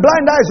come when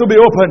blind eyes will be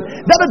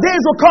opened. That the days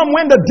will come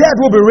when the dead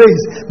will be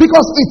raised.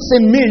 Because it's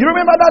in me. You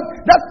remember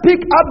that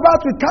big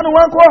advert with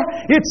Kanuanko?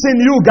 It's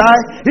in you, guy.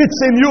 It's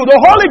in you.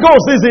 The Holy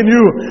Ghost is in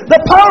you.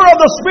 The power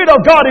of the Spirit of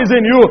God is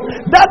in you.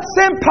 That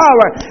same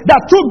power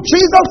that took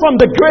Jesus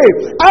from the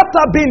grave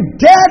after being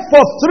dead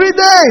for 3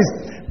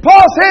 days.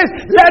 Paul says,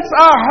 let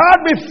our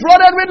heart be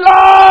flooded with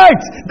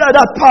light. That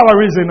power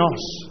is in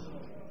us.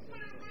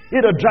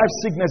 It will drive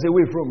sickness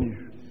away from you.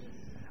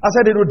 I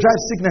said it will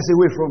drive sickness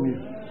away from you.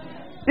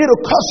 It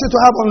will cause you to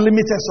have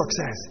unlimited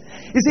success.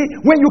 You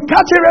see, when you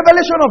catch a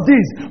revelation of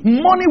this,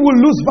 money will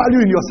lose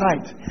value in your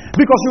sight.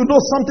 Because you know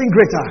something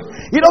greater.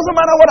 It doesn't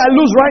matter what I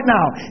lose right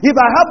now. If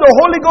I have the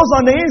Holy Ghost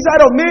on the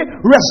inside of me,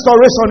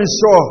 restoration is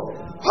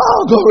sure.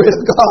 Oh, glory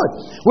to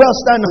God. Well,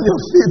 stand on your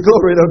feet.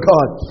 Glory to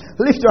God.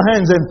 Lift your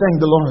hands and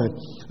thank the Lord.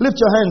 Lift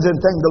your hands and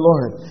thank the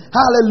Lord.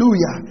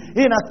 Hallelujah.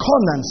 In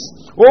accordance.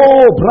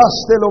 Oh,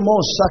 brastelomo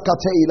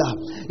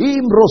sakatela.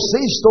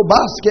 Imbrosisto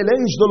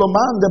baskelej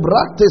dolomande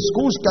braktes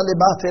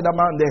kuskalebate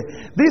damande.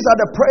 These are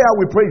the prayer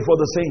we pray for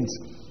the saints.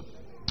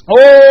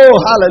 Oh,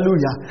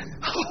 hallelujah.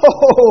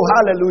 Oh,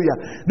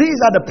 hallelujah. These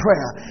are the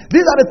prayer.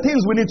 These are the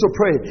things we need to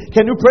pray.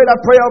 Can you pray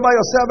that prayer by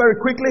yourself very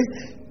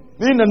quickly?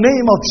 In the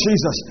name of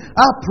Jesus,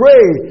 I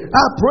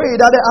pray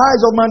that the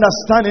eyes of my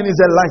understanding is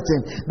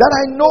enlightened. That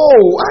I know,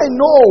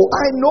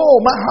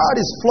 my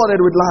heart is flooded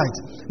with light.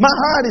 My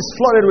heart is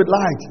flooded with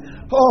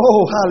light.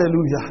 Oh,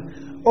 hallelujah.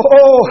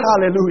 Oh,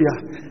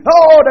 hallelujah.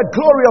 Oh, the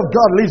glory of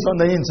God lives on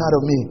the inside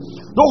of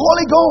me. The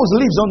Holy Ghost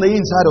lives on the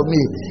inside of me.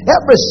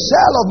 Every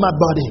cell of my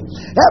body,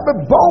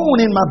 every bone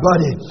in my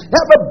body,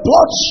 every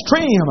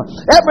bloodstream,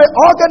 every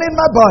organ in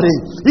my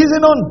body is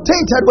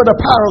inundated with the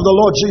power of the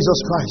Lord Jesus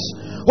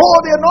Christ. Oh,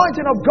 the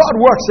anointing of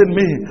God works in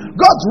me.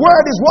 God's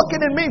word is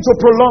working in me to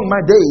prolong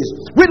my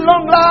days. With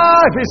long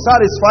life, He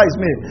satisfies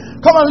me.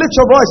 Come on, lift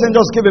your voice and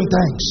just give Him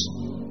thanks.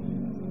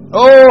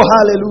 Oh,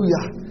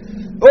 hallelujah.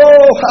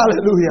 Oh,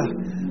 hallelujah.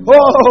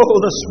 Oh,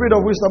 the spirit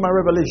of wisdom and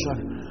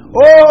revelation.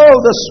 Oh,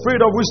 the spirit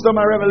of wisdom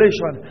and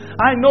revelation.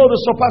 I know the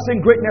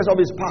surpassing greatness of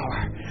His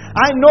power.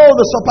 I know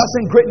the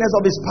surpassing greatness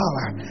of His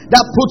power.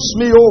 That puts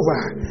me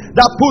over.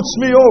 That puts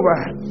me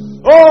over.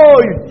 Oh,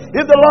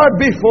 if the Lord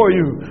be for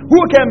you,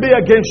 who can be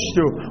against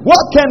you?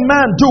 What can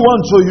man do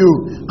unto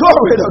you?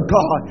 Glory to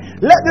God.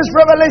 Let this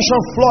revelation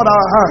flood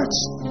our hearts.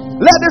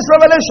 Let this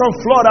revelation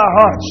flood our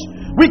hearts.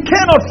 We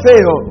cannot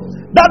fail.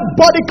 That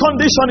body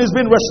condition is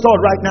being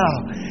restored right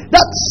now.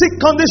 That sick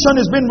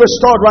condition is being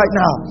restored right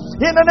now.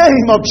 In the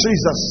name of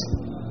Jesus.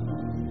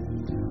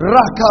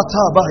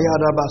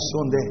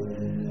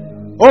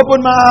 Open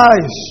my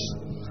eyes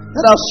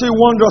that I'll see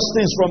wondrous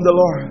things from the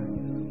Lord.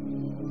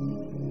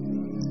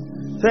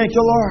 Thank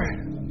you,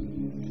 Lord.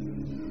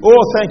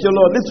 Oh, thank you,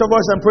 Lord. Lift your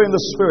voice and pray in the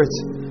Spirit.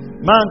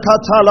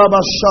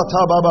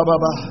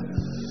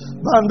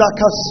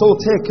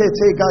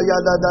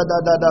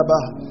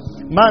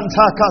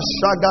 Mantaka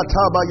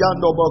shagataba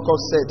yando boko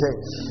sete.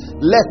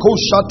 Leku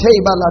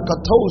shateba la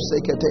katose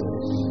kete.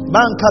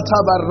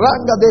 Mankataba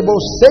ranga de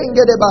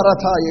bosenge de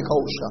barata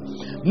yekosha.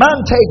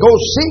 Mante go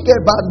sige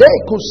bade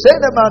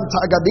kusene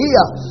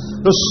mantagadia.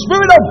 The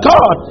Spirit of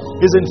God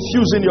is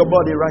infusing your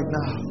body right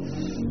now.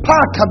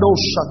 Pakado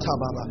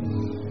shatababa.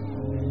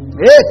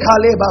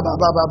 Ekale baba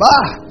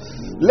baba.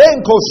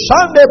 Lenko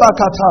shande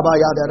bakataba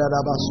yada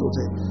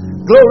basute.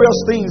 Glorious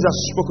things are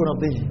spoken of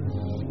thee.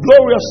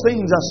 Glorious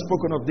things are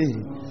spoken of thee.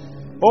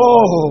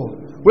 Oh,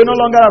 we're no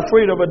longer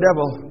afraid of a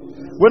devil.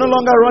 We're no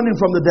longer running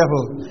from the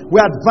devil.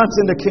 We're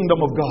advancing the kingdom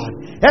of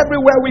God.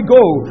 Everywhere we go,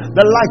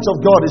 the light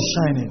of God is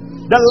shining.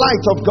 The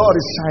light of God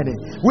is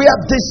shining. We are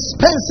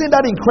dispensing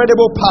that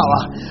incredible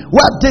power. We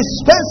are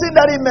dispensing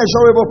that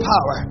immeasurable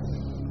power.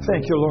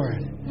 Thank you, Lord.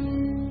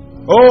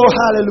 Oh,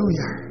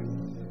 hallelujah.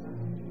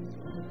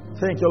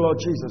 Thank you, Lord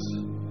Jesus.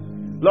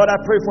 Lord, I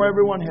pray for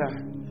everyone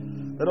here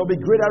that there will be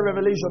greater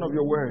revelation of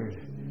your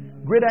word.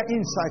 Greater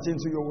insight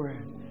into your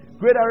word.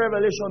 Greater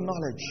revelation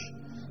knowledge.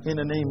 In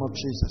the name of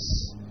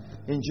Jesus.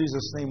 In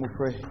Jesus' name we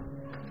pray.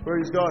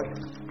 Praise God.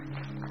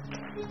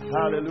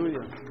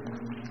 Hallelujah.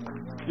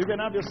 You can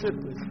have your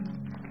seat, please.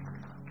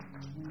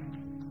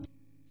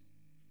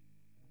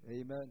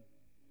 Amen.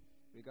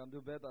 We can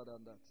do better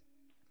than that.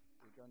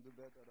 We can do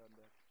better than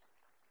that.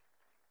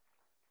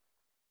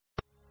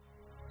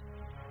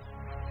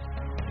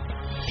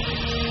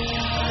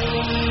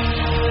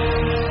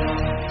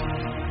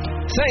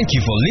 Thank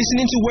you for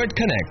listening to Word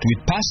Connect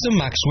with Pastor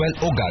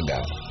Maxwell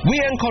Ogaga. We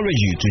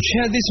encourage you to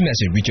share this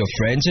message with your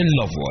friends and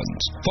loved ones.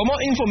 For more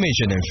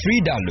information and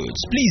free downloads,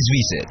 please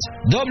visit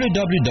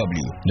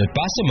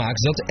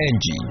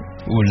www.pastormax.ng.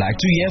 We would like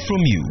to hear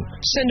from you.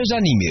 Send us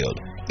an email,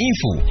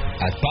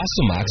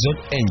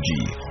 info@pastormax.ng,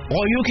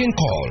 or you can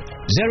call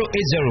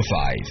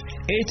 0805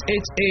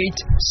 888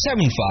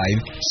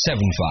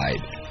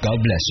 7575.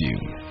 God bless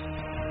you.